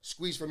say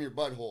squeeze from your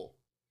butthole.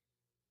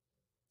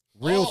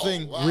 Real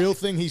Wow.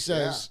 thing he Yeah,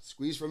 says.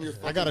 squeeze from your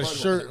fucking I got a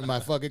butthole. shirt in my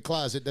fucking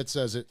closet that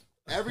says it.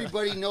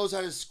 Everybody knows how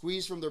to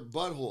squeeze from their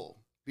butthole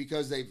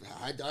because they've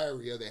had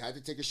diarrhea. They had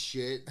to take a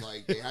shit.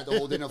 Like, they had to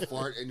hold in a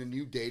fart in a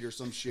new date or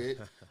some shit.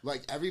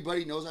 Like,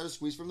 everybody knows how to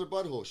squeeze from their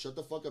butthole. Shut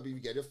the fuck up if you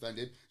get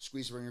offended.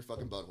 Squeeze from your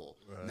fucking butthole.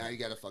 Right. Now you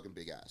got a fucking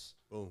big ass.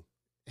 Boom.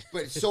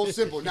 But it's so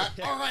simple. Not,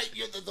 all right,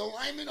 the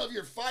alignment of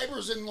your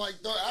fibers and, like,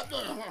 it's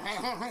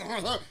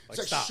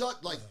like, stop.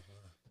 shut, like,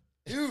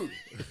 dude,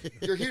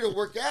 you're here to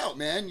work out,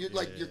 man. You're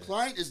like, your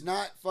client is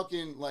not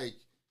fucking, like,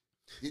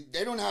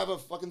 they don't have a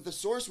fucking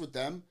thesaurus with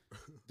them.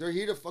 They're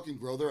here to fucking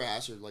grow their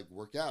ass or like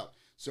work out.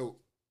 So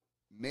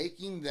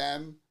making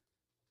them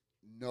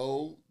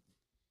know,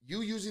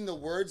 you using the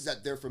words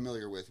that they're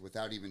familiar with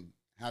without even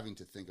having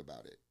to think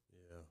about it.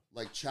 Yeah.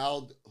 Like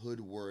childhood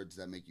words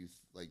that make you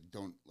like,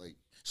 don't like.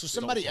 So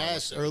somebody don't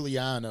asked early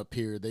on up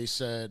here, they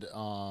said,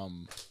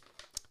 you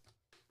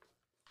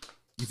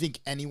think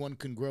anyone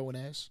can grow an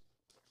ass?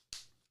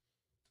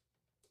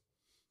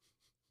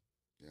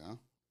 Yeah.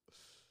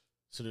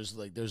 So there's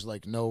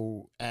like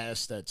no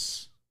ass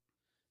that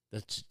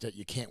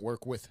you can't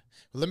work with.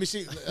 Let me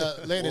see,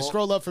 Landon, Well-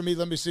 scroll up for me.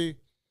 Let me see.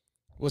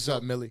 What's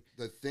up, Millie?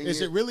 The thing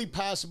Is it really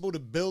possible to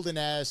build an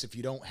ass if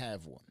you don't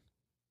have one?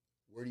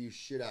 where do you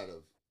shit out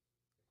of?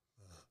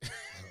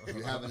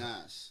 You have an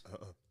ass.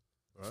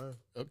 All right.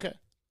 Okay.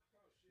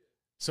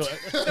 So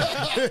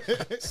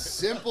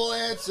Simple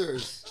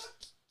answers.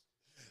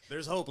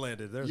 There's hope,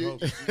 Landon. There's You-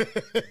 hope.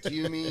 Do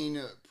you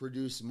mean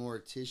produce more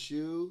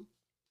tissue?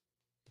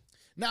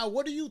 now,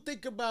 what do you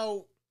think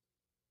about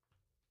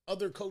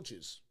other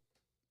coaches?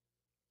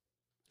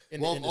 In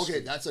the Well, industry?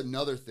 okay, that's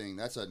another thing.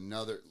 That's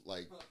another,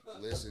 like,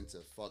 listen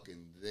to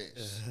fucking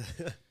this.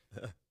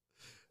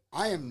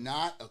 I am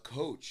not a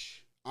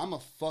coach. I'm a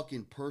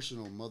fucking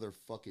personal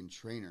motherfucking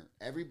trainer.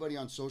 Everybody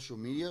on social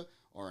media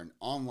are an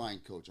online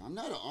coach. I'm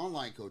not an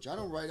online coach. I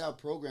don't write out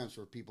programs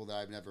for people that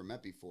I've never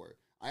met before.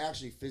 I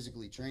actually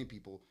physically train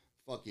people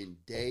fucking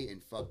day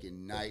and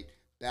fucking night,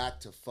 back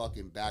to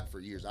fucking back for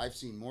years. I've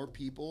seen more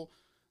people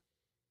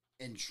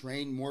and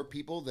trained more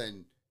people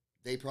than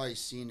they probably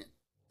seen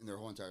in their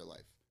whole entire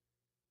life.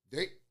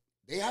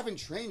 They haven't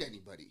trained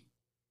anybody.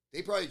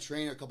 They probably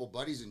train a couple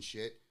buddies and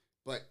shit,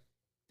 but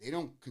they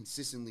don't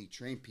consistently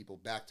train people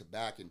back to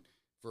back and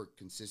for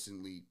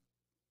consistently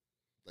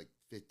like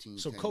 15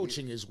 So 10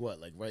 coaching years. is what,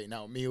 like writing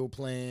out meal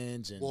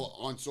plans and Well,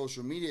 on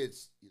social media,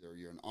 it's either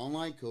you're an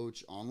online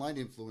coach, online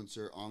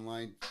influencer,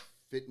 online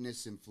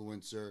fitness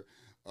influencer,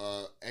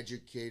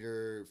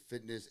 educator,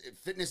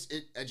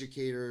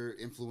 educator,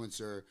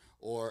 influencer,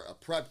 or a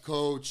prep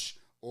coach,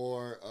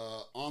 or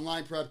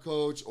online prep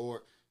coach,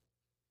 or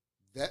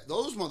that.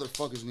 Those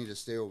motherfuckers need to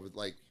stay over.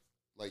 Like,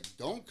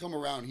 don't come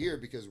around here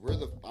because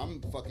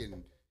I'm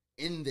fucking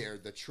in there,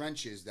 the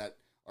trenches that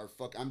are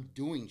I'm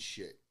doing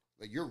shit.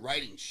 Like, you're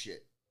writing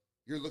shit.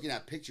 You're looking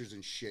at pictures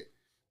and shit.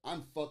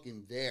 I'm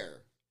fucking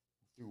there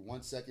through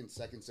 1 second,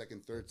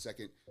 second, third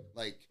second.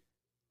 Like,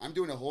 I'm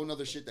doing a whole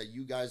nother shit that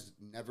you guys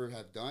never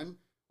have done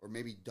or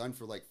maybe done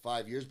for like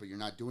 5 years, but you're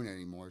not doing it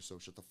anymore. So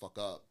shut the fuck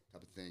up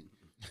type of thing.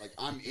 Like,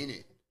 I'm in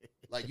it.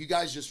 Like, you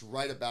guys just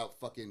write about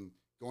fucking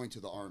going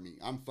to the army.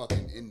 I'm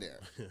fucking in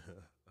there.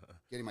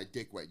 getting my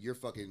dick wet. You're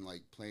fucking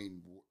like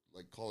playing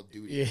like Call of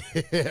Duty.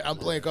 Yeah, I'm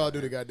playing Call of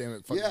Duty. Goddamn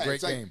it, fucking great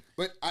it's like, game.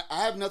 but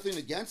I have nothing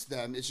against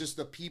them. It's just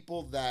the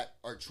people that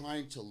are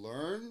trying to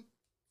learn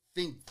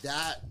think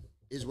that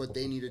is what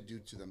they need to do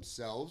to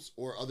themselves,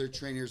 or other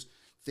trainers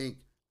think,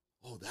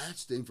 oh,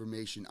 that's the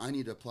information I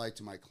need to apply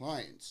to my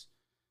clients.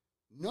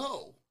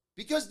 No,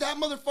 because that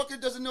motherfucker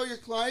doesn't know your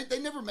client. They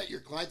never met your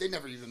client. They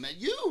never even met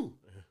you.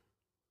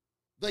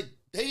 Like,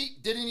 they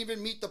didn't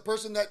even meet the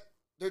person that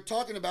they're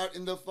talking about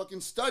in the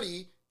fucking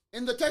study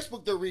in the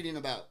textbook they're reading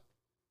about.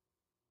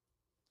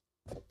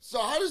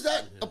 So how does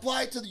that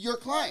apply to your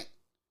client?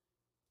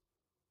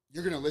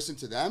 You're going to listen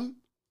to them?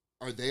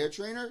 Are they a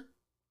trainer?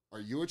 Are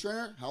you a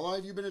trainer? How long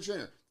have you been a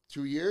trainer?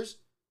 2 years?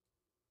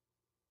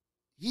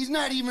 He's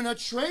not even a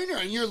trainer,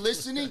 and you're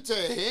listening to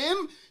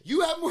him?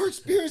 You have more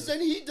experience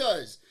than he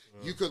does.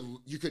 You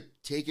could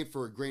take it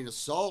for a grain of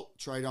salt,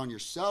 try it on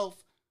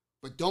yourself,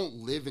 but don't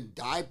live and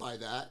die by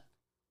that.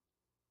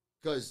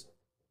 Because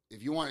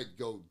if you want to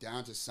go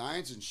down to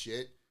science and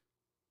shit,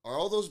 are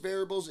all those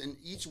variables in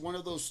each one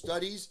of those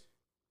studies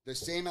the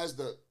same as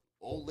the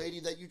old lady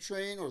that you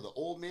train or the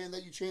old man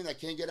that you train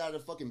that can't get out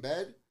of fucking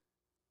bed?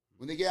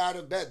 When they get out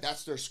of bed,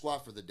 that's their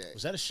squat for the day.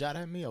 Was that a shot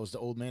at me? I was the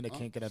old man that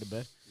can't get out of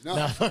bed.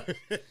 No.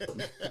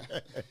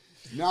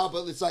 No,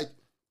 but it's like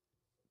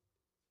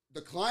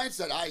the clients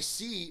that I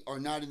see are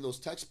not in those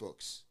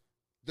textbooks.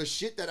 The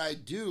shit that I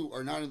do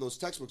are not in those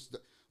textbooks.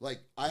 Like,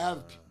 I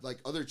have like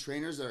other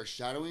trainers that are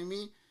shadowing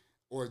me,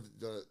 or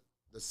the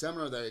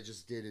seminar that I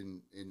just did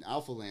in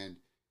Alpha Land.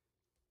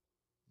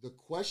 The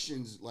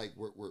questions like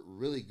were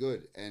really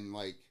good, and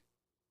like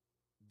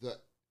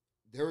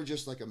they were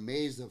just like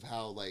amazed of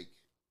how like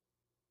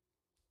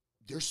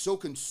they're so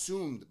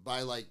consumed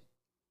by like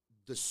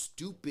the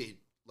stupid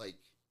like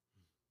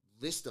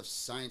list of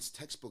science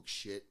textbook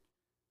shit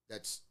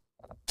that's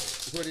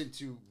put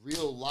into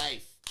real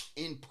life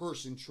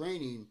in-person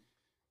training,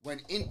 when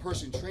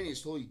in-person training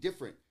is totally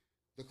different.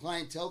 The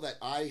clientele that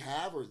I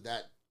have or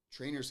that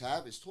trainers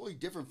have is totally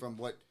different from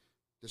what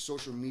the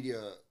social media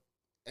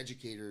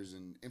educators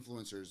and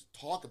influencers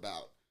talk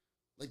about.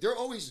 Like, they're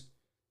always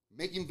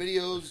making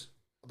videos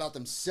about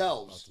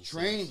themselves,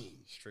 training.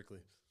 Strictly.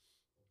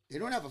 They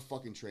don't have a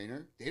fucking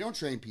trainer. They don't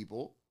train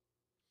people.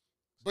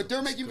 But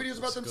they're making videos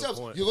about that's a good themselves.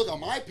 point. You look on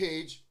my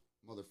page,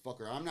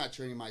 motherfucker, I'm not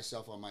training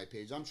myself on my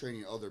page. I'm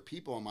training other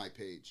people on my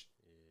page.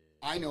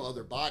 I know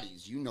other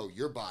bodies. You know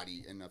your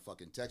body in a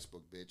fucking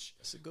textbook, bitch.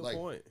 That's a good Like,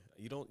 point.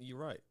 You're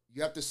right.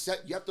 You have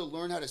to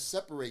learn how to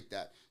separate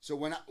that. So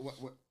when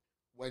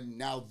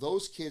now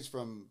those kids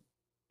from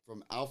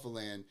Alpha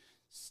Land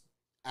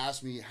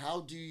ask me,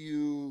 how do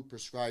you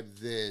prescribe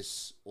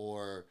this,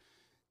 or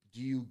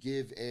do you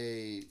give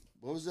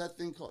what was that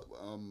thing called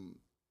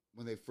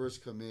when they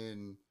first come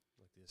in?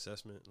 Like the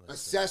assessment. Like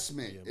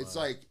Assessment. the It's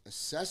BMI. like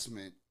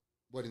assessment.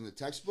 What, in the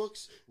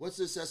textbooks? What's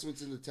the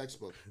assessments in the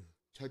textbook?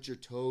 Touch your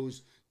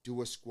toes,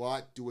 do a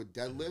squat, do a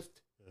deadlift.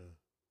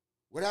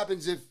 What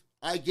happens if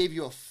I gave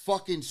you a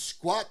fucking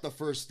squat the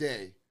first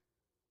day?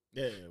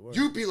 Yeah, word.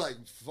 You'd be like,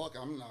 fuck,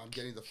 I'm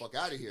getting the fuck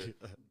out of here.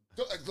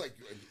 Like,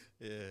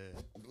 Yeah.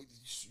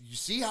 you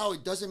see how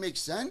it doesn't make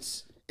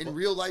sense in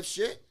real life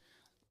shit?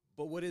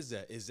 But what is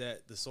that? Is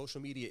that the social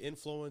media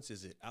influence?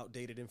 Is it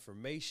outdated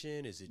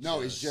information? Is it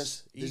No, it's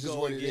just, this is ego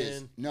what it is.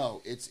 again?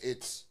 No,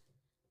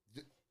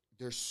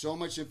 there's so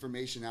much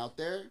information out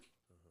there.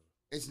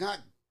 It's not,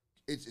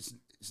 it's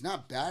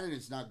not bad and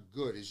it's not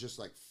good. It's just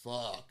like,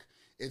 fuck.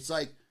 It's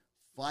like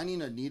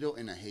finding a needle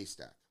in a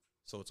haystack.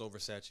 So it's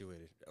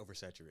oversaturated.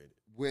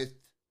 With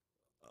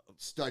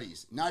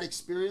studies, not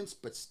experience,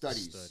 but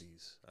studies.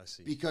 Studies. I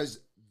see. Because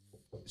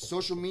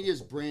social media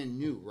is brand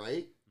new,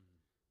 right?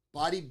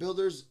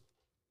 Bodybuilders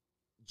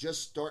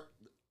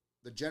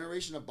the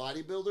generation of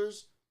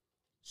bodybuilders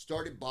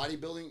started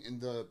bodybuilding in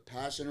the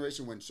past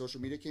generation when social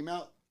media came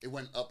out. It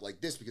went up like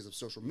this because of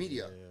social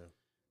media. Yeah.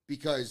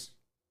 Because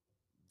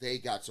they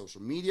got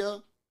social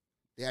media,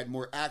 they had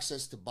more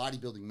access to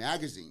bodybuilding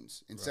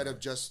magazines instead of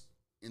just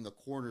in the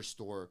corner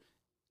store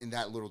in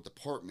that little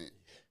department.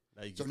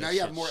 So now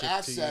you have more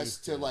access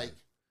to like,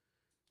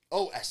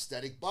 oh,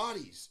 aesthetic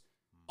bodies.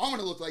 I'm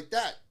going to look like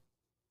that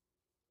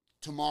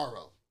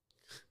tomorrow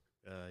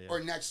Yeah. or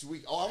next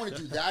week. Oh, I want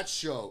to do that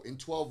show in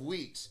 12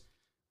 weeks.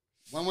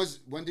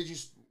 When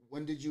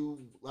did you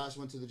last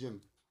went to the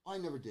gym? Oh, I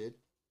never did.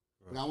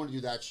 But I want to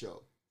do that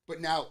show.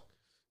 But now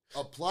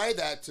apply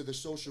that to the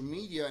social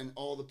media and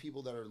all the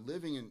people that are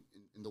living in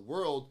the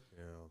world.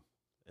 Yeah.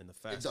 And the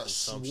fast It's a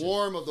consumption.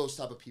 swarm of those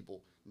type of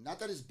people. Not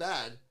that it's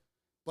bad,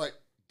 but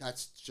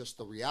that's just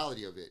the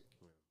reality of it.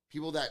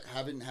 People that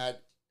haven't had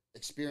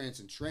experience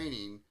in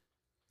training,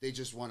 they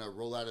just want to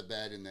roll out of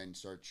bed and then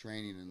start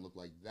training and look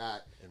like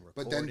that. And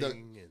But then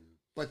recording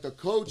but the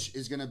coach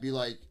is going to be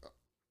like,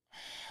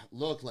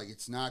 look, like,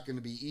 it's not going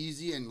to be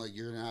easy, and like,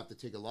 you're going to have to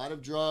take a lot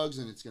of drugs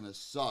and it's going to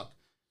suck.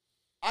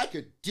 I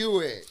could do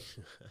it.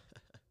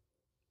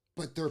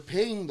 But they're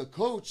paying the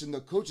coach, and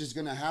the coach is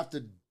going to have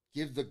to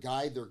give the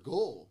guy their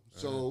goal.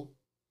 So,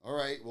 all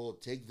right, well,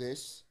 take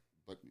this,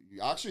 but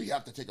you actually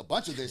have to take a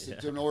bunch of this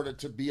in order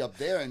to be up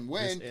there and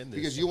win This and this.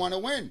 because you want to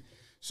win.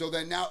 So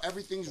then now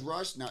everything's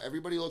rushed. Now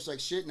everybody looks like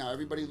shit. Now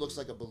everybody looks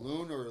like a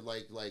balloon or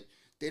like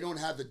they don't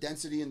have the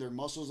density in their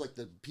muscles like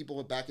the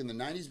people back in the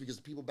 90s because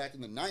the people back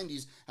in the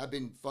 90s have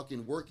been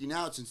fucking working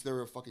out since they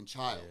were a fucking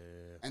child.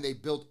 Yeah. And they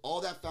built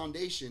all that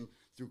foundation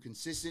through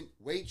consistent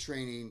weight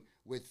training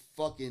with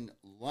fucking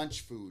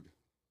lunch food.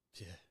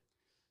 Yeah.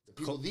 The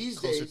people these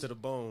Closer days, to the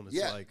bone. It's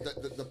yeah, like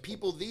the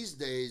people these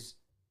days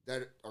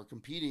that are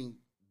competing,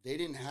 they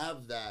didn't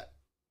have that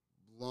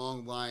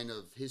long line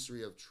of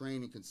history of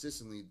training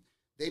consistently.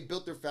 They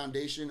built their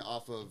foundation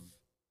off of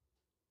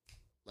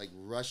like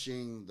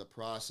rushing the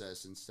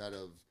process instead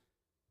of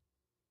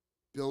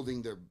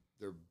building their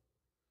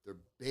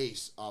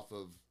base off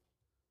of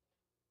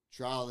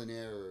trial and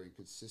error and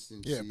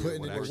consistency. Yeah,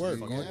 putting in the actually work,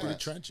 fucking going through the Yeah.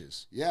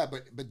 trenches. Yeah,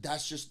 but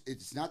that's just,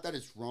 it's not that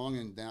it's wrong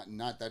and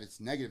not that it's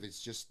negative.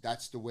 It's just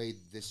that's the way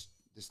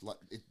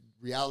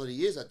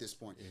reality is at this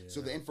point.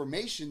 So the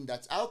information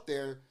that's out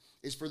there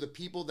is for the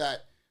people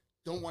that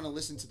don't want to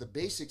listen to the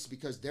basics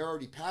because they're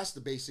already past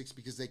the basics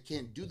because they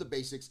can't do the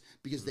basics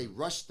because they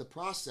rushed the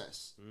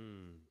process.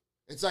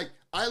 It's like,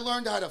 I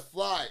learned how to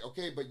fly,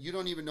 okay, but you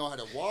don't even know how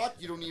to walk,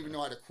 you don't even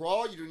know how to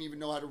crawl, you don't even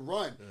know how to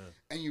run,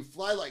 and you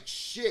fly like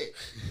shit.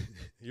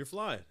 you're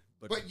flying,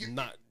 but But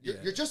not.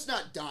 you're just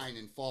not dying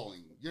and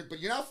falling. But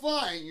you're not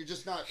flying. You're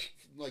just not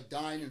like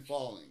dying and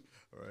falling.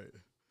 right.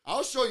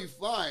 I'll show you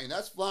flying.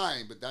 That's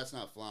flying, but that's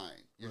not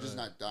flying. You're just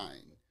not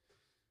dying.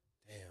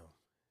 Damn,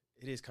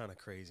 it is kind of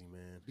crazy,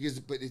 man.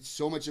 But it's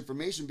so much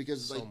information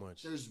because So like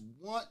much.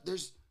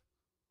 there's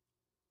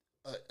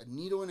a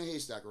needle in a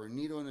haystack or a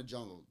needle in a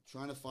jungle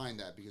trying to find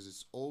that because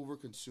it's over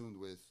consumed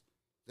with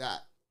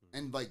that.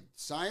 And like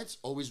science,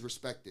 always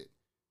respect it,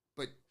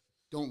 but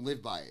don't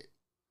live by it.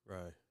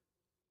 Right.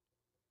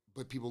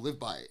 But people live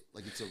by it.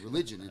 Like it's a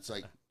religion. It's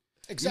like,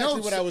 Exactly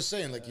what so- I was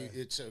saying. Like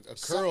it's a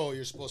curl.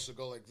 You're supposed to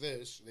go like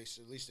this. At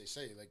least they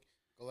say like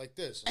go like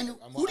this. And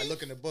I who do you-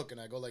 look in the book and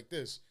I go like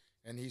this,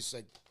 and he's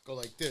like go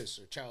like this.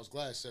 Or Charles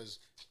Glass says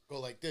go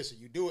like this, and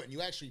you do it, and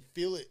you actually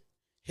feel it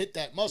hit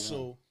that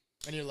muscle,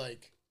 and you're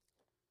like,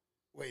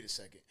 wait a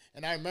second.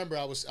 And I remember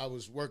I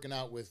was working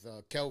out with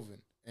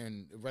Kelvin,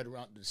 and right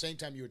around the same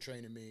time you were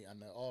training me on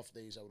the off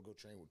days, I would go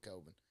train with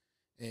Kelvin,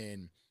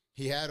 and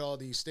he had all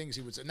these things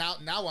he would say. Now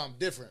I'm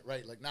different,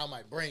 right? Like now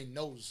my brain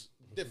knows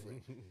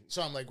different.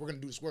 So I'm like, we're gonna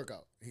do this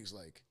workout. He's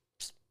like,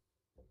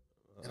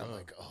 and I'm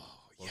like, oh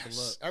Welcome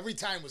yes. up. Every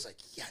time was like,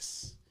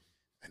 yes,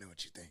 I know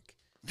what you think.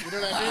 You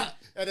know what I mean?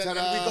 And then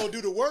Ta-da. we go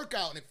do the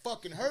workout and it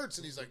fucking hurts.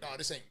 And he's like, no,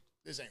 this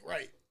ain't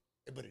right.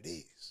 But it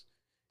is.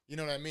 You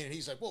know what I mean? And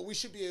he's like, well, we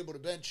should be able to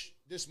bench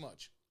this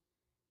much.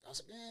 I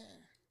was like,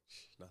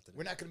 Not that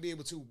we're not gonna be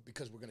able to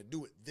because we're gonna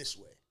do it this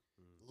way.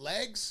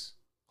 Legs,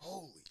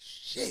 holy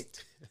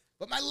shit.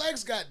 But my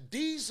legs got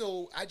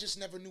diesel. I just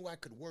never knew I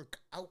could work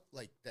out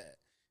like that.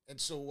 And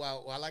so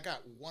while I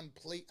got one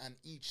plate on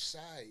each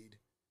side,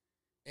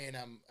 and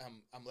I'm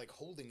like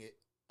holding it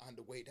on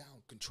the way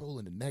down,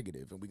 controlling the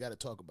negative, and we got to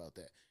talk about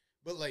that.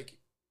 But like,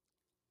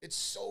 it's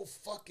so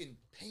fucking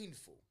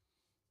painful.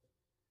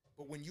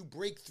 But when you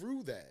break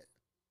through that,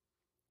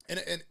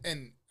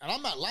 and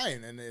I'm not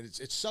lying, and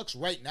it sucks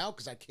right now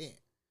because I can't.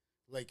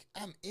 Like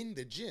I'm in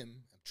the gym,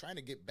 I'm trying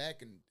to get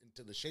back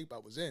into the shape I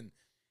was in,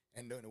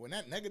 and when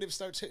that negative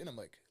starts hitting, I'm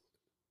like.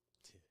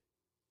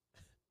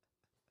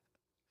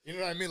 You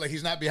know what I mean? Like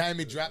he's not behind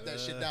me, drop that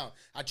shit down.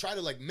 I try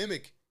to like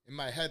mimic in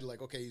my head,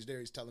 like, okay, he's there,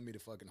 he's telling me to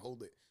fucking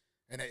hold it.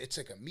 And it's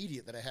like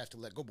immediate that I have to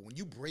let go. But when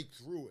you break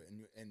through it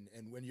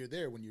and when you're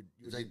there, when you're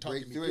it's like talking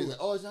break me through it. through It's it,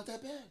 like, oh, it's not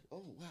that bad.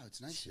 Oh, wow,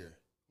 it's nice here.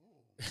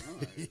 Oh,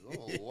 nice.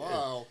 Oh,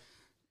 wow.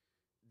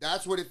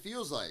 That's what it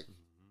feels like.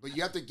 But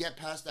you have to get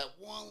past that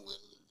one little,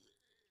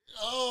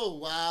 oh,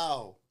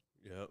 wow.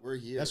 Yep. We're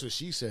here. that's what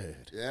she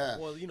said. Yeah.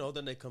 Well,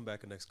 then they come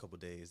back the next couple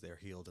of days, they're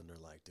healed, and they're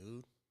like,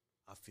 dude,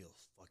 I feel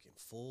fucking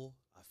full.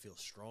 I feel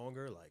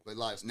stronger. Like, But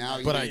like now,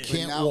 But I even-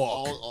 can't now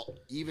walk.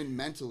 even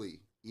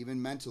mentally,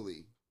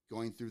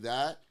 going through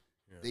that,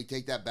 they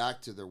take that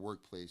back to their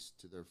workplace,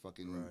 to their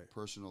fucking Right.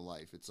 personal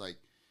life. It's like,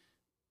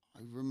 I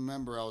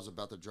remember I was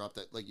about to drop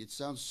that. Like, it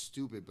sounds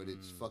stupid, but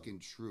it's fucking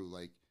true.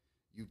 Like,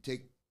 you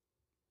take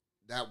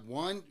that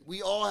one.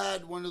 We all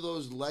had one of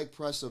those leg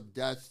press of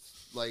death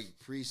like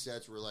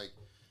presets where like,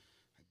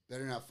 I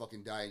better not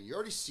fucking die. And you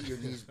already see your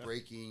knees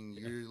breaking.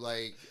 You're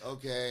like,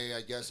 okay,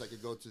 I guess I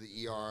could go to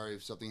the ER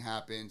if something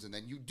happens. And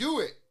then you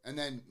do it. And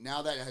then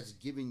now that has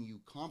given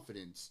you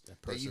confidence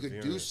that you could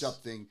do perseverance.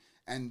 something.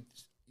 And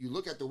you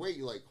look at the weight,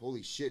 you're like,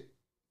 holy shit.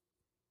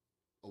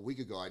 A week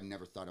ago, I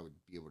never thought I would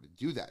be able to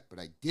do that, but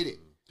I did it.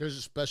 There's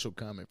a special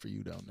comment for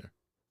you down there.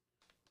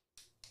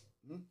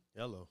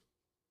 hello.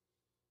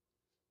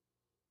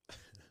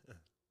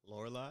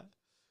 Lorelai?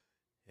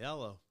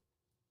 Hello.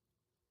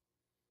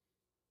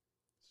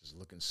 This is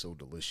looking so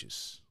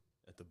delicious.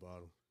 At the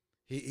bottom.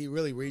 He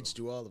really reads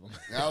through all of them.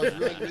 I was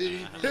really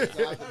reading from the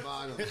top to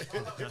bottom.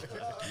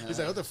 He's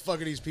like, what the fuck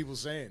are these people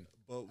saying?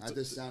 Well, I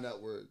just sound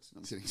out words.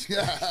 I'm kidding.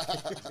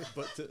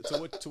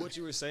 but to what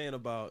you were saying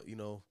about, you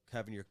know,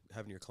 having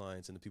your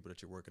clients and the people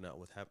that you're working out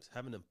with,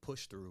 having them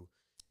push through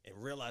and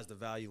realize the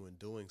value in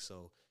doing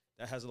so,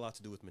 that has a lot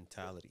to do with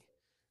mentality,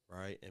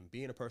 right? And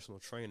being a personal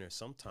trainer,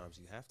 sometimes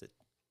you have to,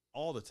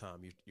 all the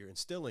time, you're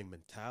instilling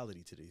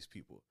mentality to these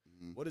people.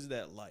 Mhm. What is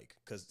that like?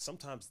 Because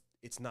sometimes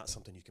it's not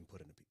something you can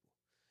put into people.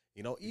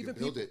 You know, You even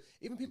can build people, it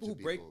even people into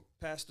who break people.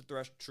 past the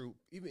threshold,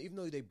 even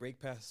though they break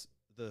past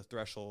the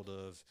threshold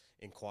of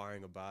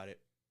inquiring about it,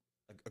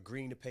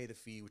 agreeing to pay the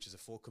fee, which is a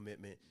full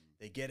commitment.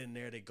 They get in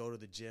there, they go to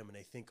the gym, and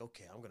they think,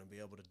 okay, I'm going to be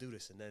able to do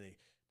this. And then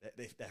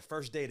that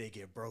first day they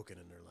get broken,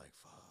 and they're like,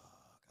 fuck,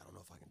 I don't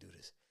know if I can do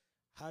this.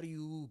 How do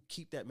you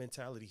keep that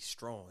mentality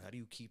strong? How do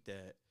you keep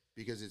that?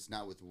 Because it's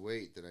not with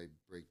weight that I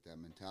break that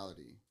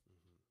mentality.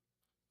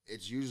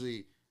 It's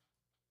usually,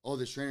 oh,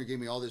 this trainer gave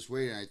me all this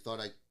weight, and I thought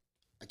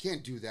I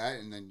can't do that.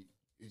 And then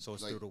So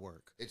it's like, through the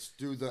work. it's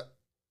through the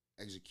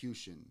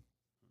execution.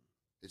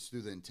 It's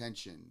through the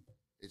intention.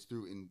 It's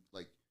through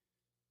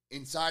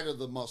inside of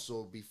the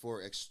muscle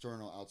before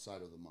external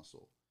outside of the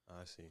muscle.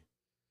 I see.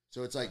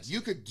 So it's like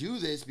you could do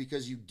this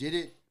because you did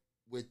it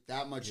with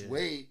that much Yeah.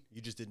 weight.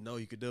 You just didn't know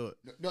you could do it.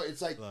 No,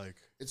 it's like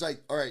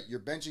all right, you're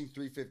benching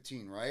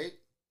 315, right?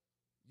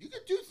 You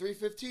could do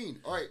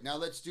 315. All right, now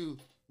let's do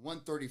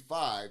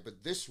 135,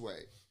 but this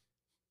way.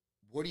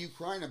 What are you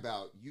crying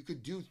about? You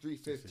could do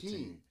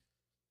 315.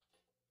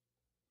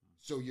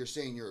 So you're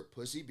saying you're a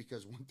pussy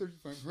because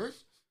 135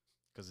 hurts?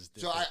 because it's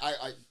So different.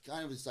 I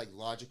kind of, it's like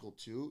logical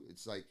too.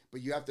 It's like,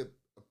 but you have to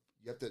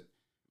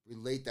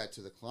relate that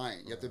to the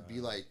client. You have to be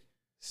like,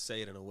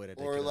 say it in a way that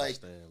they or can like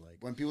understand. Like,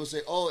 when people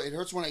say, "Oh, it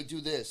hurts when I do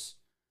this,"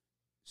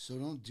 so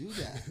don't do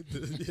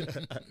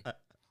that.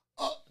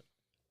 Oh,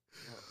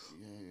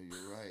 yeah,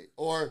 you're right.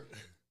 Or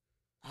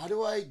how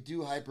do I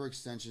do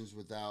hyperextensions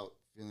without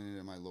feeling it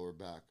in my lower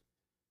back?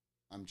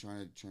 I'm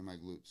trying to train my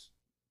glutes.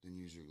 Then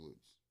use your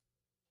glutes.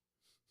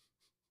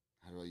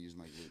 How do I use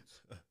my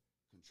glutes?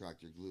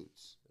 Contract your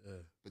glutes.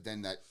 But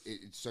then that it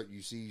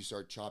you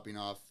start chopping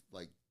off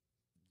like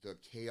the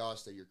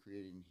chaos that you're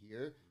creating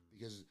here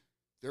because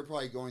they're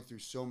probably going through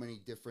so many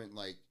different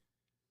like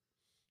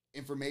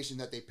information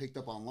that they picked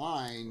up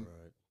online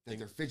right. that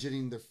they're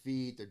fidgeting their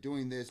feet, they're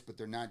doing this, but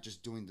they're not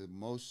just doing the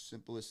most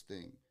simplest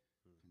thing,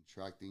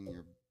 contracting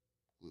your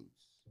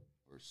glutes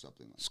or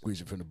something like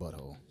Squeeze it from the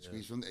butthole.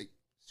 that.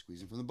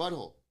 Squeezing from the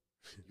butthole.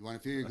 You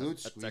want to feel your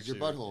glutes? That's Squeeze your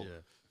actually- butthole. Yeah.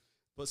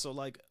 But so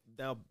like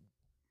now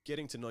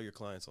getting to know your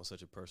clients on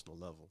such a personal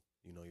level,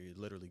 you know, you're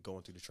literally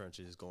going through the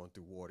trenches, going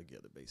through war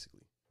together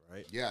basically,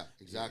 right? Yeah,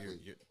 exactly.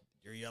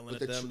 You're yelling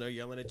But at the them, they're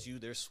yelling at you,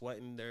 they're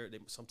sweating,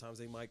 sometimes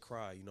they might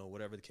cry, you know,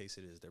 whatever the case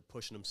it is. They're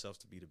pushing themselves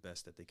to be the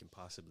best that they can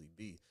possibly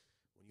be.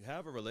 When you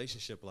have a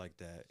relationship like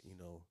that, you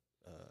know,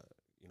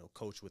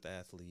 coach with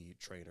athlete,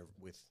 trainer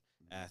with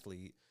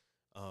athlete,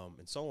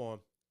 and so on,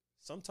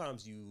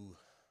 sometimes you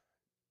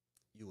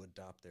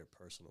adopt their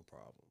personal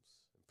problems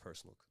and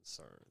personal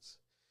concerns.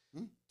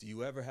 Do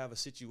you ever have a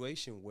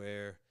situation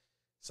where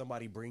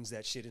somebody brings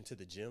that shit into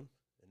the gym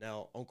and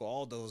now Uncle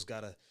Aldo's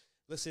gotta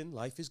listen,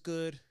 life is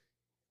good.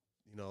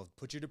 You know,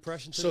 put your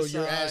depression to So the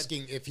you're side.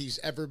 asking if he's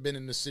ever been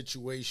in a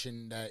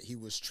situation that he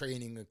was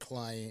training a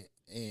client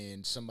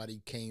and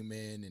somebody came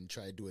in and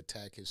tried to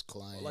attack his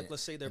client, like,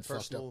 let's say their and fucked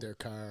personal- up their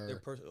car,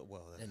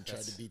 Well, and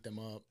tried to beat them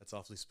up. That's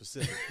awfully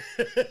specific.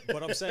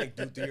 But I'm saying,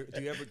 do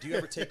you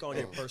ever take on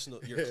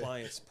your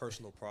client's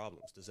personal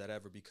problems? Does that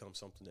ever become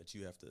something that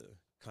you have to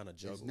kind of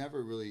juggle? It's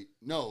never really,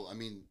 no, I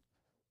mean,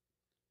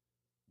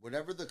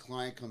 whatever the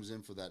client comes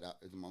in for that,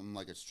 I'm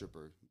like a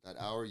stripper. That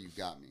hour, you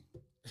got me.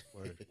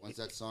 Once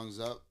that song's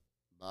up,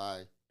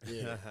 bye.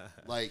 Yeah.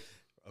 Like,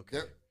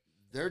 Okay.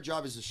 their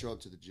job is to show up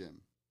to the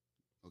gym,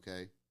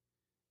 okay?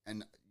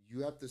 And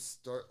you have to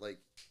start, like,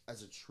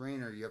 as a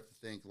trainer, you have to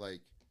think,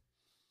 like,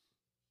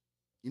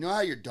 you know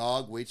how your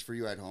dog waits for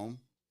you at home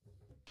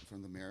in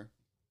front of the mirror?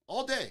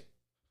 All day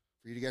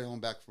for you to get home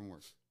back from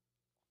work.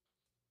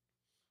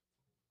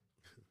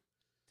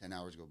 10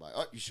 hours go by.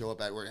 Oh, you show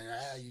up at work,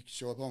 and you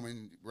show up home,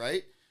 and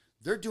right?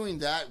 They're doing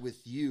that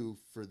with you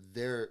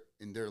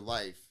in their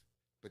life,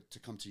 but to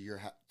come to your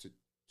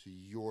to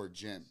your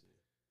gym.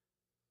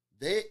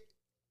 They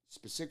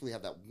specifically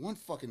have that one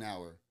fucking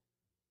hour.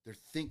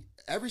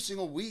 Every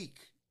single week,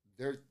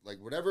 they're like,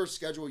 whatever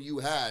schedule you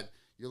had,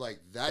 you're like,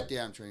 that day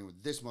I'm training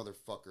with this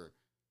motherfucker.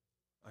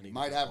 You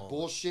might have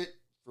bullshit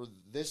for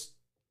this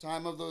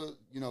time of the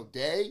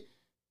day,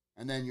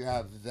 and then you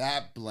have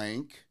that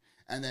blank,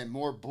 and then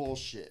more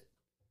bullshit.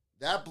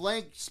 That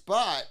blank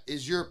spot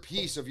is your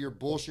piece of your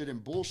bullshit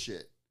and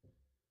bullshit.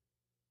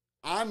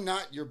 I'm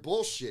not your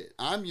bullshit.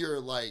 I'm your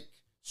like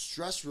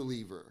stress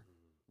reliever.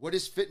 What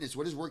is fitness?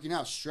 What is working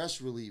out?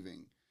 Stress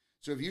relieving.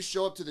 So if you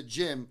show up to the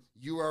gym,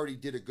 you already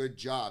did a good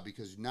job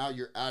because now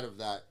you're out of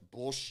that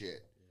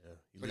bullshit. Yeah,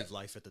 you leave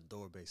life at the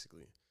door,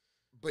 basically.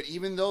 But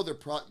even though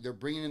they're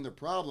bringing in their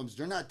problems,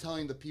 they're not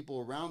telling the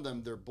people around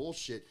them their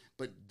bullshit.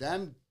 But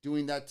them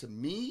doing that to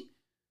me,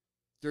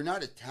 they're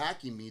not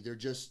attacking me. They're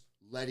just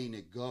letting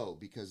it go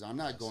because I'm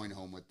not going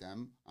home with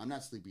them. I'm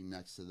not sleeping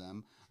next to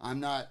them. I'm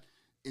not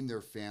in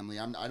their family.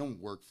 I don't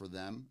work for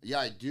them. Yeah,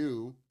 I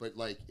do, but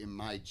like in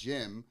my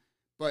gym.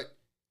 But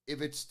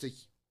if it's to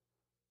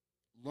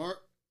learn,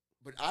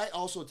 but I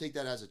also take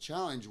that as a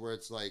challenge where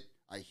it's like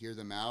I hear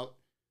them out.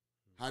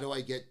 How do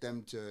I get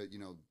them to,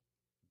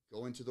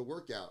 go into the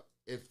workout?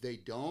 If they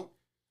don't,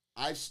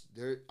 I've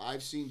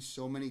seen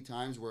so many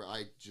times where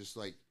I just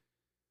like,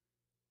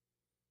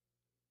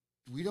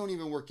 we don't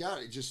even work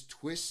out. It just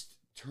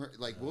turn.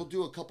 Like we'll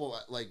do a couple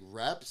like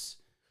reps,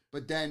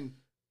 but then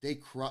they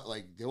cry.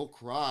 Like they'll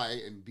cry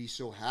and be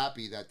so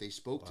happy that they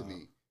spoke to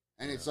me.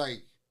 And it's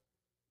like,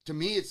 to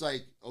me, it's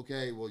like,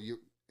 okay, well, in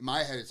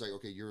my head, it's like,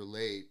 okay, you're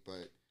late,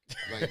 but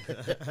like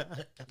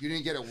you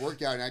didn't get a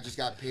workout, and I just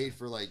got paid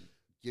for like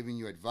giving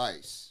you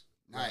advice.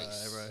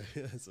 Nice.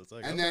 Right. So it's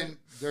like, And then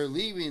they're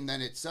leaving,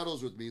 then it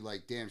settles with me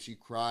like, damn, she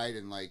cried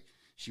and like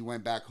she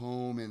went back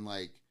home and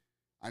like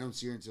I don't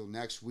see her until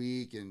next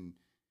week. And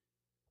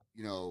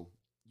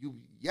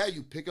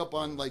you pick up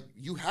on like,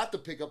 you have to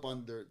pick up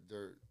on their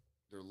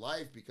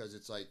life, because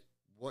it's like,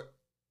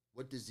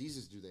 what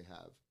diseases do they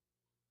have?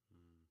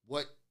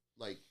 What,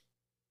 like,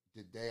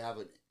 did they have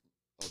a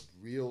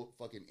real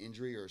fucking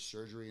injury or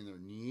surgery in their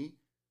knee?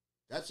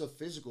 That's a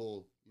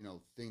physical,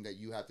 thing that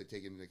you have to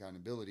take into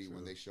accountability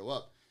when they show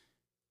up.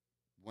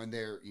 When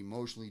they're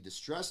emotionally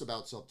distressed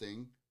about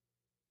something,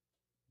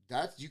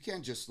 you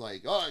can't just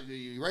like, oh,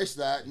 you erase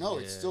that. No,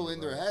 it's still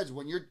in their heads.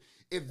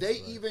 If they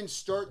even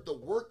start the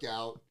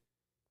workout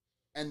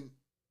and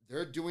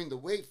they're doing the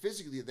weight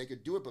physically, they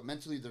could do it, but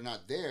mentally they're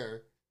not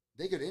there,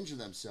 they could injure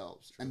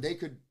themselves. And they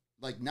could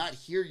like not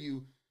hear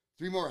you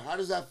 3 more. How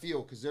does that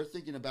feel? Because they're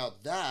thinking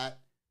about that,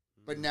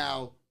 but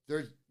now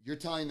you're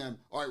telling them,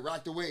 all right,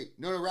 rack the weight.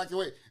 No, rack the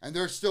weight. And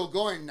they're still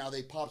going. Now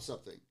they pop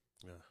something.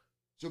 Yeah.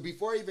 So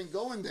before even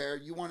going there,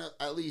 you want to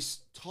at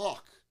least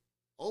talk.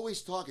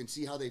 Always talk and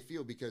see how they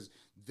feel, because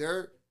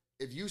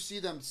if you see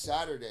them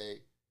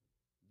Saturday,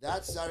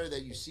 that Saturday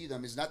that you see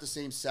them is not the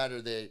same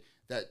Saturday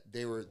that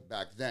they were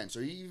back then. So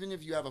even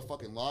if you have a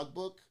fucking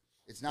logbook,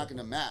 it's not going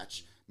to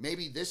match.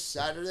 Maybe this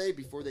Saturday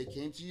before they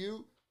came to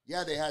you,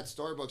 yeah, they had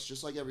Starbucks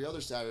just like every other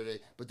Saturday,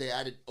 but they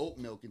added oat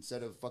milk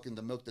instead of fucking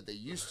the milk that they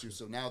used to.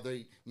 So now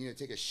they need to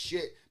take a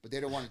shit, but they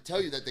don't want to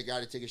tell you that they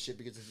got to take a shit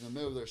because it's in the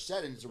middle of their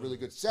set and it's a really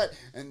good set.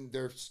 And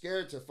they're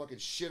scared to fucking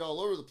shit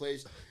all over the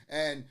place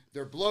and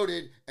they're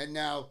bloated and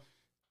now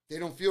they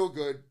don't feel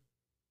good,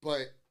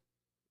 but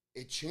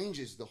it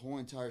changes the whole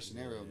entire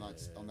scenario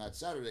on that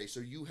Saturday. So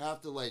you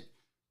have to like...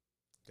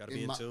 Gotta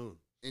be in tune.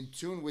 In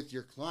tune with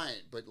your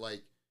client. But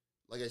like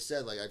I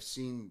said, like I've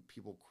seen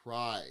people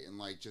cry and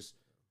like just...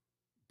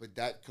 But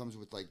that comes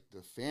with like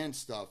the fan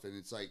stuff, and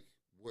it's like,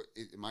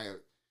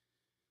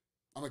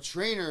 I'm a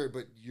trainer,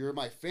 but you're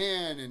my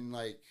fan, and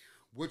like,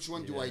 which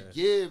one do I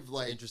give?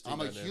 Like, I'm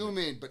a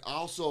human, but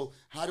also,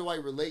 how do I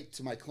relate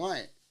to my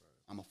client?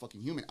 I'm a fucking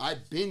human.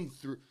 I've been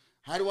through.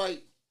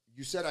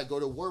 You said I go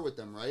to war with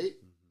them, right?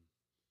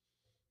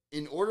 Mm-hmm.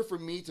 In order for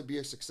me to be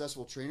a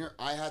successful trainer,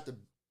 I had to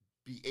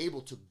be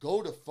able to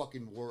go to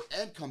fucking war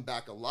and come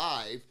back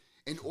alive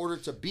in order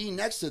to be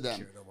next to them.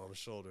 Carrying them on my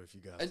shoulder if you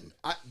got to.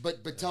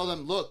 But tell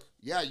them, look,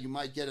 yeah, you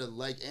might get a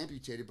leg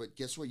amputated, but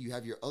guess what? You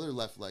have your other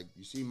left leg.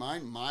 You see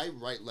mine? My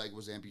right leg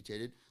was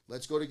amputated.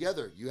 Let's go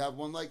together. You have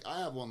one leg, I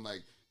have one leg.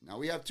 Now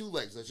we have 2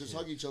 legs. Let's just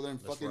hug each other and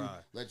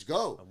let's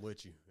go. I'm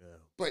with you. Yeah.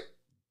 But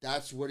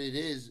that's what it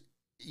is,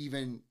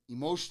 even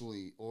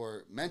emotionally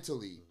or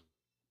mentally,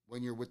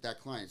 when you're with that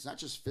client. It's not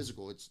just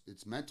physical,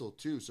 it's mental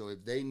too. So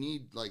if they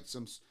need like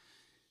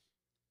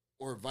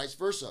or vice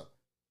versa,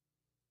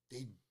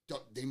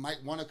 they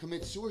might want to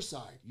commit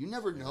suicide. You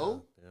never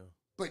know. Yeah.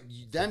 But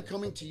them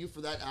coming to you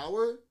for that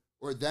hour,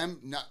 or them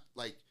not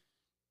like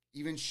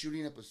even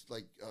shooting up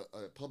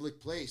a public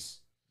place,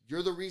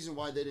 you're the reason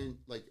why they didn't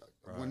like.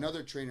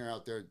 Another trainer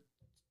out there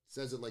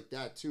says it like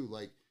that too.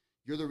 Like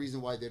you're the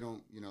reason why they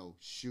don't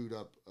shoot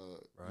up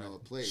a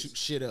place. Shoot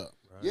shit up.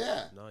 Right.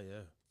 Yeah. No.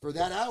 Yeah. For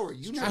that hour,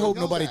 I hope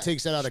nobody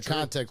takes that out of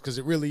context, because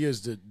it really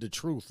is the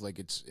truth. Like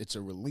it's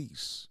a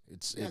release.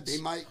 They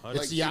might.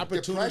 It's the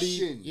opportunity.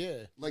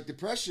 Depression, like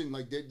depression.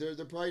 Like they're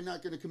probably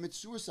not going to commit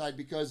suicide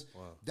because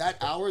that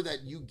hour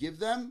that you give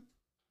them,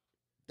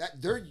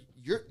 that they're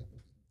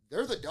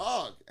the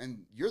dog and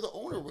you're the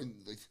owner. When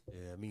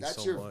it means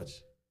so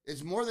much.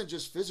 It's more than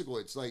just physical.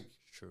 It's like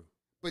true.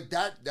 But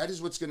that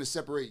is what's going to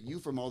separate you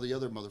from all the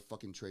other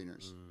motherfucking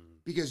trainers.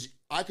 Because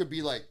I could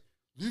be like,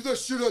 leave that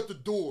shit at the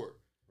door.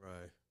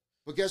 Right.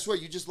 But guess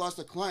what? You just lost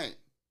a client.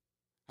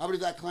 How about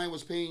if that client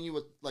was paying you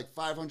with like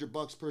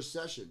 $500 per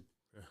session?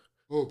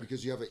 Oh,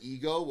 because you have an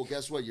ego? Well,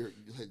 guess what?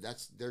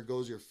 There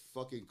goes your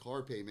fucking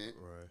car payment.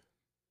 Right.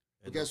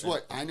 But guess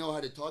what? I know how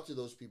to talk to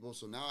those people,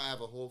 so now I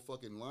have a whole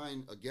fucking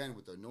line, again,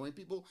 with the annoying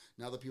people.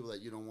 Now the people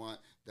that you don't want,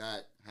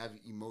 that have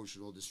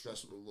emotional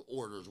distress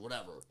orders,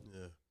 whatever.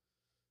 Yeah.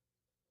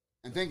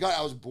 And thank God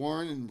I was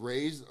born and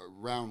raised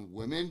around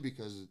women,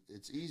 because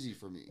it's easy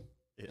for me.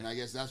 Yeah. And I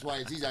guess that's why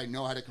it's easy. I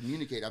know how to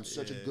communicate. I'm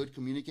such a good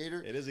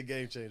communicator. It is a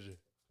game changer.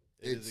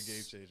 It is a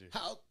game changer.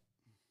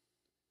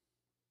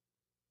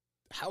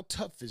 How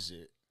tough is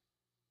it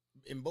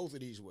in both of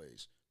these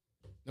ways?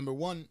 Number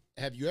one,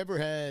 have you ever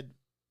had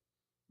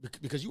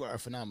because you are a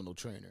phenomenal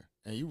trainer,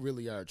 and you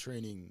really are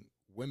training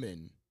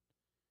women.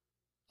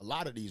 A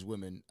lot of these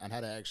women on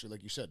how to actually,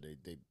 like you said,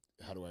 they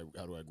how do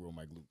I grow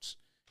my glutes?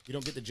 You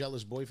don't get the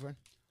jealous boyfriend.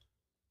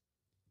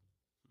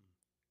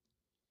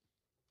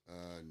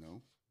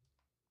 No.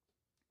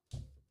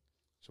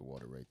 It's a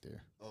water right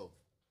there. Oh.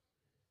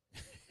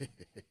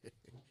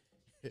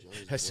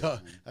 I saw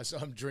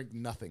him drink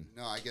nothing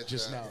No, I get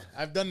just the, now.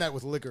 I've done that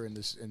with liquor in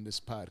this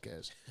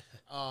podcast.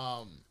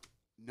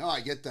 No,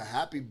 I get the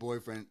happy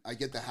boyfriend. I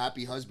get the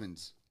happy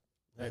husbands.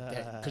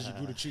 Because you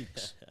grew the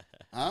cheeks.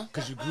 Huh?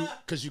 Because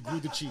you grew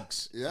the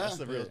cheeks. Yeah. That's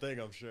the real thing,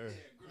 I'm sure.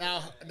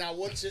 Now,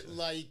 what's it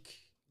like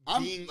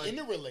I'm, being like- in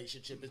a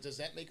relationship? Does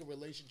that make a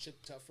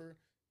relationship tougher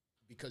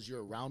because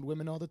you're around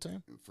women all the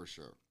time? For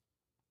sure.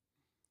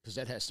 Because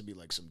that has to be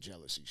like some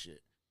jealousy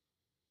shit.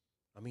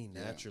 I mean,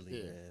 Yeah. naturally,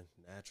 Yeah. man.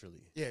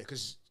 Naturally. Yeah,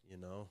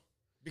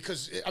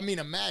 because I mean,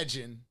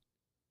 imagine.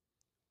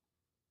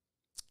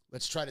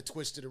 Let's try to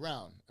twist it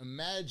around.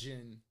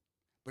 Imagine,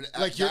 But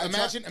like you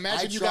imagine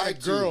you got a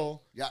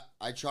girl. Yeah,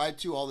 I try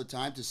to all the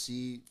time to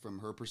see from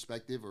her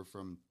perspective or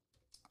from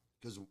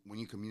because when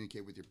you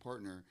communicate with your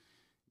partner,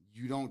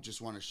 you don't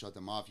just want to shut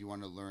them off. You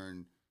want to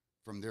learn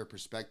from their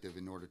perspective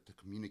in order to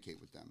communicate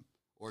with them,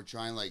 or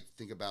try and like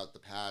think about the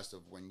past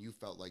of when you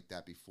felt like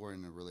that before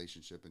in a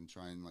relationship, and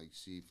try and like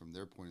see from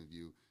their point of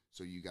view,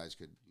 so you guys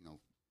could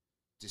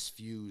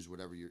diffuse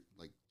whatever you're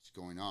like is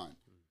going on.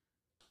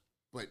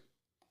 But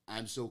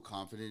I'm so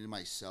confident in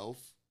myself.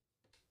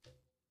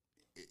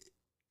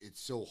 It's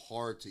so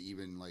hard to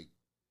even like.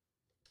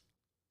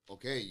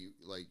 Okay,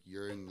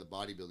 you're in the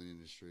bodybuilding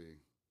industry.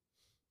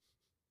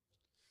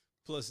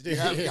 Plus, You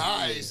have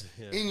guys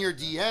Yeah. in your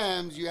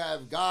DMs. You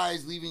have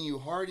guys leaving you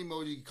heart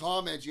emoji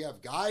comments. You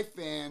have guy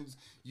fans.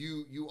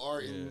 You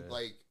are in Yeah.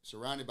 like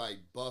surrounded by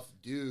buff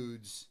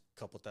dudes.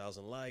 couple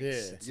thousand likes. Yeah.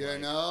 It's You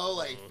like, know,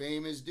 like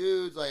famous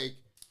dudes. Like,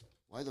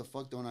 why the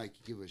fuck don't I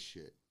give a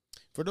shit?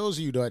 For those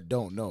of you that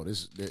don't know,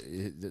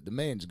 the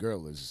man's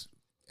girl is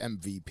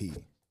MVP.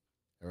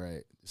 All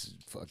right, this is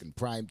fucking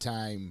prime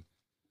time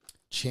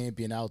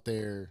champion out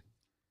there.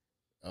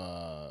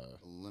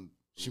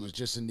 She was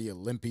just in the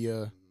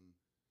Olympia.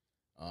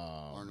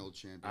 Arnold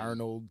champion.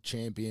 Arnold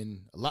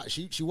champion. A lot.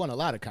 She won a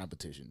lot of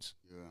competitions.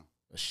 Yeah,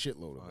 A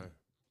shitload of them. Fire.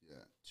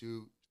 yeah.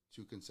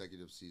 Two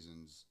consecutive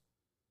seasons,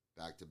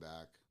 back to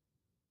back.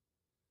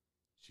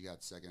 She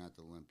got second at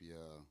the Olympia.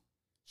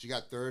 She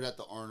got third at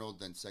the Arnold,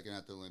 then second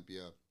at the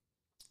Olympia.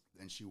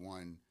 Then she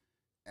won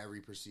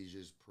every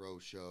prestigious pro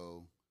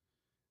show,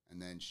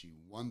 and then she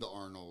won the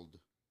Arnold.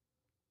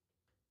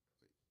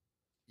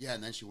 Yeah,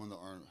 and then she won the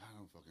Arnold. I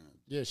don't fucking know.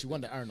 Yeah, she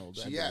won the Arnold.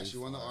 I Yeah, believe. she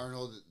won the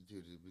Arnold.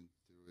 Dude, we've been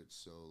through it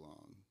so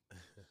long.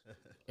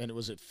 And it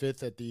was at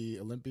 5th at the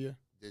Olympia.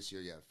 This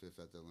year, yeah, fifth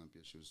at the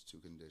Olympia. She was too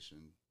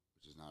conditioned,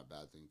 which is not a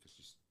bad thing because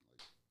she's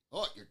like,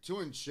 oh, you're too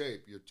in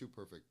shape. You're too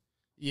perfect.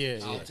 Yeah,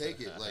 I'll take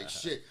it. Like,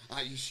 shit.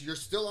 You're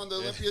still on the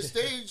Olympia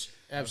stage.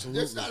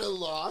 absolutely. That's not a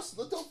loss.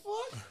 What the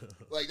fuck?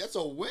 Like, that's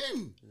a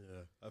win.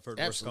 Yeah, I've heard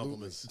Absolutely.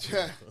 worse compliments.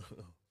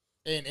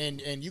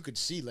 Yeah. And you could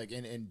see like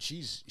and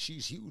she's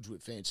huge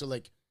with fans. So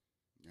like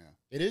Yeah.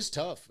 it is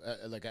tough.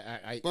 Like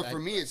I But for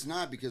me, it's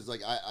not because,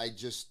 like, I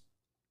just,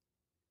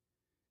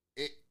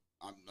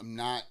 I'm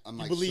not, I'm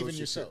You like, believe so in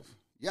secure. yourself.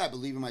 Yeah, I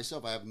believe in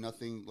myself. I have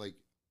nothing, like,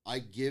 I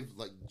give,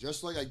 like,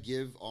 just like I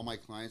give all my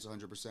clients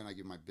 100%, I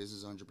give my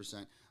business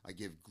 100%, I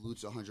give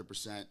glutes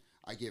 100%,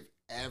 I give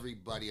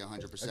everybody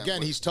 100%.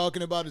 again, he's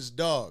talking about his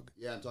dog.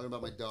 Yeah, I'm talking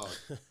about my dog.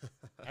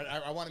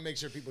 I want to make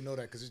sure people know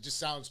that because it just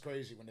sounds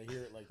crazy when they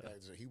hear it like that.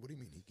 It's like, what do you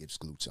mean he gives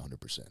glutes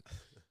 100%?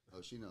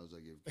 Oh, she knows I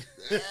give.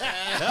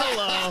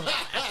 Hello.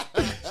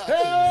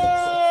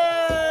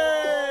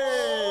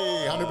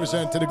 Hey,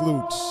 100% to the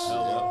glutes.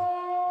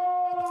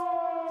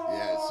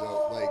 Yeah,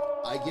 so, like,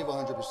 I give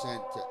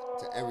 100%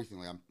 to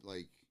everything. I'm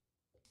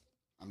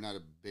not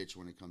a bitch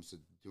when it comes to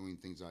doing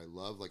things that I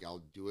love. Like,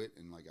 I'll do it,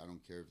 and, like, I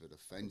don't care if it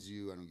offends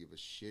you. I don't give a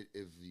shit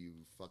if you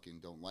fucking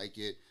don't like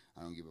it.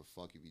 I don't give a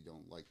fuck if you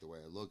don't like the way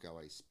I look, how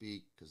I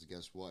speak, because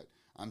guess what?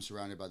 I'm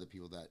surrounded by the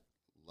people that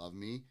love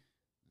me,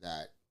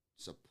 that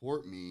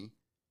support me.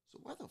 So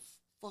why the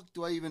fuck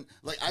do I even,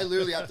 like, I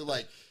literally have to,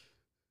 like,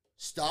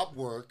 stop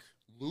work,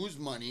 lose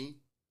money,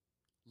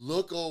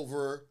 look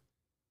over,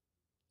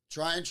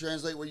 try and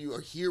translate what you,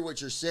 or hear what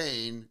you're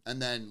saying,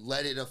 and then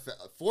let it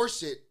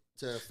force it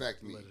to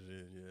affect me. Let it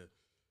in, yeah.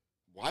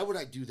 Why would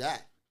I do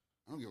that?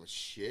 I don't give a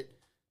shit.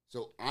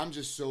 So I'm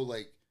just so,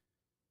 like,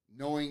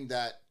 knowing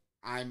that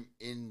I'm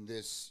in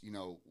this,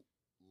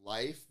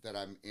 life, that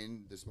I'm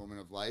in this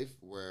moment of life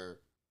where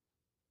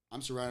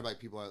I'm surrounded by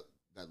people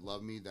that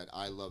love me, that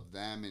I love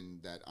them,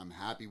 and that I'm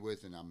happy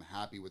with, and I'm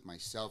happy with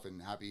myself,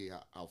 and happy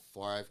how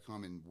far I've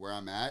come and where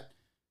I'm at.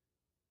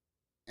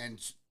 And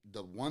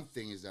the one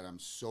thing is that I'm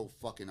so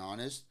fucking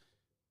honest.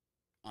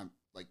 I'm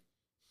like,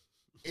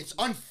 it's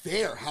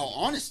unfair how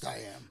honest I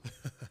am.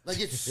 Like,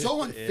 it's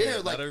so unfair. Yeah,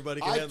 not like,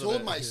 everybody can I handle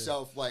told that.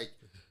 myself, like,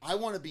 I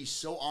want to be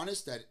so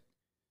honest that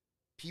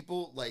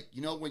people, like,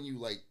 when you,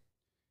 like,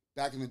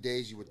 back in the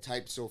days, you would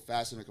type so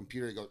fast on a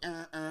computer, it goes,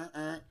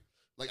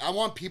 Like, I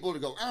want people to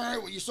go,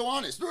 well, you're so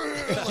honest.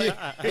 Like,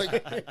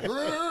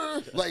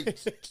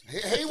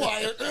 hey,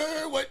 Wire,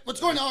 what's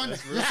going on?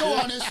 You're so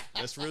honest.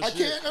 That's real I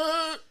shit.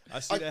 can't. I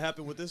see that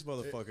happen with this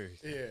motherfucker.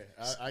 Yeah,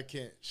 I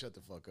can't shut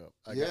the fuck up.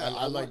 Yeah,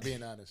 I like want-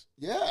 being honest.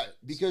 Yeah,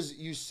 because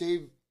you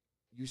save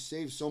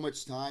so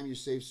much time, you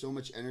save so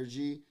much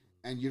energy,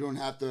 and you don't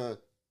have to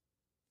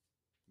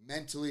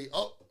mentally.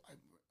 Oh,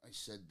 I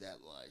said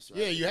that lie. So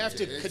Yeah, you have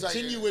to it's like-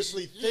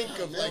 continuously think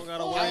of man, like, don't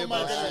gotta how worry am I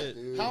about gonna shit,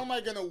 dude. how am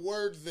I gonna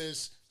word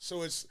this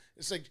so it's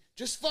like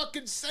just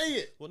fucking say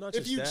it. Well, not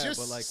if just you that, just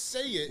but like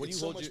say it, when it's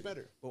you so hold much your-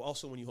 better. But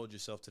also when you hold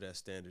yourself to that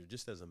standard,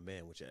 just as a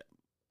man, which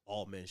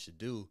all men should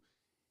do,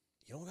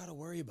 you don't gotta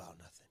worry about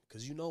nothing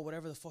because you know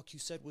whatever the fuck you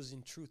said was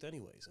in truth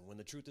anyways. And when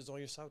the truth is on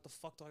your side, what the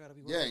fuck do I gotta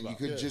be worried Yeah, about? you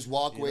could Yeah. just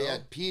walk You away know?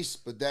 at peace,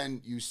 but then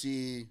you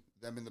see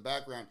them in the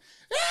background.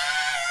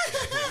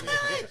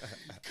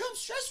 Come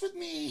stress with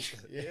me.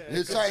 Yeah, And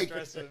it's like,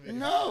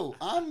 no,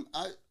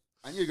 I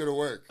need to go to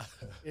work.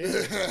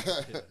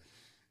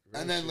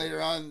 And then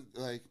later on,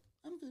 like,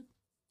 I'm good.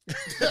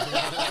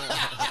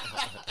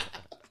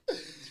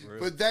 real.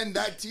 But then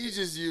that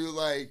teaches you,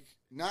 like,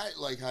 not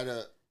like how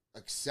to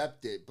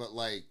accept it, but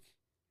like,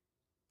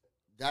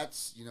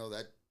 that's,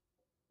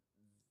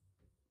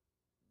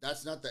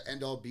 that's not the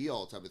end all be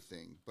all type of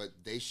thing. But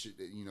they should,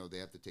 they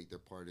have to take their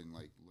part and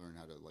like learn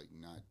how to like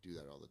not do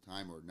that all the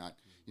time, or not,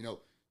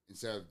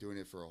 instead of doing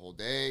it for a whole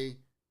day,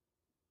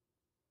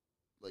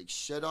 like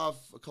shut off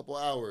a couple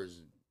hours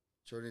and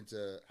turn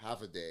into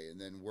half a day, and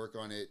then work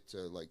on it to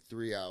like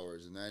 3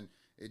 hours, and then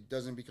it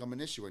doesn't become an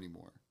issue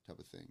anymore, type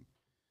of thing.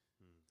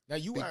 Now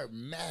you are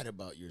mad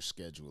about your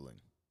scheduling.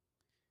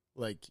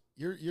 Like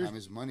your Time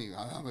is money.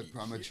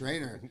 I'm a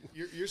trainer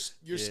your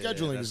Yeah,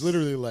 scheduling that's- is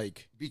literally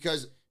like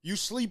because you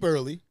sleep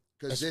early.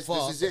 Because As this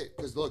fuck. is it.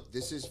 Because look,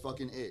 this is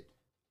fucking it.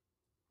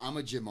 I'm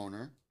a gym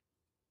owner.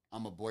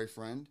 I'm a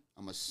boyfriend.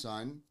 I'm a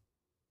son.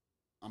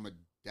 I'm a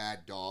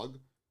dad dog.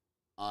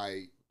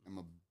 I am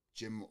a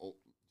gym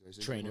did I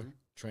say gym owner?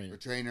 Trainer. A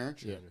trainer.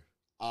 Yeah.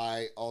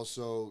 I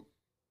also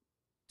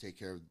take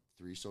care of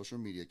 3 social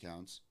media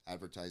accounts,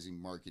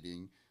 advertising,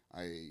 marketing.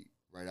 I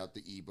write out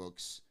the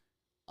ebooks.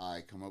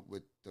 I come up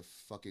with the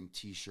fucking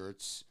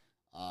t-shirts.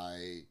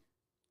 I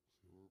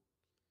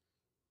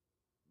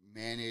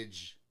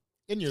manage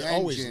And you're 10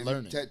 always gym,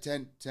 learning.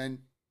 10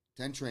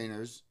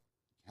 trainers,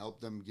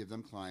 help them, give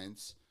them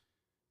clients.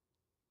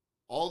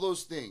 All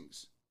those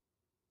things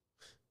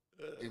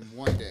in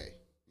one day.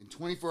 In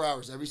 24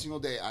 hours, every single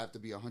day, I have to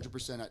be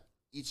 100% at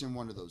each and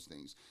one of those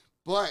things.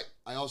 But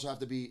I also have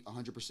to be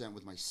 100%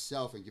 with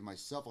myself and give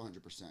myself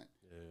 100%.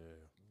 Yeah.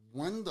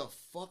 When the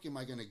fuck am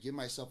I going to give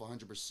myself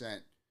 100%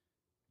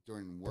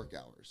 during work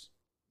hours?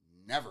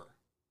 Never.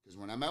 Because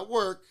when I'm at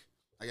work,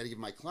 I got to give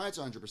my clients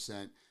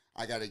 100%.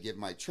 I got to give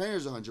my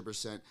trainers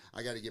 100%.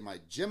 I got to give my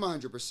gym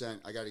 100%.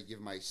 I got to give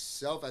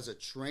myself as a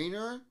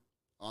trainer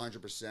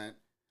 100%.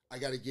 I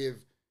got to give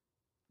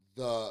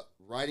the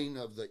writing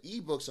of the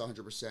ebooks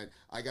 100%.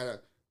 I got to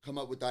come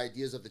up with the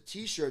ideas of the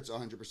t-shirts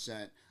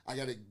 100%. I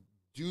got to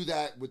do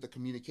that with the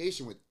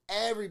communication with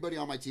everybody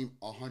on my team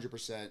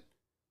 100%.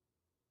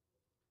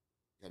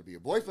 Got to be a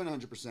boyfriend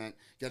 100%.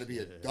 Got to be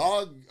a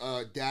dog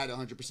dad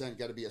 100%.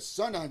 Got to be a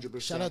son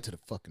 100%. Shout out to the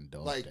fucking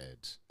dog Like,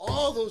 dads.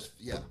 all those,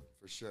 yeah,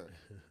 for sure.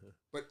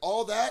 But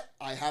all that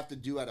I have to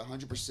do at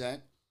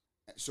 100%.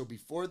 So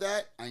before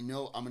that, I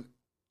know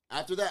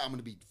after that, I'm going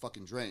to be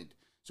fucking drained.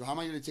 So how am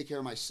I going to take care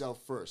of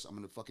myself first? I'm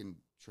going to fucking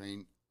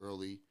train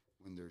early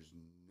when there's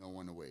no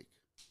one awake.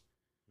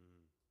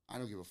 I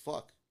don't give a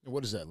fuck. And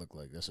what does that look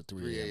like? That's a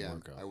 3 a.m.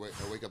 workout. I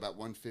wake up at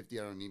 1:50.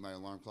 I don't need my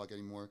alarm clock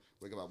anymore.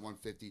 Wake up at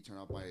 1:50, turn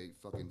off my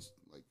fucking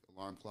like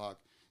alarm clock,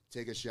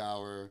 take a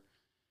shower,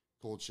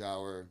 cold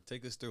shower.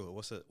 Take us through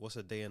it. What's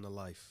a day in the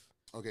life?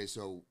 Okay,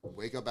 so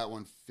wake up at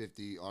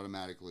 1:50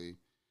 automatically,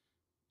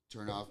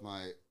 turn off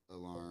my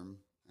alarm,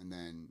 and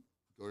then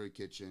go to the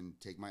kitchen,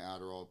 take my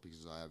Adderall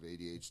because I have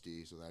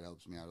ADHD, so that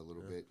helps me out a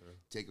little bit.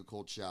 Take a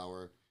cold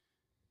shower,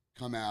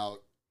 come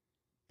out,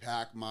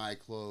 pack my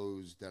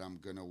clothes that I'm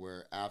going to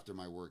wear after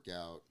my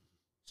workout.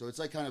 So it's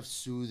like kind of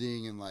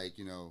soothing and like,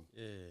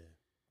 Yeah.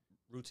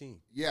 Routine.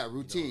 yeah,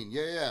 routine.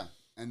 Yeah.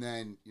 And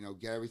then,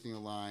 get everything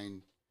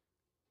aligned.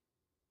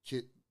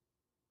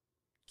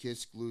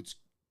 Kiss glutes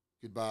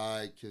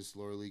goodbye. Kiss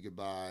Laura Lee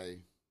goodbye.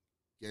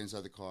 Get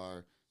inside the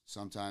car.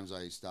 Sometimes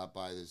I stop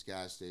by this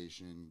gas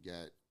station,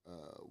 get a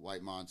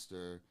White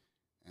Monster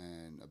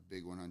and a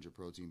Big 100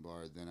 protein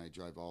bar. Then I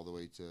drive all the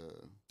way to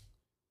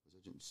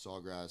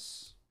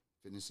Sawgrass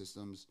Fitness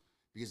Systems.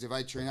 Because if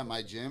I train at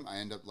my gym, I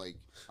end up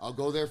I'll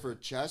go there for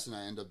chest and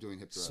I end up doing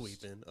hip thrust.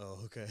 Sweeping. Oh,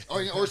 okay. Oh,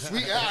 yeah, or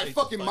sweep. Yeah, I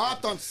fucking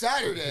mopped on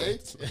Saturday.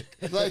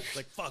 Like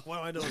fuck. Why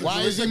am I doing this?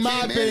 Why is he I came in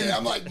mopping? and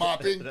I'm like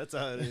mopping. That's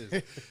how it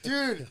is.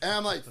 Dude, and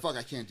I'm like, fuck,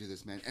 I can't do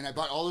this, man. And I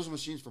bought all those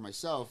machines for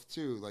myself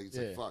too. Like, it's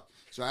Yeah. like, fuck.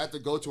 So I have to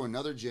go to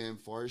another gym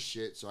far as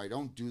shit. So I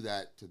don't do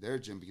that to their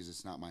gym because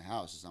it's not my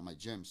house. It's not my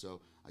gym. So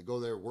I go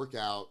there, work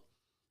out.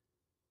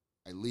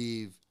 I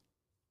leave,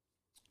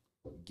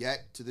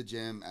 get to the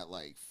gym at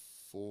like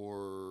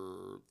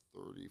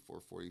 4:30,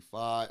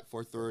 4:45,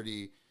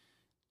 4:30.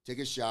 take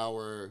a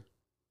shower.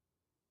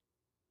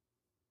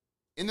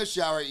 In the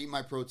shower, eat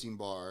my protein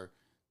bar.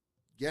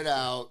 Get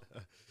out.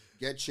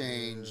 Get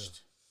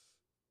changed.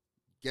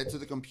 Get to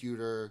the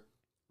computer.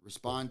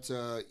 Respond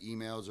to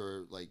emails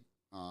or like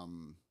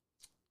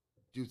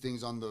do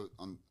things on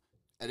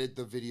edit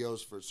the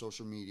videos for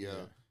social media.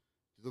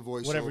 Do the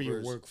voiceovers. Whatever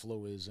your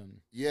workflow is, and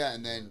Yeah,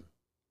 and then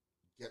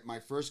get my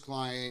first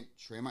client,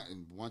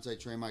 and once I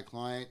train my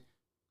client,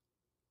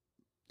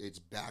 it's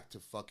back to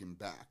fucking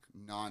back,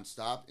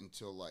 nonstop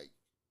until like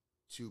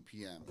 2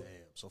 p.m. Damn.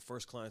 So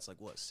first client's like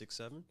what, 6,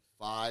 7?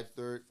 5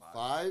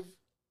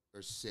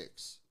 or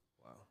 6.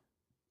 Wow.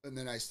 And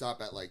then I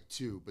stop at like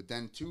 2. But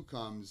then 2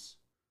 comes,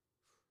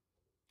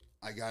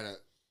 I gotta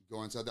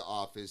go inside the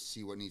office,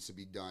 see what needs to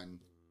be done,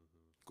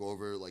 go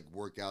over like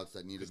workouts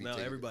that need to Because be now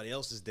taken. everybody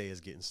else's day is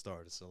getting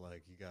started. So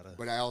like you gotta.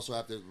 But I also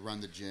have to run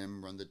the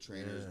gym, run the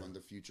trainers, Yeah. run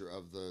the future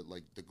of the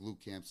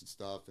glute camps and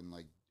stuff, and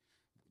like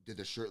did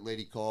the shirt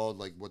lady called,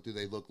 like what do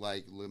they look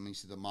like? Let me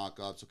see the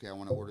mock-ups. Okay, I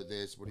want to order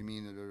this. What do you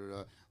mean? Da, da, da,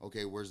 da.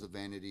 Okay, where's the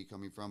vanity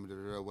coming from? Da,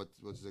 da, da.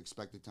 What's the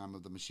expected time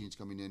of the machines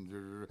coming in? Da,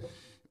 da,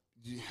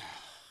 da.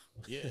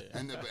 yeah.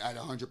 And then at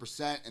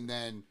 100%, and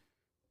then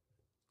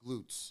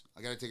glutes.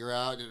 I gotta take her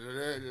out. Da, da,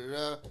 da,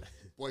 da, da.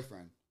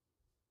 Boyfriend.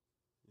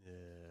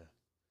 Yeah.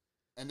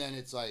 And then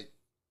it's like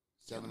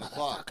 7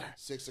 o'clock,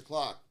 6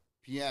 o'clock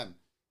p.m.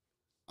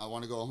 I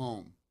want to go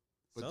home.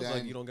 But Sounds then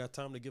like you don't got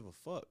time to give a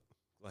fuck.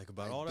 Like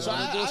about all that So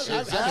other bullshit.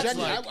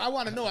 Exactly. I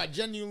want to know. I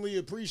genuinely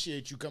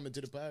appreciate you coming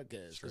to the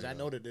podcast because I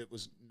know that it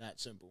was not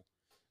simple.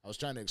 I was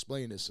trying to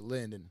explain this to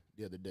Landon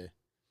the other day.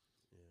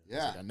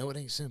 yeah. Like, I know it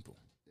ain't simple.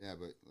 Yeah,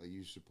 but like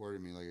you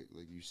supported me, like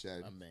you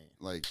said, My man.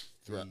 like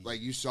like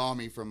you saw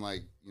me from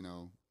like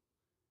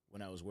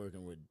When I was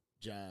working with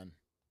John,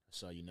 I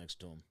saw you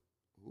next to him.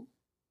 Who?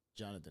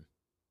 Jonathan.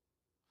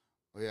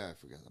 Oh yeah, I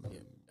forgot that. Yeah,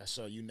 I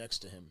saw you next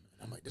to him,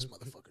 and I'm like, this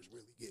motherfucker's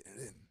really getting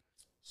it in.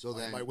 So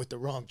then, Am I with the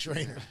wrong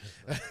trainer?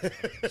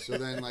 so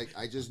then, like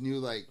I just knew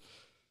like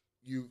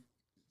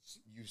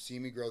you've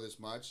seen me grow this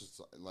much. It's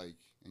like,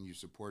 and you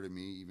supported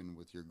me even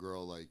with your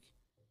girl. Like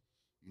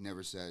you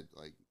never said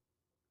like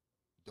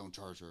don't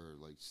charge her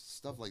like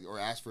stuff like or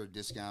ask for a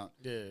discount.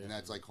 Yeah, and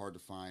that's like hard to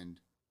find.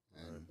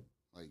 And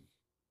like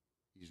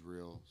he's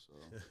real. So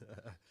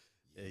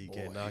Yeah, you Boy,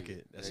 can't knock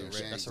it. That's yeah, a you rare,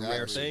 can't that's a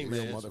rare exactly. thing,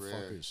 real man. It's rare.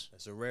 motherfuckers.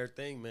 That's a rare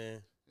thing,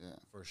 man. yeah.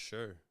 For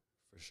sure.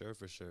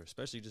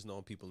 Especially just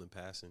knowing people in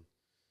passing.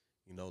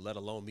 You know, let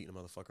alone meeting a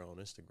motherfucker on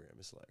Instagram.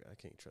 It's like I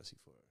can't trust you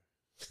for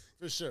it.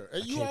 For sure. I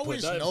You can't put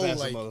always nothing know, past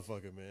a like,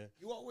 motherfucker, man.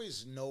 you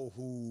always know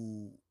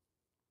who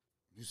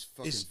He's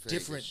fucking is fake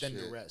different as than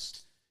the shit.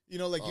 rest. You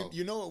know, like Oh.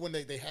 you know it when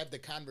they have the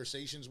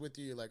conversations with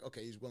you. You're like,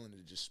 okay, he's willing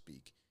to just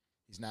speak.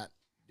 He's not.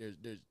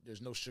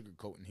 There's no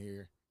sugarcoating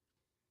here.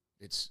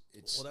 It's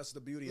Well, that's the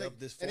beauty like, of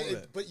this and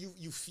format. but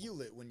you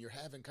feel it when you're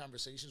having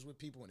conversations with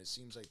people, and it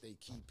seems like they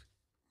keep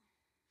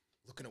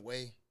looking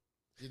away.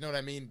 You know what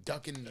I mean?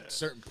 Ducking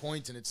certain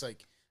points, and it's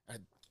like,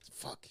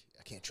 fuck,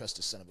 I can't trust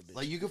this son of a bitch.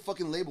 Like you can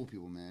fucking label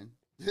people, man.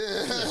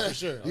 for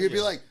sure. You Oh, could be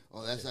yeah. like,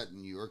 "Oh, that's that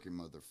New Yorker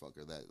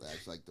motherfucker.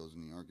 That's like those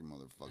New Yorker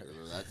motherfuckers.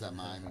 Or that's that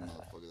Miami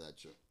motherfucker. That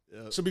shit."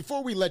 So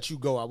before we let you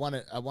go, I want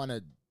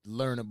to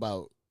learn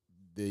about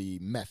the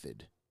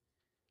method.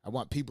 I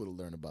want people to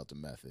learn about the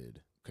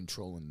method,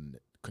 controlling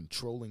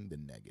the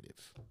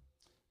negative.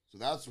 So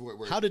that's what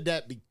we're. How did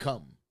that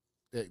become?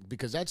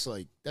 Because that's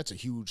a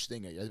huge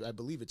thing. I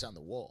believe it's on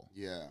the wall.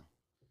 Yeah.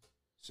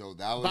 So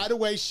that was. By the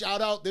way,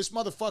 shout out, this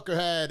motherfucker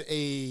had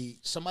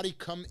somebody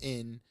come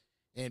in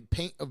and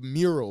paint a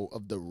mural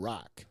of The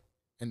Rock,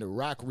 and The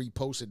Rock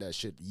reposted that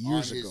shit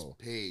years on his ago,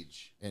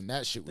 page. and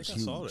that shit was I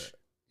huge. saw that.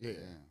 Yeah. Yeah.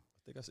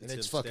 I think I And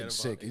it's fucking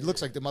sick. It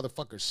looks like the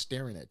motherfucker's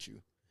staring at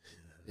you.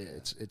 Yeah,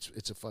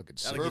 it's a fucking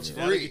sick. That'll For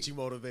get, free. you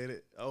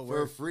motivated. Oh,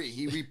 For free.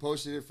 He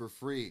reposted it for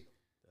free.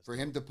 For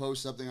him to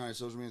post something on his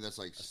social media, that's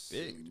like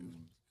big, dude.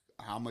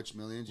 How much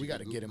millions? We You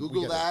gotta can get him. We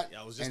Google gotta- that.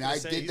 Yeah, I was just and gonna I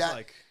say, did he's that.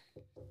 like,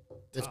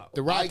 If Wow.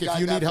 The Rock, I if got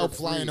you that need help for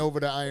flying free. over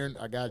to Iron,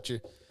 I got you,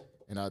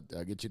 and I'll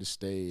get you to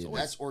stay. in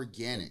That's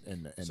organic.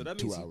 so that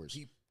 2 means hours.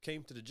 he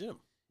came to the gym.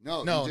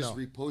 No, No, he just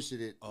no.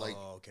 reposted it. Oh, Like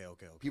okay.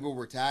 people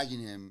were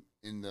tagging him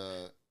in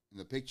the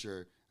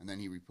picture, and then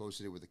he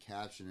reposted it with a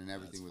caption and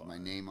everything That's with my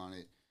fire. name on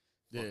it.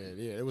 Yeah,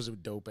 it was a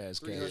dope ass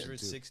caption too.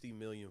 360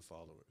 million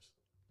followers.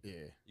 Yeah,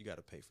 You got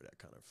to pay for that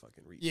kind of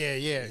fucking reach. yeah.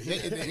 And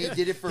he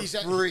did it for He's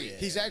a- free.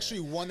 He's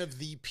actually one of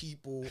the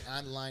people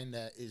online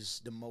that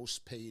is the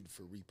most paid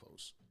for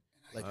reposts.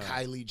 Like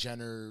Kylie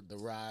Jenner, The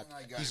Rock, And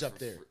I got he's it up for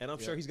there. free. And I'm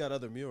sure he's got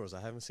other murals.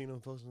 I haven't seen him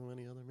posting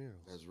any other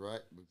murals. That's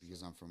right,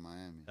 because I'm from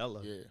Miami.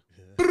 Hello. Yeah.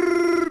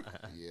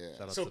 Yeah.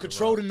 Shout out So to The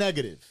control Rock. the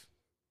negative.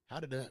 How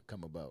did that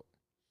come about?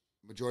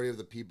 Majority of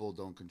the people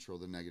don't control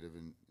the negative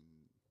in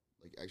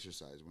like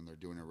exercise when they're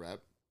doing a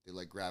rep. They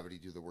let gravity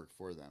do the work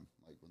for them.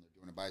 Like when they're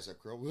doing a bicep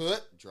curl,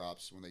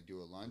 drops. When they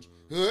do a lunge,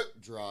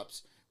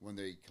 drops. When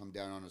they come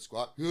down on a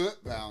squat,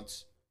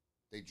 bounce.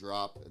 They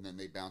drop and then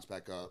they bounce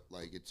back up.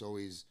 Like it's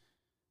always,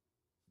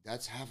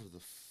 that's half of the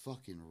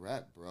fucking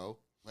rep, bro.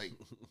 Like,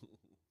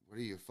 what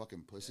are you, a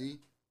fucking pussy?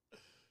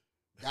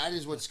 That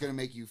is what's gonna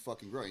make you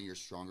fucking grow. And you're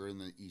stronger in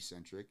the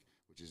eccentric,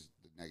 which is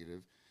the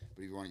negative.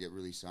 But if you want to get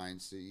really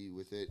sciencey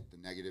with it, the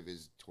negative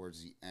is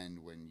towards the end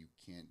when you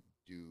can't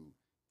do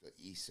the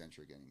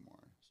eccentric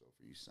anymore. So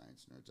for you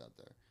science nerds out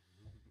there.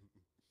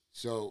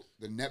 So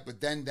but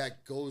then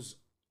that goes.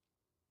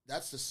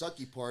 That's the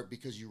sucky part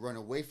because you run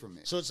away from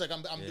it. So it's like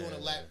I'm doing a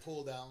lat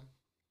pull down.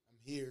 I'm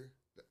here,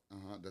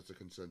 That's a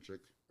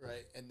concentric.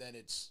 right, and then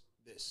it's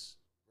this,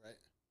 right,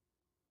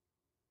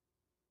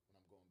 and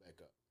I'm going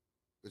back up.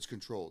 It's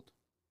controlled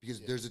because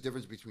Yeah. there's a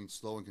difference between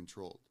slow and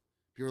controlled.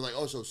 People are like,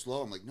 "Oh, so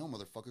slow." I'm like, "No,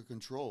 motherfucker,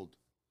 controlled.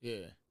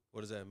 Yeah.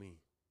 What does that mean?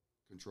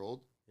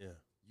 Controlled. Yeah.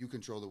 You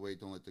control the weight.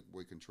 Don't let the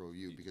weight control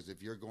you. Because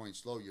if you're going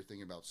slow, you're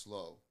thinking about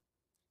slow.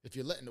 If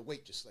you're letting the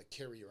weight just like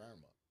carry your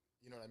arm up,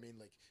 you know what I mean?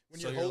 Like when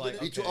So you're you're holding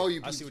like, it, okay, Oh,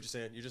 you- I see what you're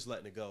saying. You're just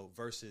letting it go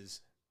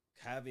versus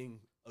having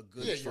a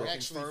good, yeah, you're fucking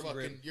actually firm fucking.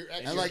 grip. You're And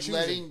actually And like choosing.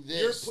 letting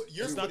this.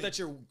 You're It's not putting, that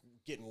you're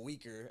getting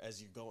weaker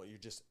as you go. You're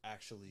just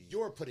actually.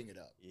 you're putting it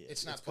up. Yeah,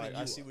 it's not putting quite-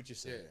 you I see up. what you're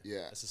saying.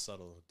 Yeah. That's a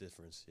subtle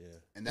difference. Yeah. and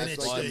And that's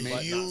it's like the the but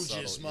not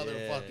hugest subtle.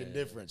 motherfucking Yeah.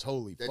 difference.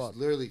 Holy That's fuck.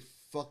 literally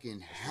fucking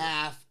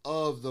half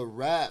of the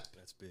rep.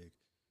 That's big.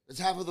 That's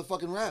half of the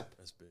fucking rep.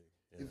 That's big.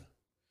 Yeah.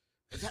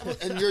 It's half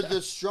of- and you're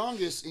the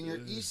strongest in your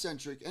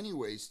eccentric,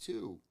 anyways,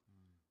 too.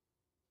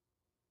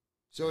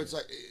 So it's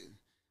like,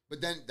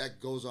 but then that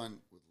goes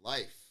on with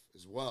life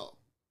as well.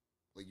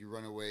 Like you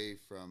run away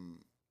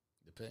from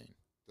The pain.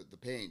 the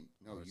pain.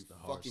 No, Oh, it's you the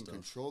hard fucking stuff.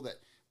 control that.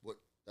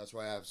 That's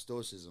why I have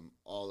stoicism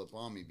all up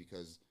on me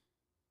because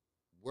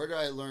where did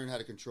I learn how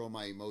to control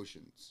my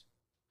emotions?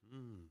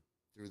 Mm.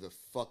 Through the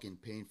fucking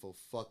painful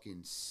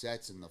fucking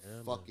sets and the Yeah,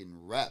 man.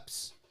 fucking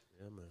reps.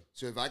 Yeah, man.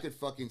 So if I could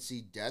fucking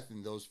see death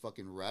in those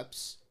fucking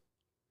reps,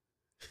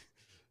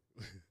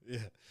 Yeah.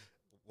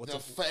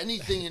 What's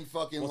anything in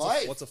fucking what's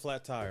life. what's a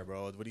flat tire,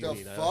 bro? What do you the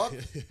mean? fuck?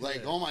 Like,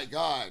 Yeah. oh my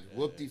god, Yeah.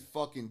 whoop de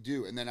fucking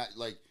do. And then I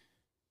like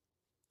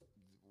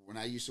when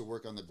I used to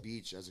work on the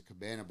beach as a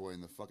cabana boy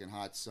in the fucking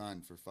hot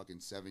sun for fucking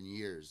 7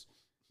 years,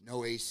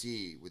 no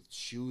AC, with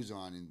shoes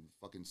on and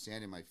fucking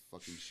sand in my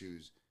fucking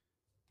shoes,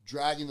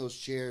 dragging those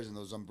chairs and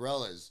those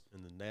umbrellas.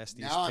 And the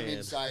nastiest Now I'm can.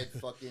 inside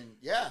fucking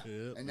yeah,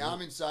 Yep, and now yep.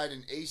 I'm inside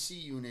an AC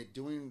unit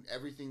doing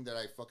everything that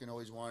I fucking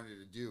always wanted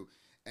to do.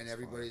 And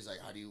everybody's like,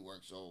 "How do you work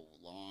so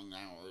long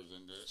hours?"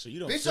 And So you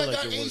don't bitch, feel I like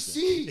got you're working.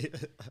 AC.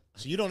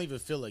 So you don't even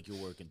feel like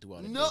you're working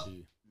throughout No. the day, do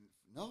you?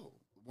 No,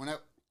 when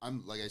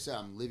I'm like I said,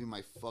 I'm living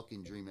my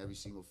fucking dream every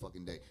single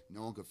fucking day.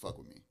 No one could fuck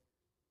with me.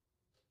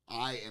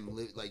 I am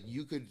like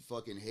you could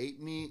fucking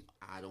hate me.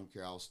 I don't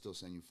care. I'll still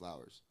send you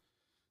flowers.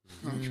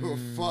 I don't give a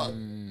fuck.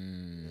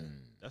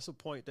 That's a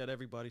point that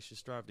everybody should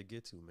strive to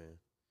get to, man.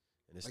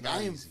 And it's Like not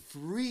I am easy.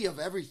 free of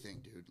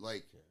everything, dude.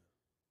 Like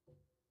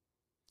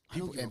I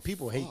don't People give and a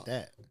people hate fuck.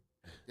 that.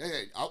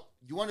 Yeah.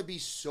 You want to be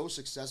so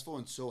successful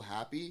and so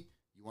happy.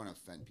 You want to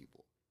offend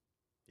people,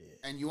 Yeah.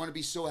 and you want to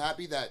be so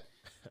happy that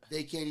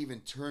they can't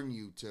even turn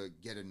you to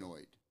get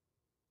annoyed.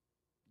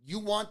 You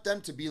want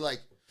them to be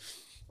like,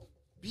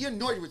 be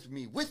annoyed with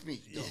me,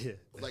 though. Yeah.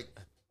 Like,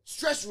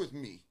 stress with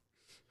me.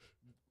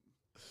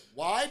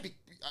 Why?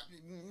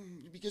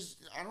 Because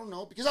I don't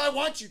know. Because I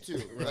want you to.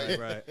 Right,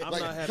 right. I'm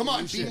Like, not happy. come on,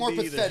 You be shouldn't more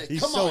either. pathetic. He's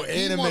Come so on, be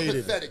animated.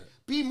 more pathetic.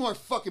 Be more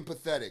fucking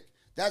pathetic.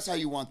 That's how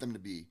you want them to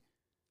be.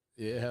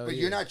 Yeah, But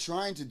you're not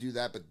trying to do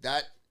that. But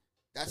that's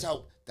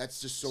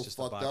just so It's just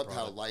a fucked up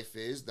how byproduct. life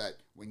is. That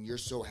when you're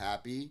so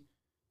happy,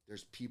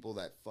 there's people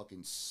that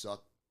fucking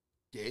suck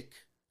dick.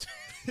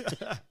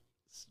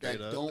 Straight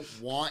That up.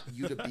 don't want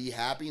you to be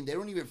happy, and they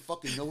don't even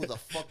fucking know who the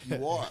fuck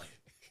you are.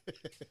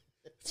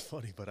 It's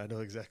funny, but I know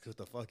exactly what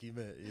the fuck he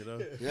meant, you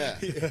know? Yeah.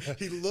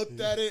 he looked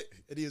at it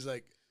and he was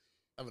like,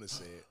 "I'm gonna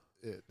say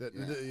it."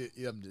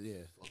 Yeah,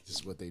 this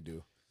is what they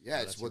do. Yeah,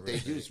 it's That's what right. they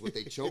do. It's what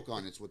they choke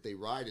on. It's what they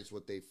ride. It's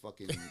what they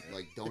fucking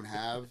like don't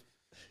have.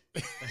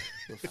 The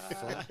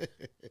fuck?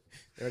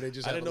 Or they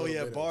just I have didn't a know he little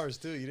had bit of- bars,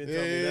 too. You didn't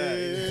Yeah, tell me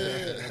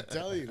that. yeah. I'm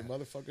telling you, the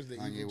motherfuckers, the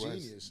Kanye evil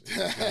West. genius.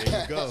 There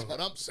you go. That's what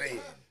I'm saying.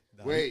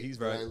 Nah, Wait, he's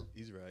but right. I-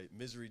 He's right.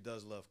 Misery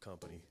does love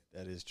company.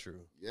 That is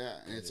true. Yeah,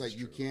 and That it's is like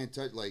you true. can't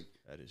touch. Like,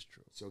 That is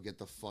true. so get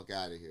the fuck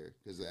out of here,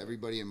 because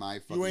everybody in my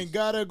fucking You ain't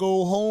gotta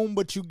go home,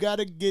 but you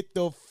gotta get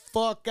the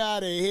fuck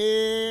out of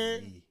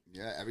here.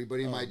 yeah,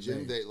 everybody in Oh, my gym,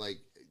 man. they like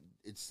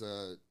it's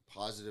a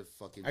positive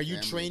fucking. Are you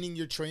family. training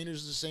your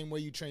trainers the same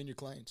way you train your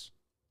clients?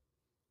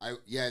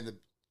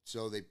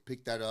 So they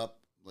picked that up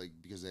like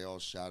because they all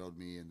shadowed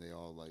me and they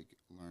all like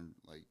learned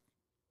like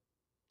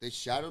they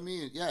shadowed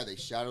me. Yeah, they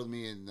shadowed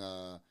me in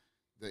the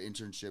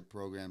internship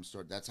program.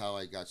 That's how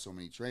I got so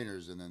many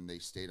trainers, and then they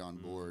stayed on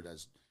board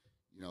as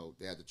you know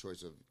they had the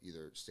choice of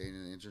either staying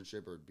in an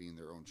internship or being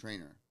their own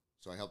trainer.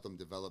 So I helped them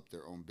develop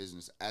their own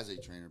business as a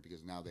trainer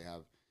because now they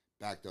have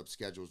backed up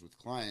schedules with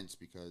clients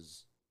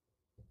because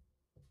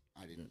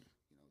I didn't.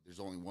 You know, there's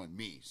only one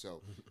me.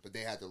 So, but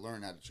they had to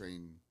learn how to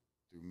train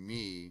through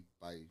me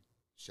by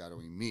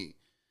shadowing me.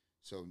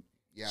 So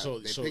yeah, so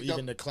they so picked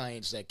even up, the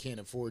clients that can't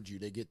afford you,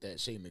 they get that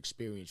same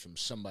experience from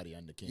somebody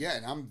on the campus. yeah,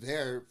 and I'm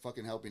there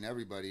fucking helping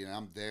everybody, and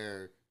I'm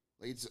there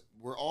like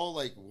we're all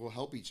like we'll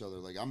help each other.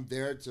 Like I'm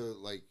there to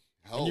like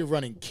help. And you're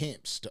running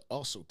camps to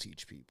also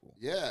teach people.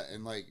 Yeah,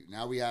 and like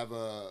now we have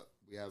a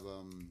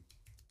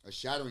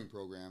shadowing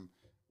program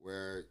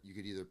where you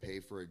could either pay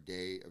for a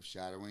day of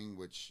shadowing,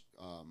 which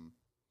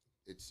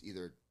it's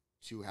either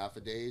 2 half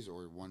a days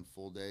or 1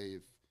 full day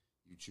if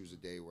you choose a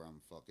day where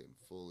I'm fucking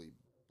fully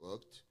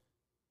booked,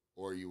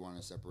 or you want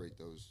to separate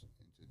those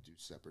into do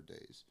separate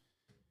days.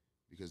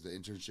 Because the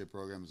internship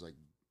program is like,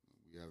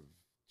 we have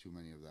too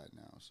many of that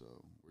now, so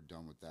we're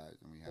done with that,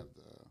 and we have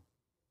the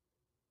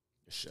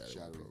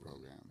shadowing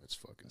program. That's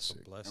fucking That's a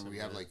sick. blessing. And we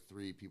have man. like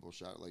 3 people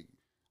shot. Like,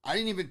 I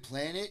didn't even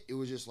plan it. It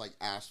was just like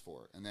asked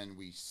for, and then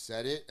we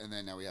said it, and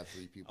then now we have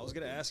 3 people. I was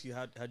gonna ask you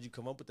how'd you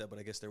come up with that, but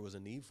I guess there was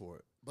a need for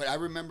it. But I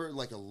remember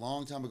like a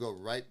long time ago,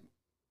 right?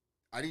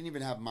 I didn't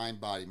even have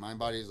MindBody.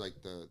 MindBody is like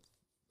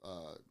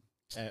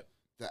App.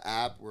 the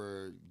app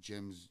where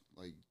gyms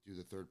like do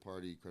the third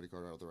party credit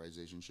card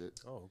authorization shit.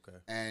 Oh, okay.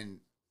 And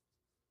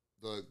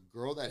the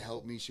girl that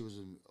helped me, she was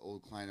an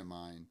old client of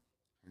mine.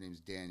 Her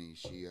name's Danny.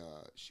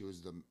 She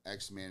was the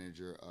ex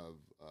manager of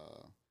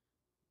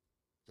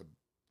the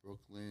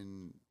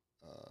Brooklyn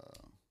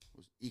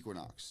was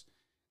Equinox,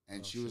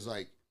 and she was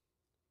like,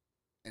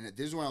 and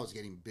this is when I was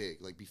getting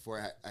big. Like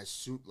before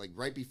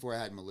right before I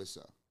had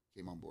Melissa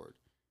came on board,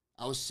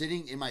 I was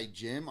sitting in my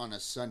gym on a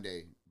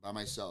Sunday by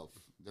myself.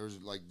 There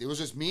was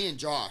just me and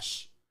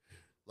Josh,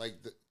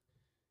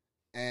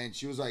 and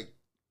she was like,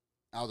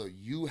 Aldo,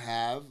 you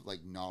have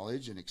like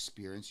knowledge and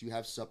experience. You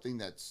have something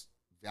that's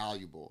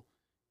valuable.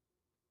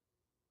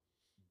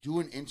 Do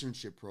an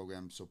internship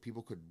program so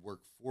people could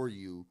work for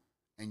you,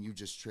 and you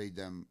just trade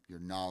them your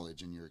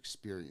knowledge and your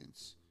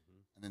experience.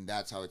 And then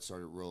that's how it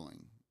started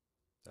rolling.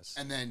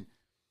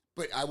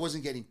 But I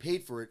wasn't getting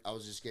paid for it. I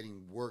was just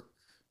getting work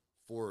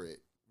for it.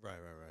 Right.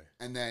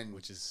 And then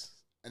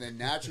And then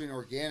naturally and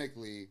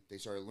organically, they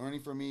started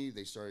learning from me.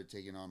 They started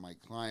taking on my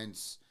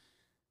clients.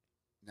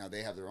 Now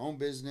they have their own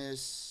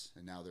business,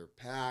 and now they're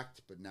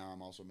packed. But now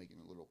I'm also making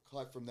a little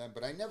cut from them.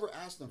 But I never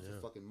asked them for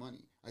fucking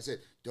money. I said,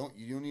 you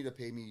don't need to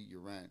pay me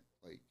your rent.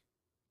 Like,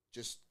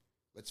 just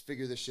let's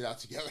figure this shit out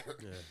together.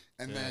 Yeah.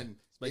 And then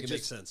make it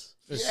make sense.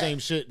 The same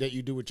shit that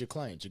you do with your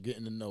clients. You're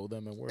getting to know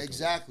them and working.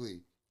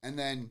 Exactly. And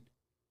then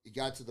it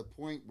got to the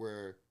point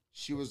where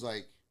she was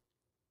like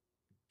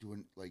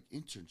doing like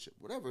internship,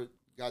 whatever.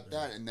 Got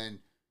that, and then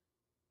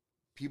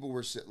people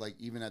were like,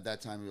 even at that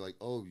time, you're like,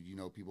 oh,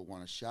 people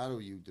want to shadow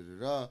you, da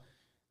da da.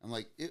 I'm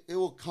like, it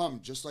will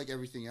come just like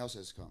everything else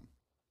has come.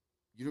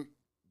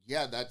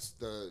 That's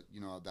the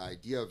the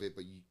idea of it,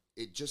 but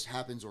it just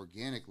happens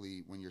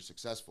organically when you're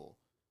successful.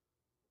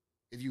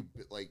 If you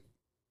like,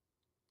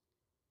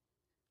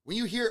 when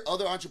you hear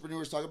other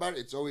entrepreneurs talk about it,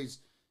 it's always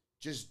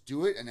just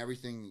do it, and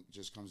everything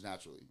just comes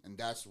naturally, and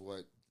that's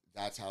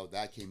how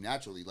that came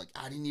naturally. Like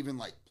I didn't even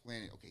like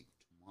plan it. Okay.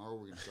 Tomorrow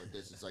we're gonna start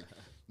this. It's like,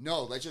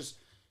 no, let's just.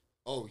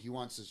 Oh, he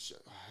wants to.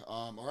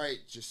 All right,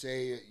 just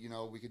say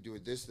we could do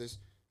it. This.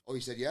 Oh, he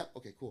said yeah.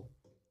 Okay, cool.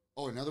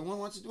 Oh, another one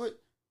wants to do it.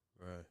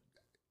 Right.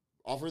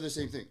 Offer the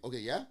same thing. Okay,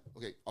 yeah.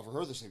 Okay, offer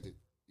her the same thing.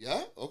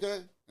 Yeah. Okay,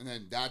 and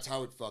then that's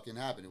how it fucking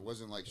happened. It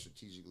wasn't like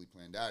strategically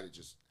planned out. It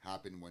just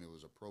happened when it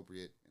was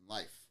appropriate in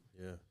life.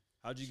 Yeah.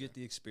 How'd you get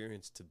the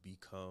experience to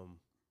become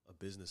a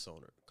business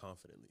owner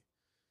confidently?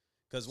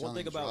 Because one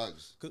thing about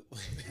drugs.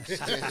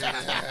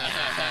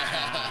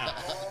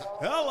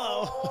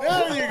 Hello.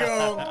 There you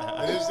go.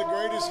 It is the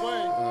greatest way.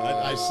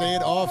 I say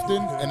it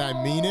often, and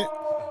I mean it.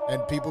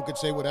 And people could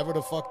say whatever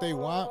the fuck they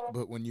want,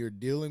 but when you're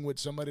dealing with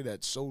somebody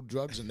that sold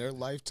drugs in their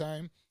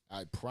lifetime,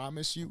 I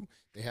promise you,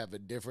 they have a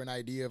different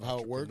idea of how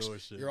it works.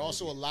 You're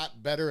also a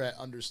lot better at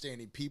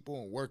understanding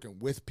people and working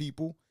with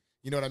people.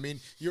 You know what I mean?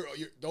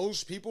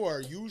 Those people are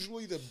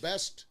usually the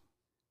best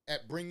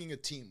at bringing a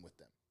team with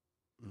them.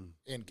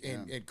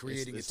 And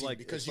creating It's a team like-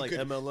 because it's you like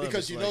could MLM.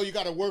 because It's you like- know you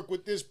got to work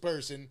with this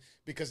person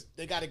because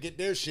they got to get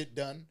their shit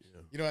done.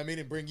 Yeah. You know what I mean,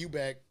 and bring you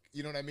back.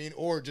 You know what I mean,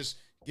 or just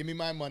give me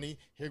my money.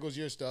 Here goes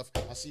your stuff.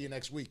 I'll see you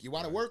next week. You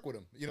want to work with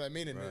them. You know what I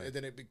mean, and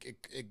then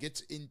it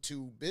gets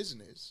into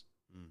business.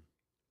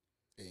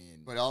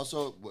 And But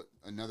also,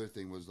 another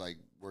thing was like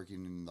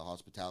working in the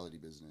hospitality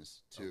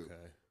business too.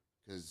 Okay.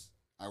 Because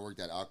I worked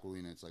at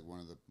Aqualina. It's like one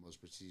of the most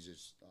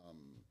prestigious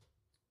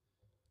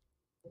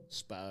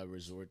spa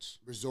resorts.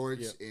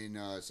 resorts in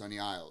Sunny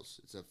Isles.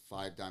 It's a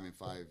 5-diamond,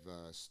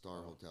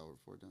 5-star hotel or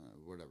 4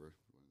 whatever,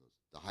 one of those,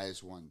 the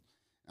highest one.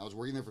 I was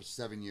working there for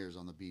 7 years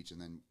on the beach,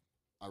 and then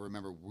I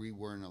remember we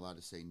weren't allowed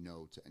to say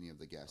no to any of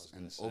the guests.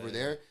 And over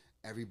there,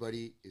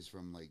 everybody is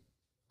from like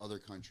other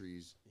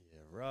countries Yeah,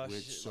 Rush.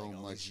 with so like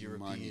all much these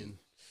money. European.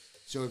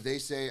 So if they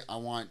say, I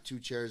want 2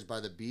 chairs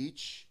by the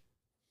beach,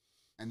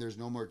 and there's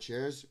no more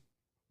chairs,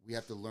 we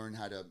have to learn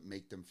how to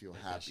make them feel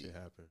That happy. shit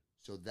happen.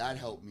 So that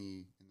helped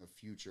me in the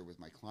future with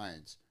my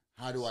clients.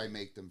 How do I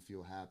make them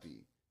feel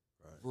happy?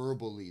 Right.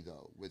 Verbally,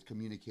 though, with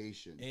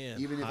communication.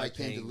 And even if I can't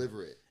high-paying-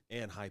 deliver it.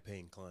 And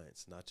high-paying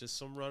clients, not just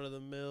some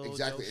run-of-the-mill.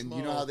 Exactly. Joe And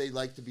you know how Schmo. they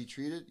like to be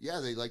treated? Yeah,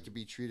 they like to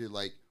be treated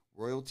like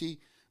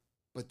royalty,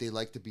 but they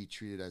like to be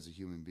treated as a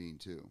human being,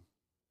 too.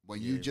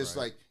 When you Yeah, just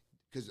right. like,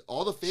 because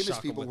all the famous Shock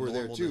 'em people with were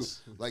there, too.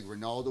 normalness. Like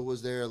Ronaldo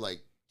was there,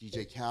 like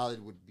DJ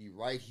Khaled would be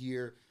right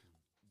here.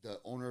 the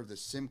owner of the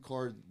SIM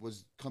card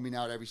was coming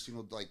out every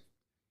single like,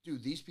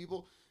 dude, these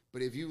people.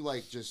 But if you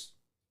like just,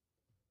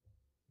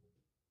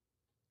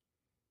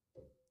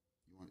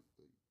 you want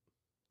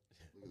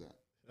look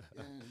at that.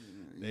 Yeah,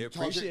 They you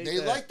talk- appreciate They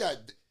that. like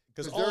that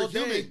Because they're all day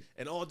human.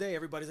 and all day,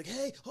 everybody's like,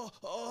 "Hey,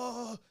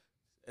 oh,"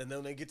 and then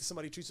when they get to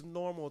somebody who treats them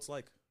normal, it's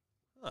like,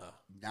 "Ah,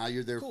 Now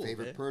you're their Cool,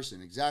 favorite man.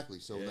 person. Exactly.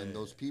 So then Yeah.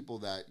 those people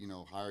that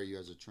hire you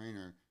as a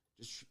trainer,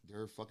 just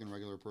they're a fucking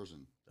regular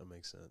person. that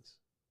makes sense."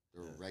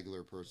 They're Yeah. a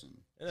regular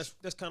person. And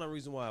that's kind of the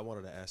reason why I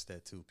wanted to ask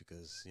that too,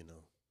 because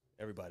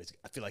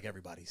I feel like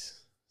everybody's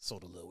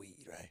sold a little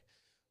weed, right?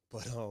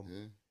 But Yeah.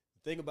 the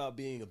thing about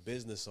being a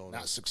business owner,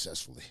 Not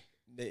successfully.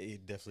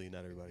 definitely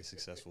not everybody's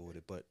successful with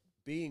it, but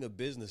being a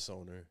business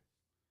owner,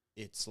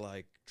 it's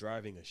like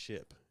driving a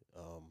ship.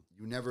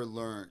 You never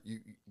learn.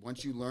 You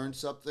once you learn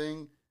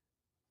something,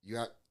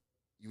 you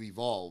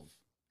evolve,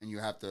 and you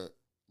have to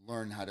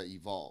learn how to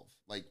evolve.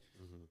 Like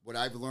what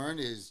I've learned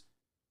is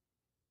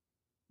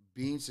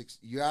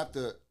you have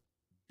to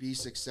be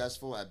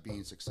successful at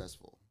being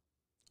successful.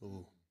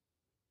 Ooh,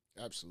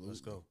 Absolutely.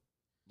 let's go.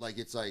 Like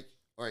it's like,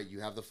 all right, you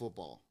have the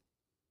football.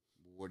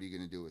 What are you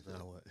gonna do with it?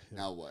 Now what?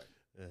 Now what?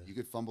 Yeah. You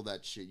could fumble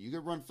that shit. You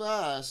could run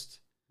fast.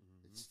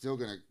 It's still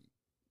gonna.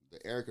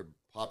 The air could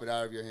pop it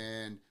out of your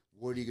hand.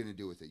 What are you gonna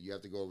do with it? You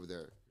have to go over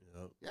there.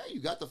 Yep. Yeah, you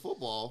got the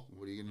football.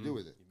 What are you gonna do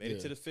with it? You made it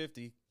Yeah. to the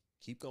 50.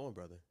 Keep going,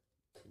 brother.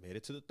 You made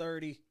it to the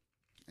 30.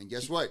 And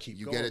guess Keep- what? keep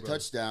You going, get a brother.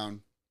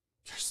 touchdown.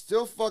 There's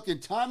still fucking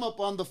time up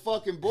on the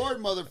fucking board,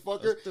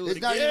 motherfucker. Let's do it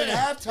It's not even again.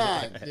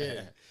 halftime.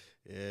 Yeah.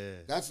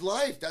 Yeah. That's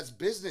life. That's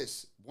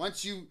business.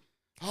 Once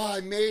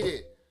I made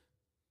it.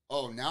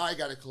 Oh, now I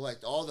got to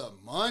collect all the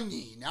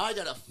money. Now I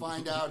got to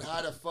find out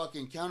how to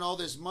fucking count all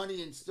this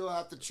money and still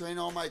have to train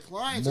all my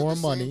clients More at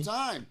the money, same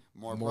time.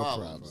 More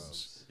problems.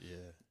 problems. Yeah.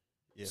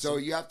 Yeah. So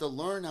you have to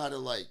learn how to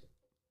like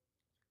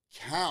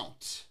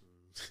count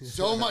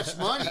so much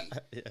money.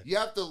 Yeah. You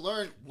have to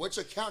learn which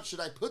account should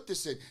I put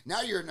this in.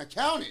 Now you're an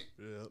accountant.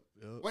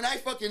 Yep. When I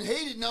fucking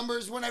hated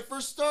numbers when I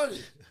first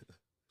started.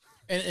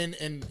 And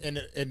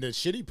the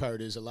shitty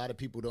part is a lot of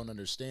people don't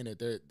understand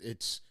it.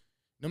 It's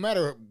no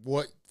matter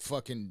what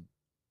fucking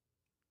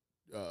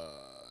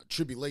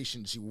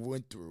tribulations you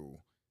went through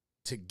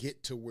to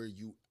get to where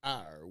you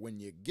are. When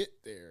you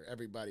get there,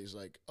 everybody's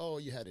like, "Oh,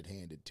 you had it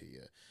handed to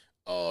you.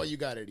 Oh, you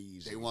got it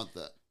easy." They want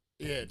that.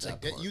 Yeah, it's that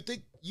like that. part.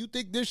 You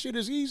think this shit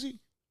is easy?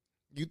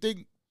 You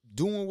think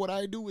doing what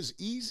I do is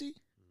easy?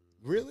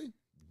 Really?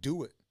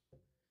 Do it.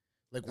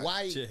 Like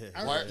why? Yeah.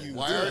 aren't Why, you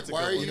why, doing are, it?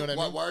 why, are You you, know what I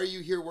why, mean? why are you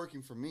here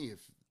working for me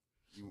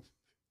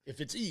If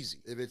it's easy,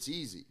 if it's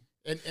easy?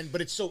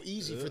 but it's so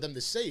easy for them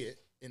to say it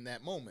in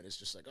that moment. It's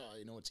just like,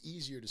 oh, it's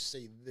easier to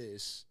say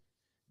this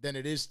than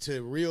it is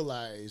to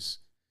realize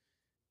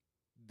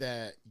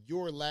that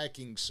you're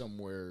lacking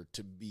somewhere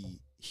to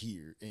be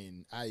here,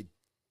 and I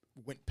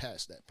went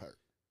past that part.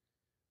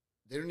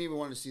 They don't even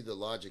want to see the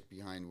logic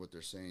behind what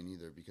they're saying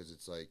either, because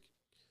it's like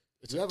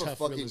It's you a have a tough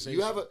fucking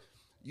realization.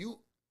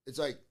 it's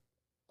like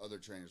other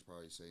trainers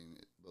probably saying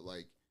it, but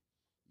like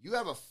you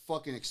have a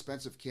fucking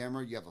expensive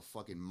camera, you have a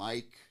fucking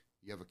mic,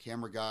 you have a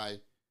camera guy,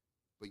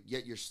 but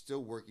yet you're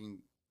still working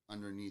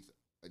underneath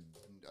a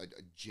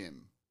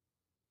gym.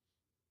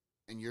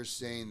 And you're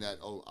saying that,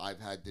 oh, I've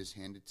had this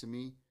handed to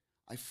me.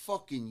 I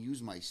fucking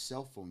use my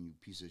cell phone, you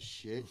piece of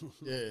shit.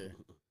 Yeah.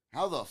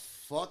 How the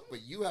fuck?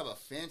 But you have a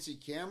fancy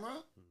camera?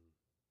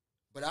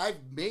 But I've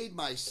made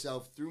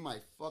myself through my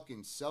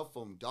fucking cell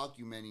phone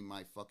documenting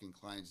my fucking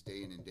clients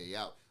day in and day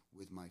out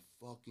with my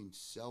fucking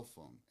cell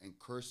phone and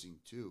cursing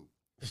too.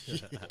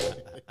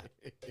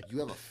 You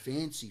have a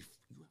fancy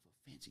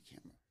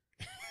camera.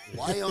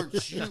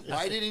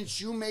 Why didn't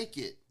you make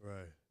it?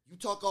 Right. You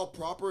talk all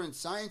proper and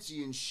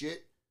sciencey and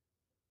shit.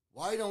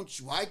 Why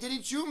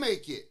didn't you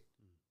make it?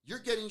 You're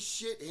getting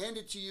shit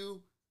handed to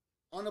you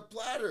on a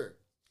platter.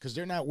 Because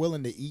they're not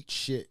willing to eat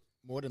shit.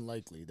 More than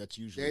likely, that's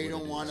usually They what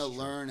don't it want to is.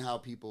 learn how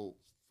people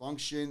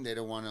function. They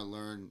don't want to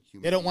learn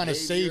human They don't want to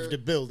behavior. save to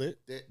build it.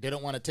 They- They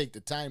don't want to take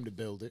the time to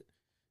build it.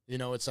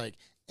 It's like,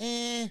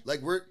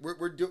 Like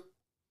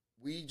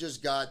we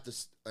just got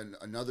this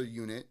another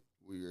unit.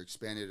 We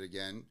expanded it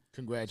again.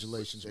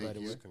 Congratulations, Thank by the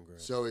you. way.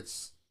 Congrats. So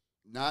it's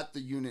not the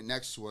unit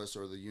next to us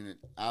or the unit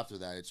after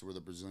that. It's where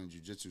the Brazilian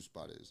Jiu-Jitsu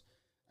spot is.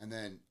 And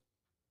then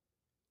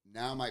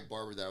now my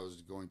barber that I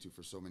was going to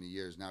for so many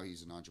years, now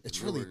he's an entrepreneur.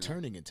 It's really now.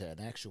 turning into an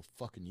actual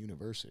fucking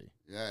university.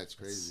 Yeah, it's That's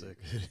crazy. sick.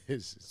 It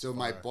is. It's So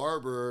my fire.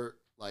 barber,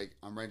 like,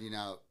 I'm renting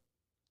out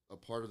a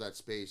part of that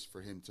space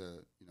for him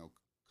to,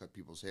 cut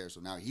people's hair.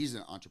 So now he's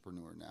an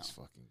entrepreneur now. This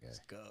fucking guy.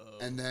 Go.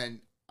 And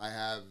then I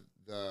have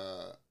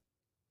the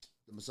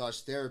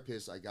massage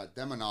therapist. I got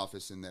them an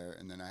office in there,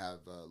 and then I have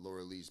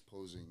Laura Lee's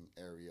posing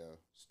area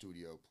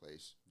studio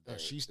place. Oh, there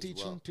she's as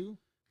teaching well. too?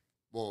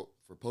 Well,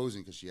 for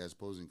posing, because she has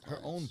posing Her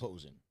clients. own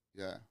posing.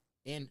 Yeah,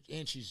 And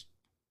she's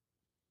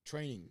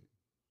training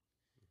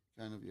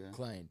kind of. Yeah,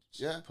 clients.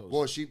 yeah. posing.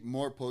 Well, she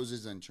more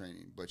poses than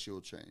training, but she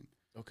will train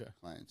Okay.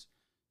 clients.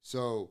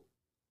 So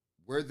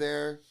we're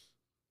there,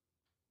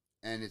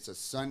 and it's a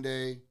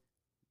Sunday.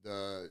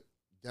 The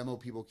demo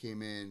people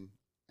came in,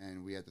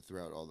 and we had to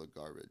throw out all the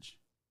garbage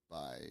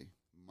by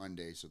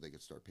Monday so they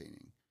could start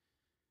painting.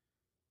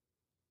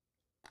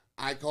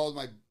 I called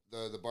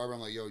the barber. I'm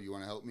like, yo, you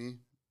want to help me? And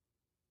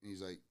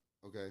he's like,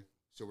 okay.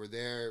 So we're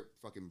there,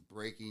 fucking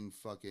breaking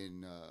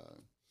fucking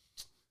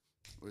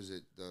what is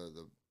it?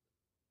 The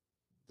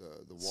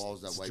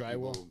walls that white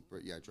drywall? people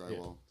break. Yeah,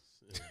 drywall.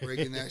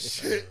 Breaking that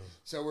shit.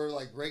 So we're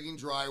like breaking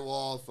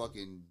drywall,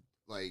 fucking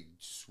like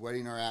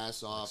sweating our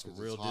ass off Some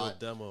because real it's deal hot.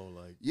 demo,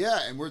 like Yeah,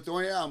 and we're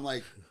throwing it out. I'm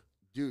like,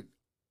 dude,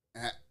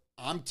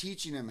 I'm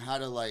teaching him how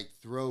to like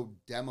throw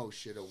demo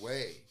shit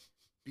away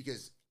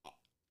because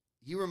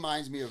he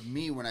reminds me of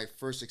me when I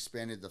first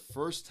expanded the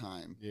first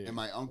time, and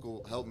my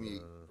uncle helped me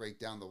break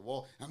down the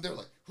wall. I'm there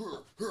like,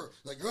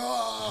 like,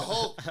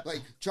 Hulk, like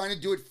trying to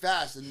do it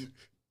fast, and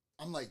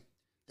I'm like,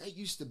 that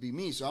used to be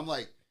me. So I'm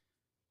like,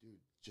 dude,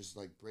 just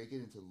like break it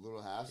into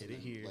little halves, and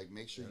then, like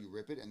make sure you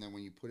rip it, and then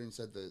when you put it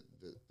inside the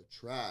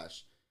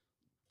trash,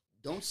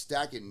 don't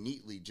stack it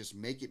neatly. Just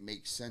make it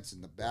make sense in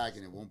the bag,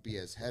 and it won't be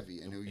as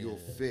heavy, and you'll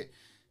fit.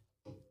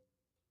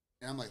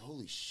 And I'm like,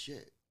 holy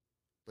shit.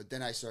 But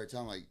then I started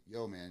telling like,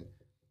 yo, man,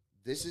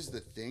 this is the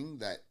thing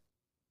that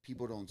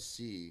people don't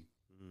see.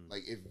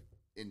 Like if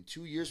in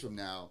 2 years from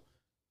now,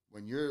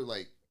 when you're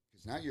like,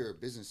 because now you're a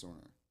business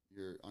owner,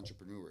 you're an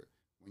entrepreneur.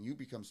 When you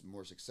become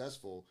more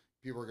successful,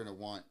 people are going to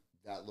want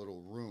that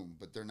little room,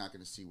 but they're not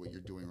going to see what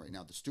you're doing right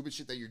now. The stupid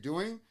shit that you're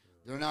doing,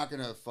 they're not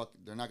going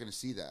to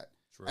see that.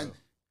 True. And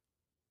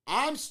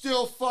I'm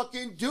still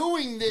fucking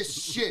doing this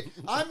shit.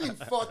 I'm in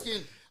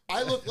fucking,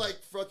 I look like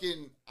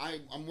fucking,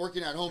 I'm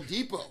working at Home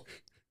Depot.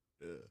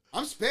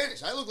 I'm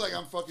Spanish. I look like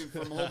I'm fucking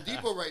from Home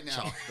Depot right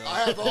now. I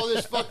have all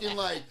this fucking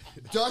like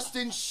dust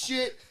and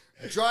shit,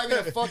 driving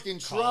a fucking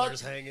truck.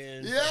 Collars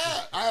hanging.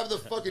 Yeah, I have the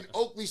fucking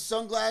Oakley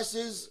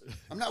sunglasses.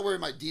 I'm not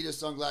wearing my Adidas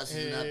sunglasses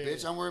in that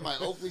bitch. I'm wearing my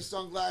Oakley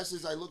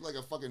sunglasses. I look like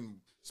a fucking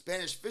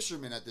Spanish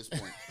fisherman at this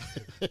point.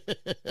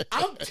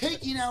 I'm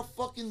taking out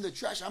fucking the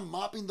trash. I'm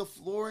mopping the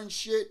floor and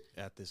shit.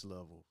 At this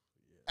level.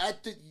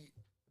 But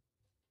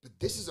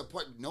this is a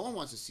part, no one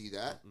wants to see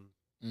that.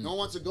 No one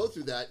wants to go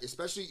through that,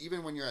 especially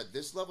even when you're at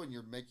this level and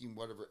you're making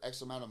whatever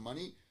X amount of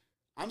money.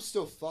 I'm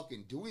still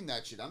fucking doing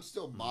that shit. I'm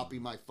still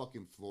mopping my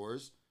fucking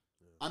floors.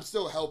 I'm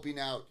still helping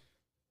out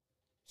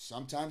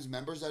sometimes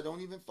members that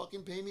don't even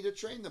fucking pay me to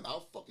train them.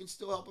 I'll fucking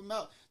still help them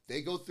out. They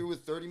go through a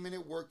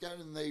 30-minute workout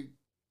and they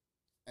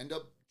end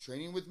up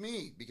training with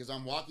me because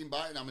I'm walking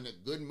by and I'm in a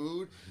good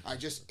mood. I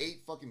just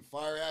ate fucking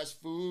fire-ass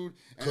food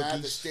and I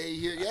have to stay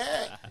here.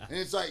 Yeah. And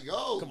it's like,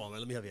 oh. Come on, man,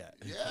 let me have you at.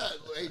 Yeah,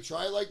 hey,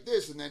 try it like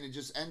this, and then it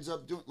just ends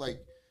up doing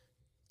like.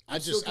 I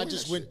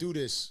just went through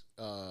this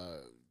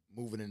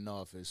moving in the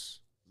office.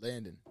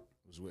 Landon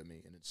was with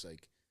me, and it's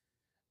like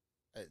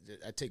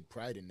I take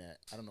pride in that.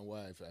 I don't know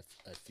why.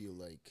 I feel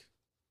like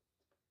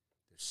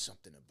there's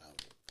something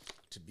about it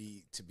to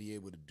be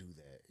able to do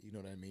that. You know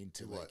what I mean?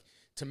 To like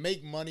to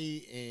make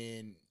money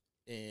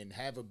and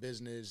have a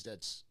business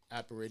that's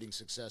operating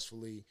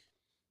successfully,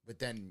 but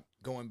then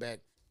going back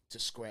to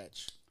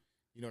scratch.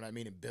 You know what I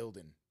mean? And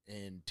building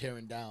and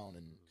tearing down,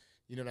 and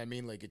you know what I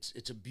mean. Like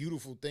it's a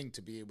beautiful thing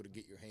to be able to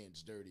get your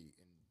hands dirty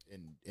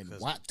and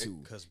want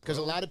to, because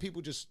a lot of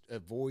people just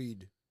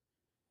avoid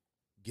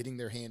getting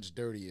their hands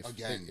dirty.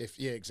 If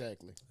yeah,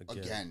 exactly.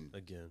 Again.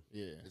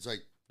 Yeah, It's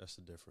like That's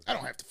the difference. I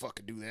don't have to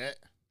fucking do that.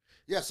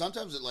 yeah.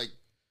 Sometimes it like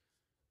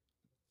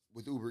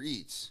with Uber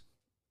Eats,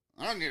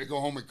 I don't need to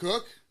go home and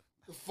cook.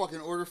 I fucking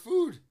order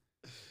food.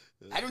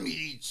 I don't need to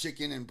eat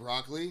chicken and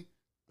broccoli.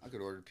 I could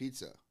order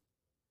pizza.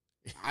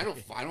 I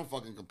don't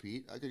fucking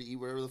compete. I could eat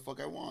whatever the fuck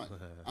I want.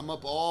 I'm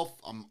up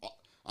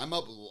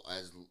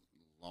as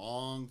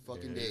long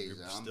fucking days.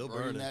 you're I'm still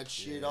burning burning. that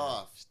shit Yeah,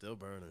 off. Still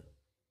burning.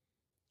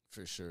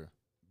 For sure.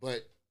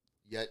 But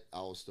yet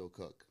I will still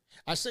cook.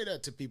 I say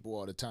that to people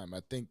all the time.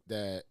 I think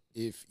that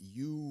if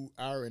you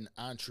are an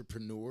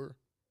entrepreneur,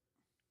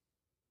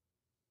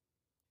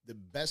 the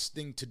best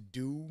thing to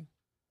do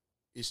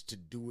is to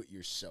do it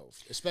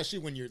yourself, especially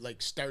when you're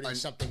like starting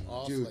something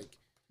off. Dude, like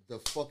the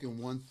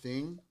fucking one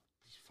thing,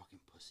 these fucking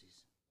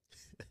pussies.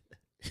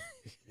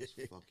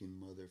 These fucking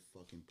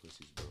motherfucking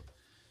pussies, bro.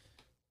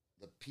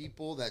 The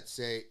people that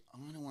say, I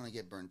don't want to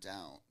get burnt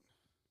out.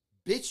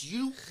 Bitch,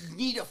 you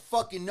need to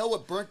fucking know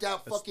what burnt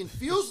out fucking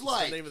feels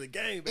like. The name of the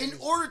game, baby. In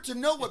order to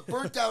know what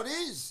burnt out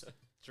is.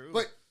 True.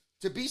 But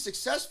to be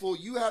successful,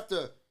 you have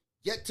to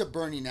get to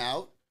burning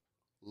out,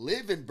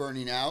 live in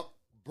burning out,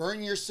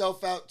 burn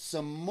yourself out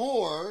some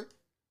more,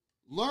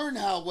 learn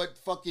what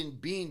fucking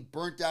being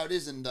burnt out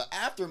is and the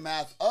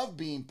aftermath of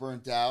being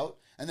burnt out.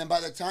 And then by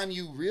the time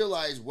you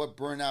realize what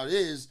burnout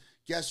is,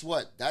 guess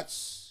what?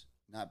 That's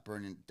not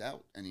burning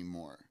out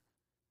anymore.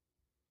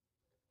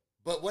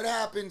 But what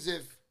happens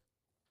if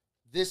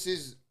this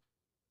is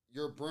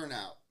your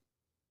burnout?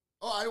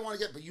 Oh, I don't want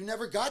to get, but you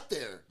never got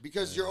there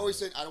because you're always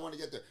saying, I don't want to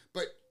get there.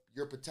 But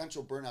your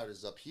potential burnout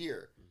is up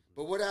here.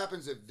 But what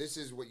happens if this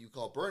is what you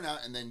call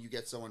burnout and then you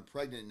get someone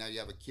pregnant and now you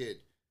have a kid?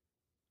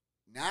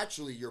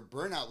 Naturally, your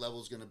burnout level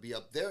is going to be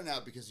up there now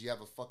because you have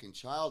a fucking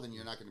child and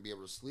you're not going to be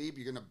able to sleep.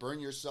 You're going to burn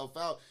yourself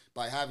out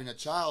by having a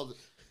child.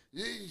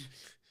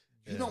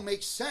 You don't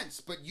make sense,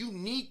 but you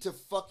need to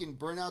fucking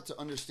burn out to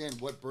understand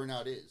what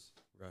burnout is.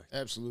 Right.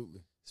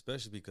 Absolutely.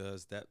 Especially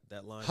because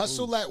that line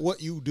Hustle moves. at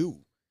what you do.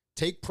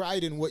 Take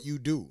pride in what you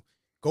do.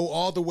 Go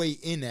all the way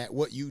in at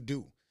what you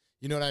do.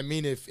 You know what I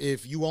mean?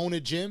 If you own a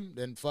gym,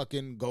 then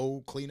fucking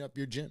go clean up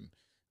your gym.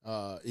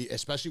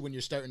 Especially when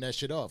you're starting that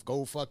shit off.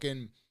 Go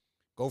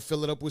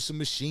fill it up with some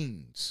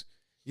machines.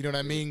 You know what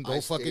I mean? Go I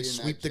stayed in fucking that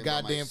sweep the gym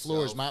by goddamn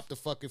floors, myself. mop the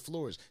fucking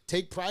floors.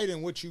 Take pride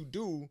in what you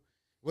do.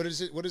 What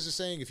is it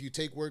saying? If you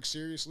take work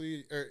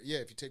seriously,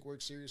 if you take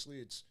work seriously,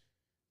 it's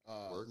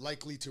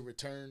likely to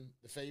return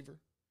the favor.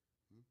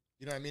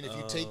 You know what I mean?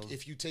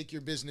 If you take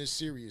your business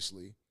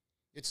seriously,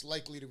 it's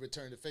likely to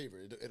return the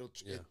favor.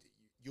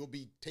 You'll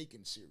be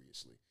taken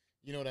seriously.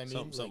 You know what I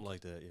mean? Something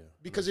like that, yeah.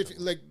 Because if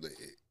like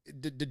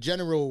the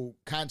general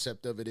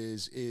concept of it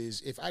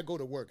is if I go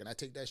to work and I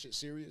take that shit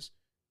serious,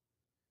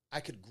 I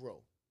could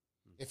grow.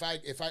 If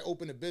I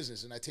open a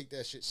business and I take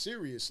that shit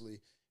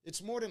seriously,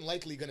 it's more than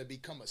likely going to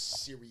become a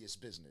serious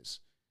business.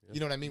 You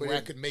know what I mean? But Where I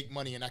if- could make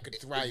money and I could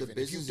thrive. the in.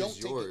 If you business don't is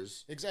take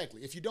yours.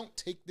 exactly. If you don't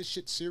take this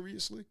shit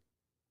seriously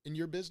in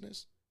your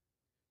business,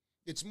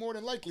 it's more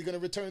than likely going to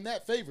return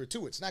that favor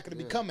too. It's not going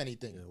to become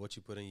anything. Yeah, what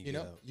you put in, you You get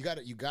know,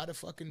 out. you gotta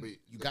fucking, But you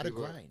the gotta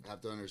people grind.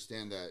 Have to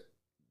understand that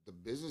the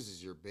business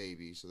is your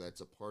baby, so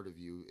that's a part of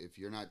you. If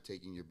you're not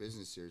taking your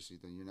business seriously,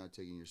 then you're not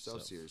taking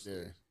yourself seriously.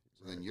 Yeah.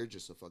 So then you're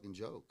just a fucking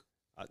joke.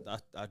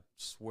 I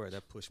swear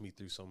that pushed me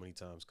through so many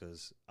times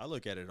because I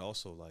look at it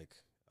also like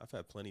I've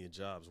had plenty of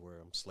jobs where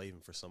I'm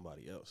slaving for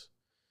somebody else.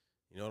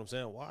 You know what I'm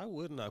saying? Why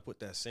wouldn't I put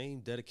that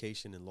same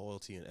dedication and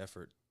loyalty and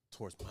effort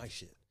towards my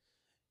shit?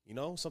 You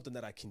know, something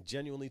that I can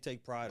genuinely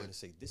take pride in and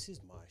say, this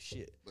is my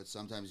shit. But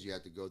sometimes you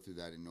have to go through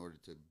that in order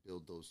to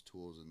build those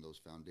tools and those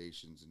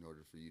foundations in order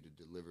for you to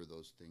deliver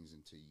those things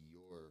into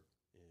your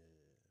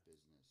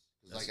business.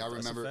 'Cause, like I That's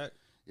a remember, fact.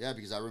 yeah,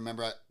 because I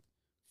remember, I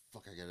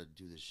gotta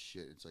do this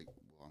shit. It's like,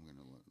 well, I'm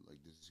gonna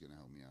like this is gonna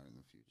help me out in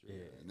the future.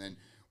 Yeah. And then,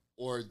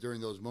 or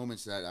during those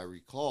moments that I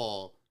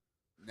recall,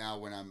 now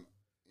when I'm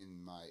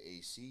in my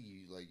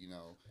AC, like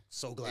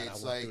So glad I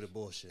it's went like- through the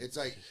bullshit. it's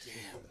like,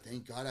 damn,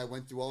 thank God I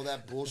went through all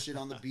that bullshit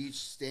on the beach,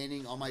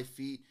 standing on my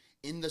feet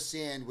in the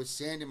sand with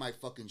sand in my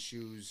fucking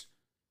shoes,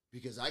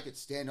 because I could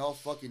stand all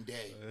fucking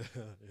day.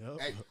 Yep.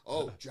 Hey,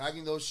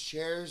 dragging those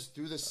chairs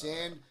through the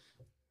sand.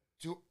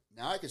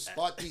 Now I can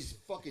spot these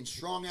fucking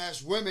strong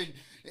ass women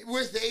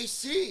with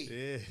AC.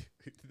 Yeah,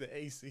 the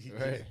AC.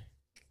 Right.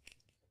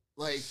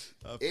 Like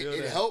I feel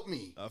it that. helped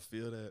me, I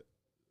feel that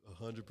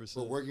 100%.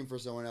 but working for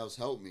someone else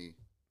helped me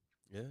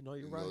Yeah, no,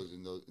 you're in right.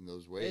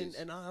 those ways.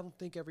 And I don't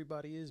think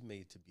everybody is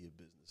made to be a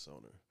business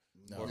owner.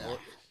 No.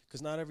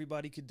 Because not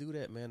everybody could do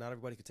that, man. Not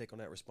everybody could take on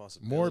that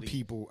responsibility. More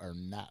people are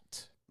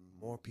not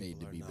More people made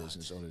to are be not.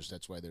 business owners.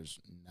 That's why there's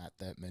not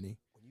that many.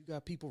 When you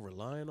got people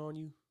relying on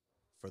you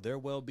for their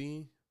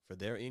well-being, for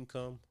their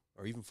income,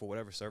 or even for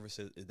whatever service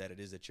that it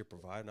is that you're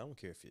providing, I don't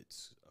care if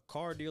it's a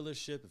car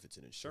dealership, if it's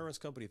an insurance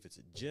company, if it's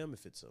a gym,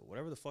 if it's a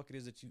whatever the fuck it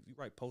is that you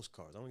write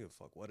postcards. I don't give a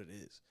fuck what it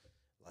is.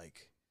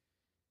 Like,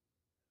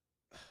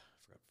 I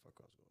forgot the fuck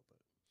I was going,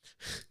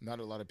 but Not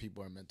a lot of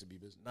people are meant to be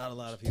business. not a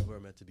lot of people are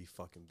meant to be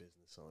fucking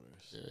business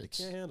owners. Yeah, They it's-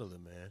 can't handle it,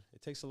 man.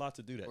 It takes a lot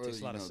to do that. It Or,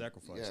 takes a lot you of know,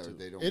 sacrifice yeah, too.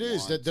 they don't It is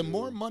want that the to.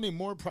 more money,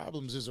 more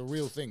problems is a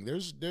real thing.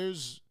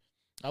 There's.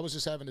 I was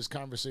just having this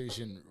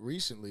conversation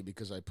recently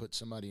because I put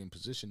somebody in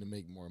position to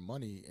make more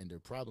money and their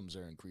problems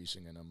are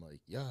increasing, and I'm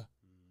like, yeah,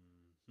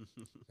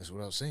 that's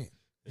what I was saying.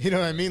 You know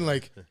what I mean?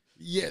 Like,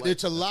 yeah, Like,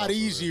 it's a that's lot also real.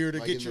 easier to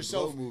Like get in the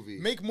yourself Blow movie.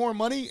 make more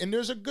money, and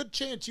there's a good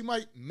chance you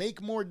might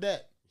make more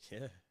debt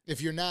Yeah.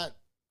 if you're not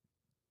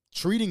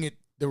treating it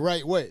the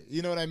right way.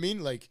 You know what I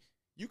mean? Like,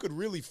 you could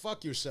really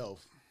fuck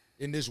yourself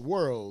in this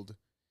world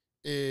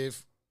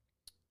if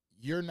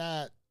you're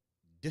not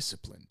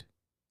disciplined.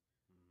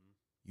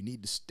 You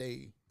need to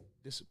stay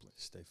disciplined.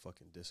 Stay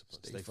fucking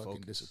disciplined. Stay Stay fucking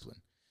focused.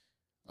 disciplined.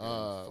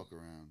 Yeah, fuck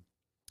around.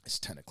 It's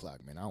 10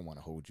 o'clock, man. I don't want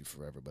to hold you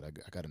forever, but I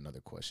got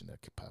another question that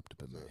popped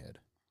up in my head.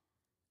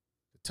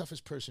 The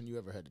toughest person you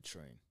ever had to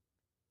train?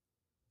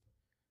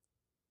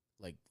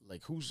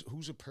 Like who's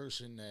a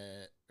person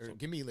that, or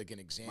give me like an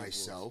example. of-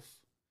 Myself,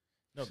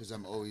 No, because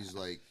I'm always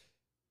like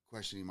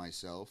questioning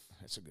myself.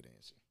 That's a good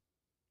answer.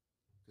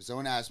 Because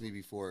someone asked me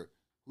before,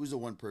 who's the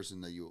one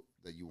person that you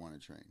want to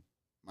train?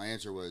 My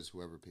answer was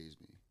whoever pays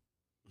me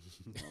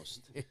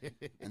most.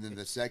 And then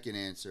the second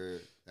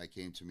answer that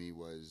came to me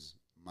was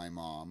my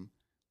mom.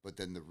 But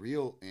then the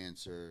real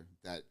answer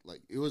that,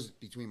 like, it was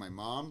between my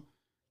mom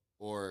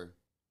or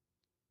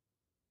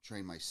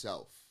train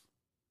myself.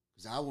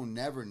 Because I will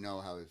never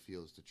know how it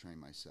feels to train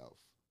myself,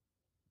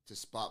 to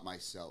spot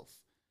myself,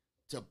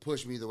 to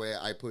push me the way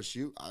I push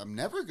you. I'm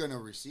never going to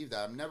receive that.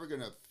 I'm never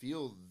going to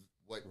feel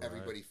what Right.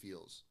 everybody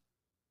feels.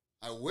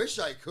 I wish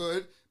I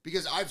could,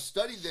 because I've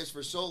studied this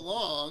for so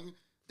long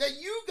that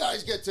you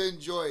guys get to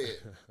enjoy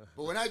it.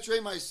 But when I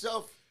train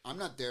myself, I'm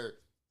not there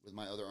with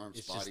my other arm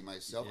It's spotting just-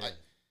 myself. yeah.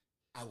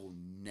 I will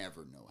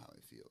never know how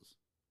it feels.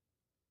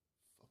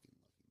 Fucking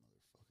lucky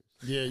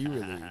motherfuckers. Yeah, you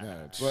really.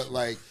 No, But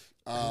like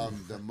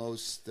the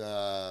most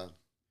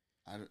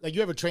I don't, Like,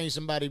 you ever trained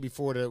somebody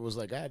before that was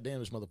like, God damn,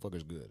 this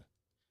motherfucker's good?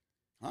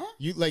 huh?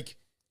 You like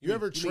you mean-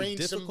 ever you mean trained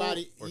difficult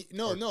somebody? or-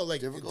 No, or no,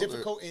 like difficult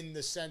difficult, or- in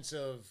the sense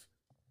of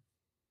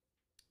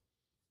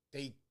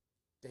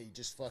they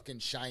just fucking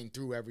shine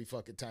through every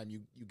fucking time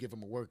you give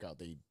them a workout.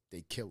 They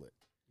kill it.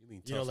 You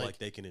mean You know, tough like- like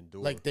they can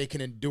endure? Like they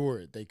can endure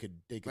it. They could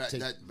But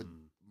take. but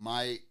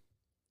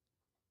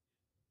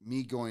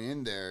me going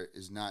in there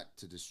is not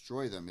to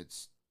destroy them.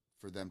 It's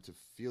for them to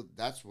feel.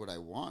 That's what I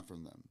want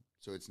from them.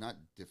 So it's not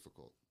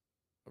difficult.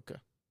 Okay.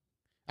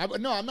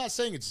 No, I'm not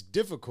saying it's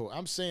difficult.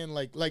 I'm saying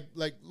like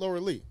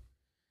Laura Lee.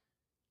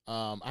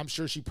 I'm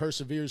sure she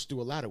perseveres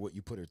through a lot of what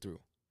you put her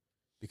through,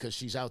 because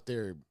she's out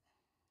there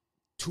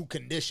too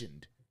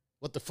conditioned.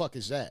 What the fuck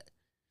is that?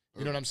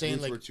 You know what I'm saying?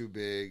 Boots Like, were too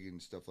big and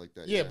stuff like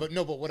that. yeah, but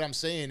what I'm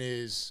saying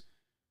is,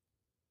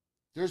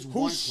 there's who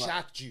one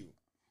shocked you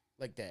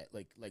like that?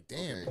 Like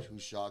damn. Okay, who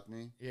shocked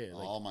me? Yeah,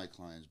 like- all my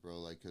clients, bro.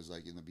 Like, cause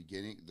like in the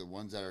beginning, the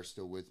ones that are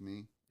still with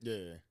me,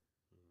 Yeah.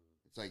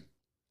 it's like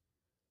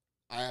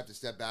I have to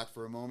step back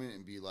for a moment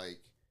and be like,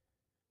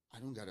 I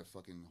don't gotta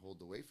fucking hold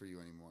the weight for you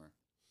anymore.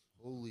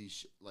 Holy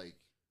shit! Like,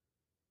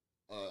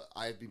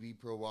 IFBB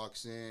Pro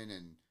walks in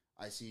and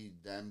I see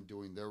them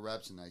doing their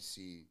reps, and I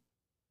see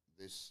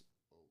this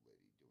old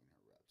lady doing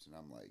her reps, and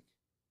I'm like,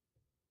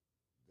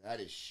 that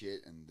is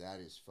shit, and that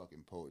is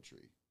fucking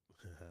poetry.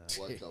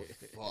 What the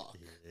fuck?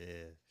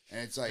 Yeah. And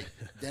it's like,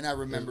 then I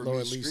remember Laura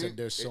me Lee scream- said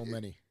there's so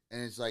many.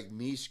 and it's like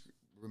me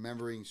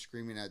remembering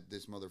screaming at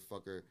this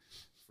motherfucker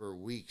for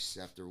weeks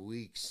after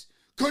weeks.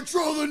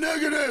 Control the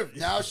negative.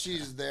 Now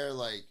she's there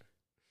like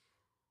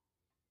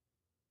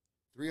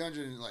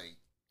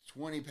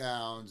 320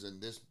 pounds,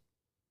 and this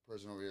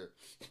person over here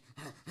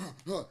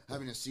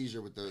having a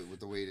seizure with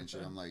the weight and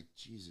shit. I'm like,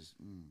 Jesus,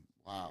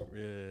 wow.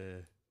 Yeah.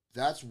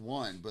 That's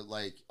one, but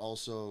like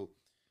also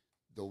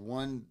the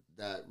one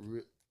that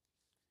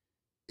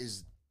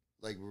is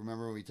like,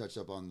 remember when we touched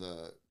up on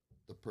the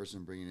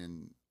person bringing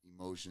in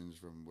emotions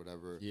from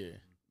whatever. Yeah.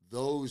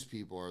 Those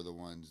people are the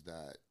ones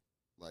that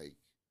like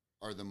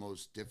are the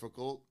most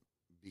difficult,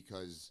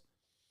 because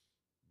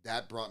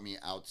that brought me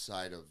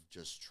outside of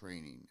just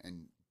training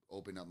and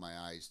opened up my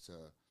eyes to,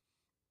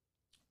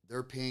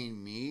 they're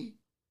paying me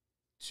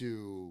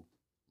to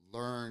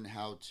learn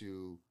how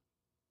to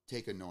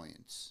take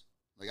annoyance.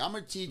 Like, I'm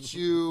gonna teach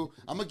you,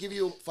 I'm gonna give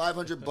you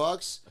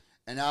 $500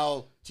 and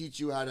I'll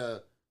teach you how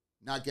to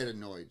not get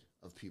annoyed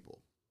of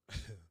people.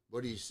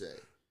 What do you say?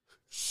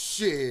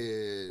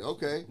 Shit.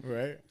 Okay.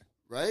 Right.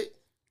 Right?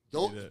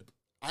 Don't. that.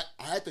 I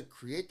had to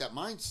create that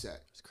mindset,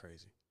 It's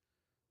crazy.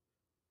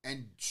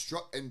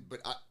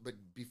 but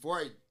before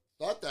I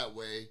thought that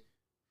way,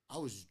 I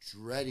was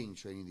dreading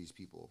training these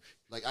people.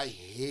 Like, I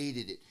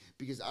hated it,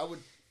 because I would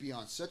be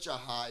on such a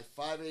high.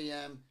 5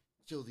 a.m.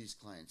 kill these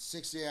clients.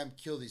 6 a.m.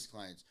 kill these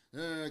clients.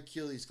 No,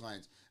 kill these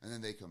clients, and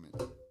then they come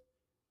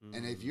in.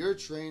 And if you're a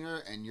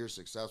trainer and you're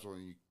successful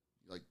and you,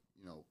 like,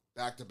 you know,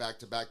 back to back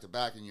to back to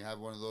back, and you have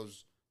one of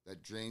those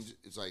that drains,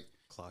 it's like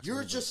Clock's you're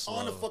moving just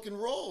on a slow. fucking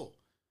roll.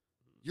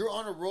 You're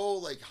on a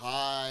roll, like,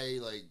 high,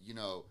 like, you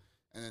know,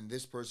 and then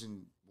this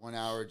person 1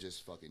 hour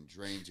just fucking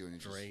drains you, and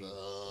it's Drain. just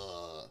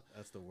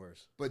That's the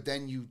worst. but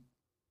then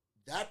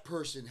that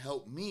person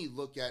helped me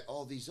look at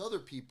all these other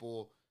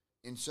people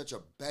in such a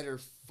better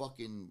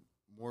fucking,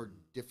 more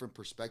different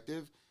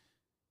perspective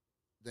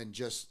than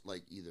just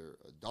like either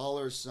a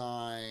dollar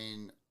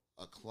sign,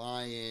 a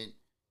client.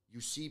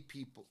 You see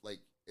people, like,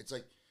 it's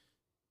like,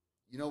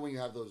 you know, when you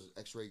have those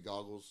x-ray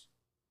goggles,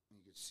 you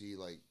can see,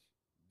 like,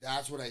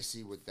 that's what I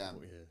see with them.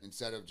 Oh, yeah.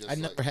 Instead of just I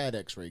like, never had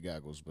X-ray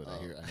goggles, but I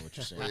know what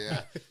you're saying.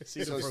 yeah.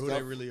 See So them for who stuff-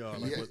 they really are.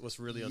 Like yeah, what's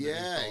really underneath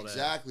yeah, all that.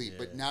 exactly. Yeah.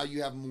 But now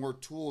you have more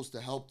tools to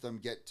help them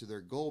get to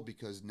their goal,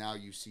 because now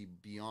you see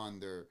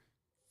beyond their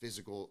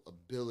physical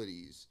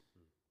abilities.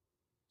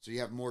 So you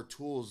have more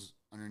tools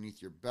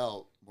underneath your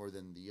belt, more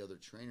than the other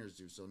trainers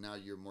do. So now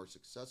you're more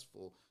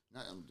successful.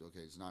 Not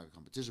okay, it's not a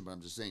competition, but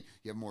I'm just saying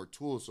you have more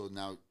tools. So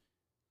now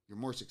you're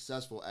more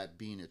successful at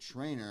being a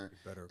trainer,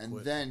 You're better and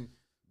equipped. then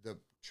the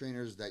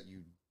trainers that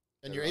you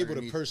And that you're are able to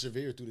underneath-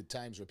 persevere through the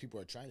times where people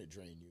are trying to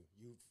drain you.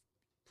 You've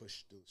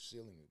pushed the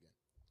ceiling again.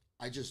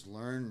 I just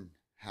learned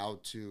how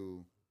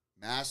to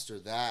master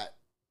that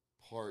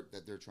part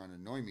that they're trying to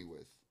annoy me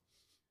with.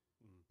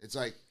 It's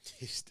like,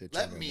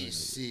 let me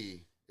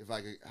see if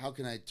I could, how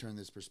can I turn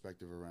this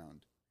perspective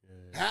around?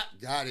 Yeah. Ha,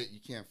 got it. You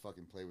can't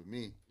fucking play with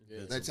me.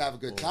 Yeah, Let's have a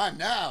good time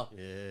now.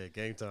 Yeah,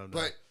 game time.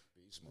 Now. But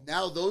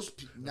now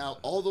now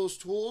all those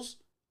tools,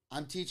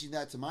 I'm teaching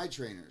that to my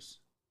trainers.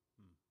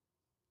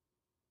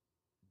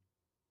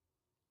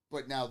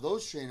 But now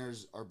those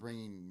trainers are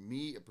bringing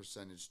me a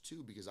percentage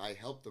too, because I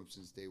helped them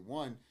since day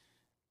one,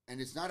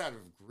 and it's not out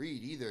of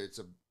greed either. It's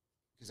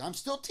because I'm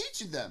still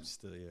teaching them.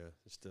 still, yeah,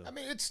 still. I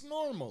mean, it's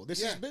normal.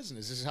 This Yeah. is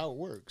business. This is how it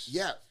works.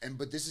 Yeah,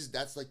 but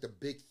that's like the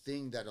big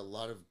thing that a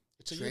lot of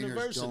It's a trainers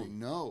university. don't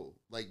know.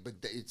 Like, but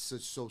it's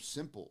so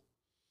simple.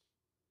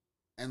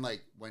 And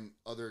like when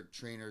other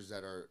trainers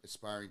that are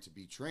aspiring to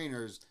be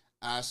trainers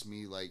ask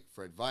me like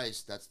for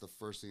advice, that's the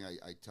first thing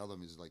I tell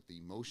them is like the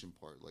emotion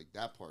part. Like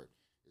that part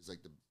is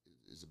like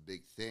is a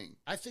big thing.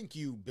 I think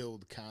you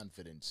build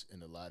confidence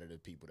in a lot of the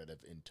people that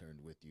have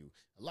interned with you.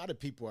 A lot of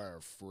people are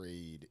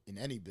afraid in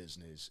any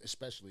business,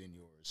 especially in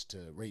yours,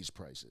 to raise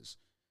prices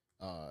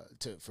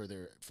for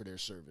their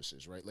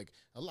services, right? Like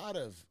a lot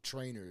of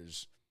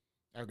trainers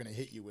are going to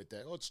hit you with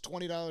that. Oh, it's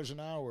 $20 an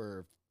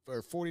hour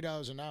or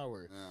 $40 an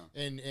hour.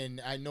 Yeah.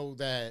 And I know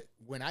that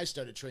when I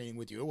started training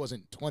with you, it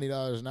wasn't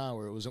 $20 an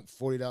hour. It wasn't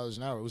 $40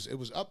 an hour. It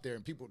was up there,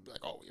 and people would be like,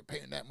 "Oh, you're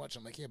paying that much."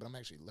 I'm like, "Yeah, but I'm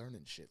actually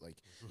learning shit. Like,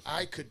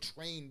 I could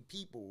train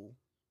people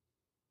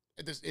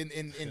at this,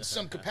 in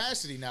some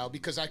capacity now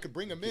because I could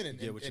bring them in and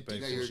Get what you and pay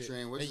teach Yeah, them you were shit.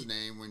 trained. What's And his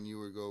name when you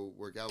would go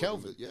work out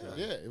Kelvin. with him?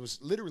 Yeah, it was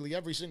literally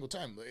every single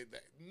time.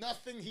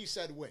 Nothing he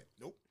said went.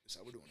 Nope, that's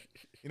how we're doing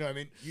it. You know what I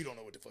mean? You don't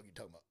know what the fuck you're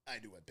talking about. I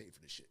do. I paid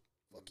for this shit.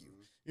 Fuck you.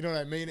 You know what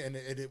I mean? And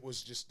it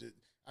was just,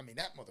 I mean,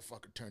 that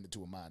motherfucker turned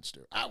into a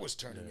monster. I was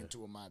turning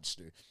into a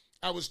monster.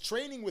 I was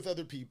training with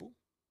other people,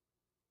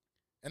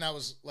 and I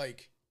was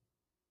like,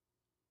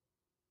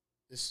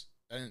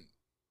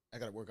 I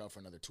got to work out for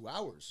another 2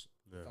 hours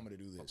if I'm going to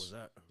do this. What was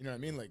that? You know what I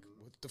mean? Like,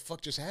 what the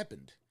fuck just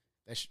happened?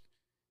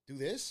 Do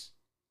this?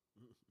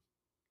 You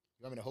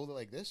want me to hold it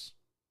like this?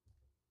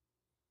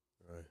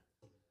 Right.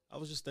 I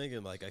was just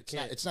thinking, like,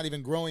 It's not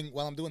even growing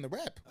while I'm doing the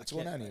rap. What's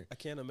going on here? I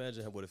can't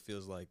imagine what it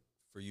feels like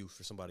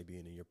for somebody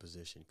being in your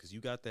position, because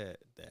you got that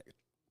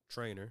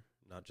trainer,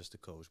 not just a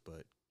coach,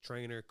 but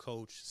trainer,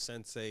 coach,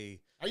 sensei.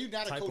 Are you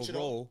not a type coach of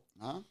at all? role.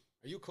 Huh? What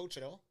Are you a coach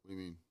at all? do you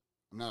mean?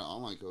 I'm not an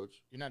online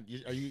coach. You're not.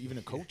 Are you even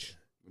a coach?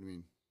 What do you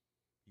mean?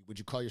 Would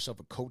you call yourself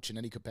a coach in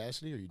any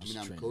capacity, or you I just?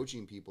 mean, I'm trainer?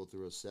 coaching people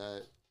through a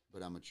set,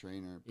 but I'm a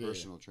trainer, Yeah.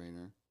 personal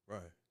trainer.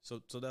 Right. So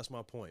that's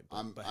my point. But,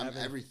 I'm but I'm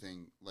having,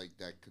 everything like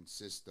that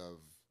consists of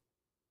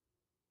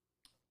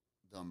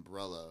the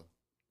umbrella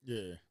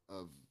Yeah,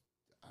 of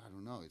I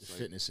don't know. the It's like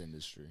fitness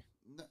industry,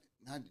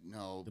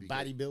 no the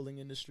because- bodybuilding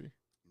industry.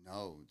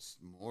 No, it's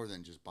more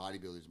than just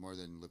bodybuilding. It's more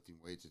than lifting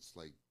weights. It's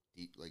like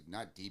deep, like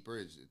not deeper.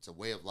 It's a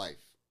way of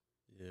life.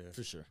 yeah,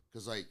 For sure.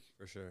 Because like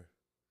for sure.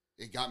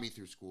 it got me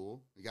through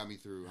school. It got me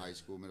through high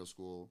school, middle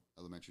school,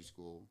 elementary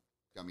school.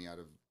 Got me out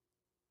of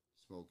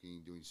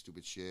smoking, doing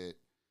stupid shit,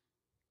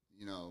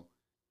 you know.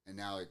 And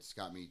now it's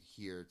got me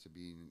here to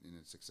be in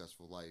a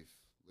successful life,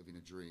 living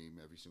a dream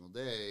every single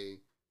day.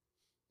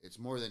 It's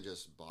more than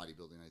just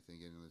bodybuilding, I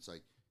think. And it's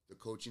like the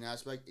coaching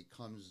aspect. It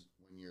comes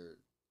when you're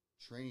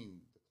training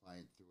the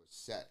client through a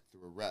set,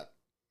 through a rep.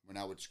 When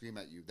I would scream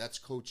at you, that's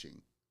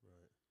coaching.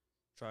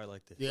 Right. Try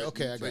like this. Yeah.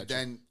 Okay, I got But you.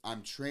 then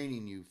I'm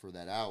training you for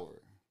that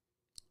hour.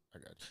 I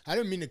got you. I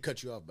didn't mean to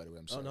cut you off. By the way,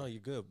 I'm Oh sorry. no,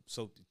 you're good.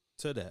 So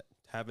to that,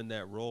 having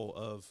that role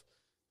of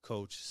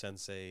coach,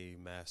 sensei,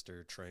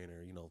 master,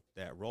 trainer,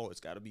 that role, it's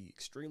got to be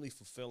extremely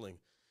fulfilling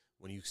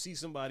when you see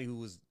somebody who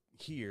was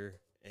here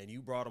and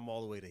you brought them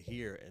all the way to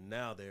here, and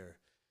now they're,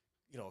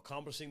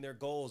 accomplishing their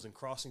goals and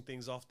crossing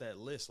things off that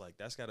list. Like,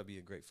 that's got to be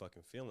a great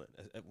fucking feeling.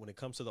 When it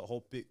comes to the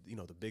whole, the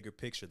bigger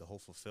picture, the whole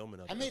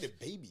fulfillment of I made a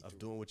baby. of through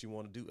doing what you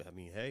want to do. I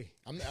mean, hey,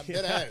 I'm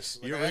dead ass.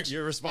 Like,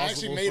 You're I responsible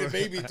actually made a for-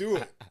 baby through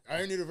it.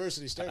 Iron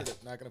University started it.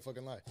 Not gonna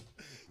fucking lie.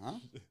 Huh?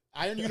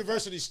 Iron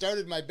University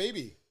started my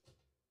baby.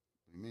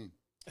 What do you mean?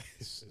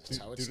 That's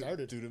how it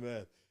started. Do the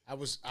math.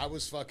 I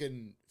was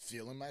fucking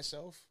feeling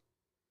myself.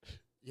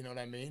 You know what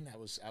I mean? I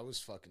was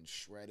fucking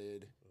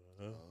shredded.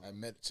 I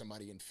met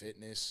somebody in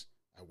fitness.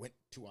 I went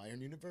to Iron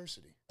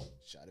University.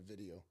 Shot a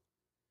video.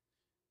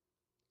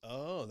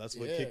 Oh, that's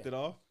what Yeah. kicked it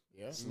off?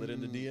 Yeah. Slid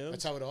in the DM?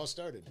 That's how it all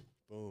started.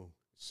 Boom.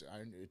 So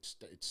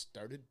it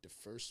started the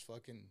first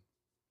fucking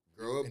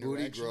Grow a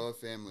booty, interaction. grow a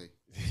family.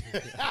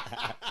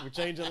 We're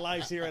changing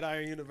lives here at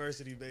Iron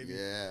University, baby.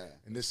 Yeah.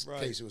 In this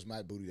Right. case, it was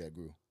my booty that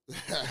grew.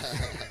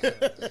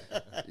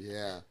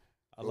 Yeah.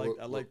 I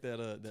like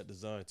that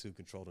design too,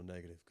 control the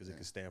negative, because it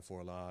can stand for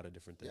a lot of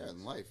different things. Yeah,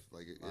 in life.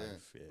 Like,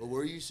 Life, yeah. But what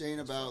were you saying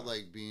about,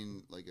 like,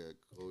 being, like, a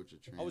coach, a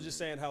trainer? I was just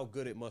saying how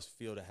good it must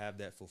feel to have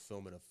that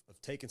fulfillment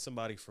of taking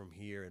somebody from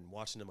here and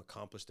watching them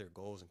accomplish their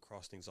goals and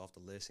cross things off the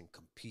list and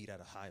compete at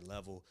a high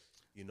level,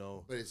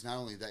 But it's not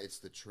only that, it's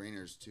the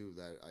trainers, too,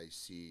 that I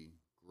see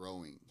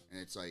growing. And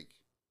it's like,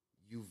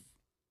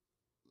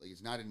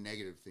 it's not a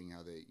negative thing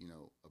how they,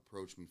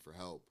 approach me for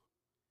help.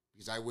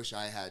 Because I wish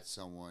I had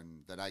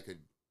someone that I could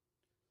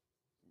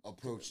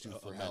approach to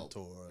for help.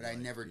 mentor, But I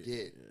never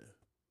did. Yeah.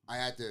 I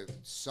had to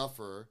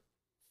suffer,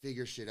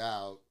 figure shit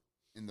out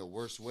in the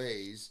worst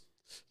ways.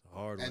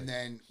 Hard way. And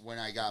then when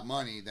I got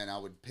money, then I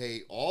would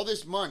pay all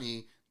this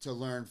money to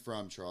learn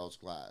from Charles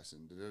Glass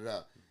and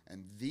da-da-da.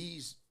 And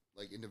these,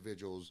 like,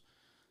 individuals,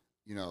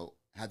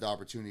 had the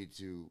opportunity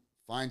to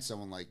find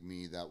someone like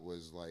me that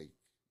was, like,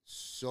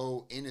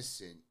 so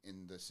innocent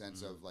in the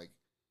sense of, like,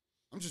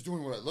 I'm just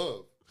doing what I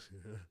love.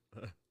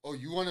 Oh,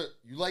 you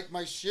like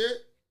my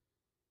shit?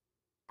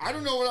 I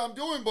don't know what I'm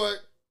doing, but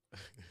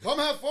come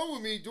have fun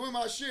with me doing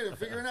my shit and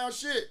figuring out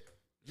shit.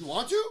 You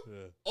want to?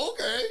 Yeah.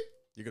 Okay.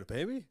 You gonna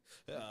pay me?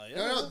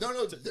 No.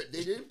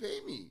 They didn't pay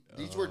me.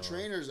 These were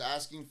trainers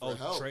asking for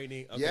help.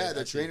 Training. Okay, Yeah,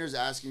 the I see. trainers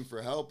asking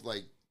for help,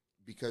 like,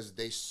 because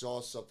they saw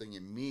something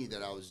in me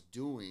that I was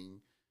doing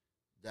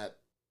that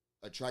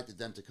attracted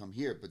them to come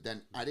here. But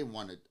then I didn't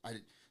want to.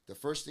 the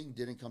first thing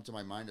didn't come to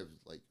my mind of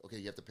like, okay,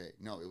 you have to pay.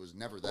 No, it was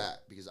never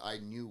that because I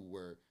knew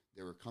where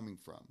they were coming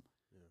from.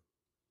 Yeah.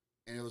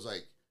 And it was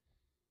like,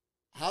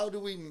 how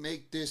do we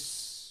make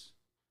this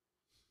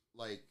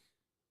like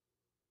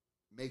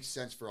make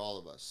sense for all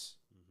of us?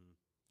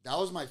 That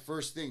was my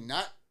first thing.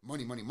 Not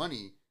money, money,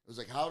 money. It was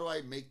like, how do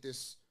I make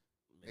this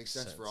make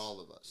sense for all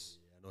of us?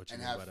 Yeah, I know what you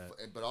And mean have, by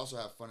that. but also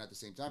have fun at the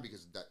same time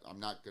because that, I'm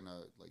not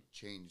gonna like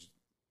change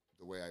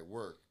the way I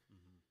work.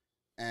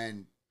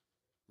 And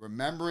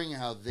remembering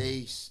how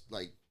they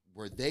like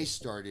where they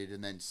started,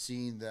 and then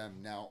seeing them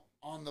now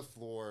on the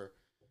floor,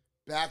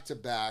 back to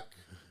back,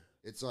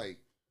 it's like,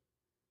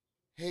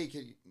 hey,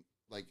 can you,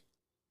 like,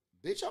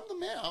 bitch, I'm the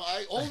man.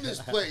 I own this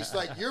place.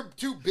 Like, you're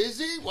too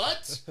busy.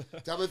 What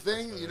type of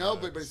thing, you know?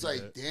 But it's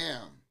like,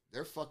 damn,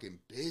 they're fucking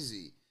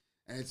busy,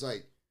 and it's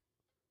like,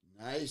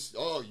 nice.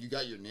 Oh, you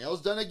got your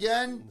nails done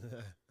again?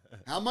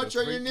 How much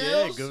are your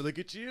nails? Yeah, go look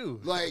at you.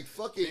 Like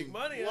fucking Big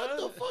money, what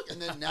huh? the fuck?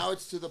 And then now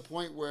it's to the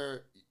point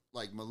where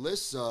like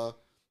Melissa,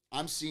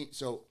 I'm seeing.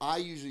 So I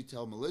usually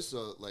tell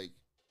Melissa like,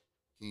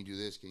 "Can you do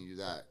this? Can you do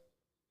that?"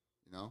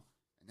 You know.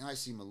 And now I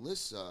see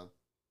Melissa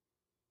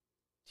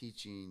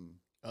teaching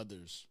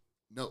Others.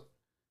 no.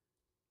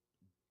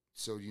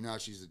 So you know how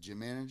she's the gym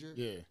manager.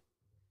 Yeah.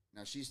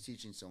 Now she's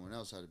teaching someone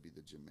else how to be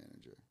the gym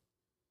manager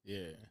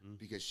Yeah.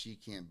 because she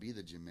can't be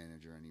the gym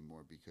manager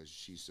anymore because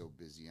she's so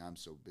busy. I'm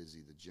so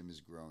busy. The gym is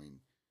growing,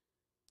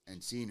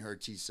 and seeing her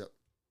teach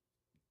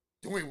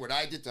doing what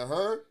I did to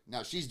her.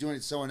 Now she's doing it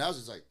to someone else.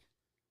 It's like,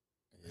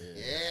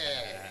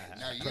 yeah.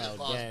 Now you the Proud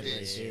boss dad right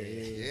bitch.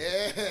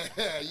 there,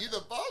 Yeah, you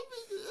the boss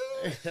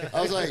bitch. Yeah.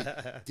 I was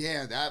like,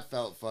 damn, that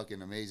felt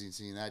fucking amazing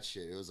seeing that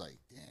shit. It was like,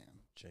 damn.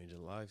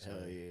 Changing lives, Hell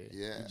man. yeah.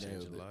 Yeah. You nailed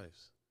Changing it.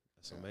 lives.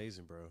 That's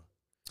amazing, bro.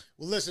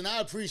 Well, listen, I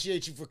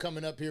appreciate you for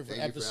coming up here for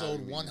Thank you for episode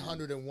having me, man.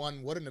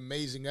 101. What an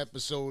amazing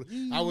episode.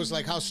 I was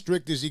like, how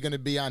strict is he going to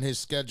be on his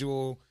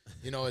schedule?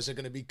 You know, is it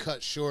going to be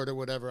cut short or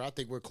whatever? I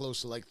think we're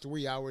close to like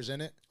 3 hours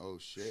in it. Oh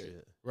shit.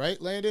 Shit.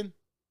 Right, Landon?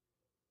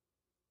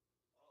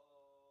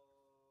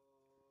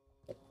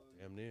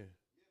 Damn near.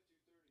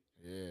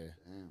 Yeah.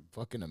 Damn.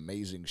 Fucking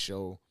amazing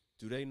show.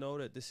 Do they know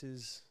that this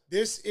is?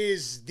 This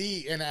is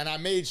and I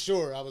made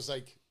sure, I was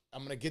like, I'm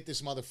going to get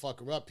this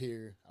motherfucker up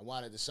here. I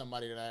wanted to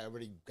somebody that I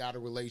already got a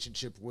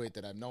relationship with,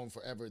 that I've known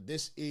forever.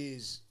 This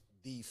is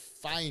the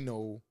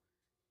final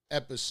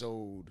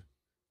episode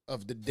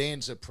of the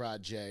Danza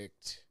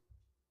Project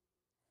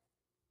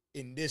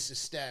in this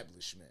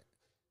establishment.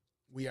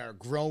 We are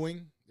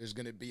growing. There's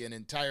going to be an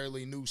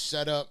entirely new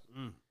setup.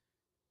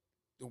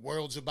 The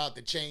world's about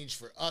to change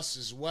for us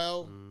as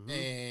well.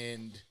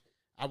 And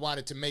I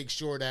wanted to make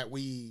sure that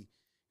we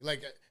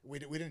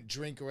didn't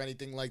drink or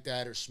anything like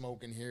that or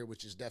smoke in here,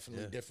 which is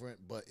definitely different,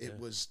 but it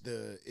was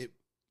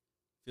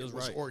Feels it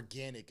was right.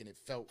 organic, and it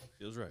felt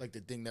Feels right. like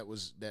the thing that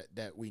was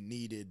that we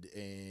needed,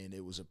 and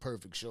it was a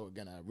perfect show.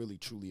 Again, I really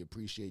truly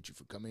appreciate you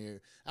for coming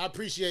here. I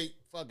appreciate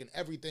fucking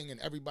everything and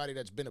everybody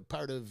that's been a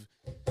part of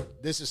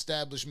this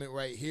establishment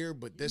right here,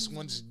 but this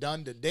one's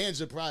done. The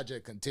Danza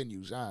Project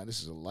continues on.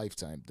 This is a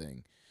lifetime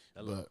thing.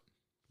 Hello.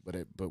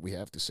 But we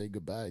have to say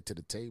goodbye to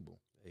the table.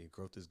 Hey,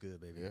 growth is good,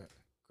 baby. Yeah.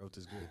 Growth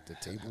is good. The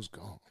table's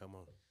gone. Come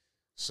on.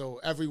 So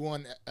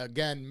everyone,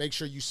 again, make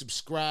sure you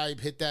subscribe,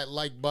 hit that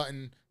like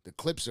button. The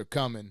clips are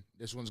coming.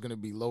 This one's gonna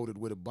be loaded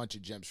with a bunch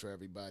of gems for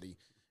everybody.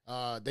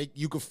 They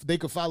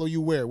could follow you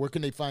where? Where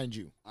can they find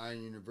you?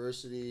 Iron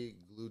University,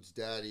 Glute's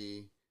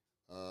Daddy,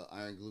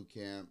 Iron Glute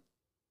Camp,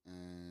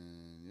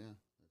 and yeah,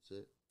 that's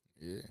it.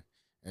 Yeah.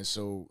 And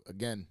so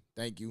again,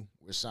 thank you.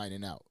 We're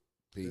signing out.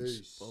 Peace.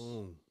 Peace.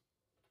 Boom.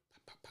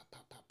 Pop, pop,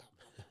 pop.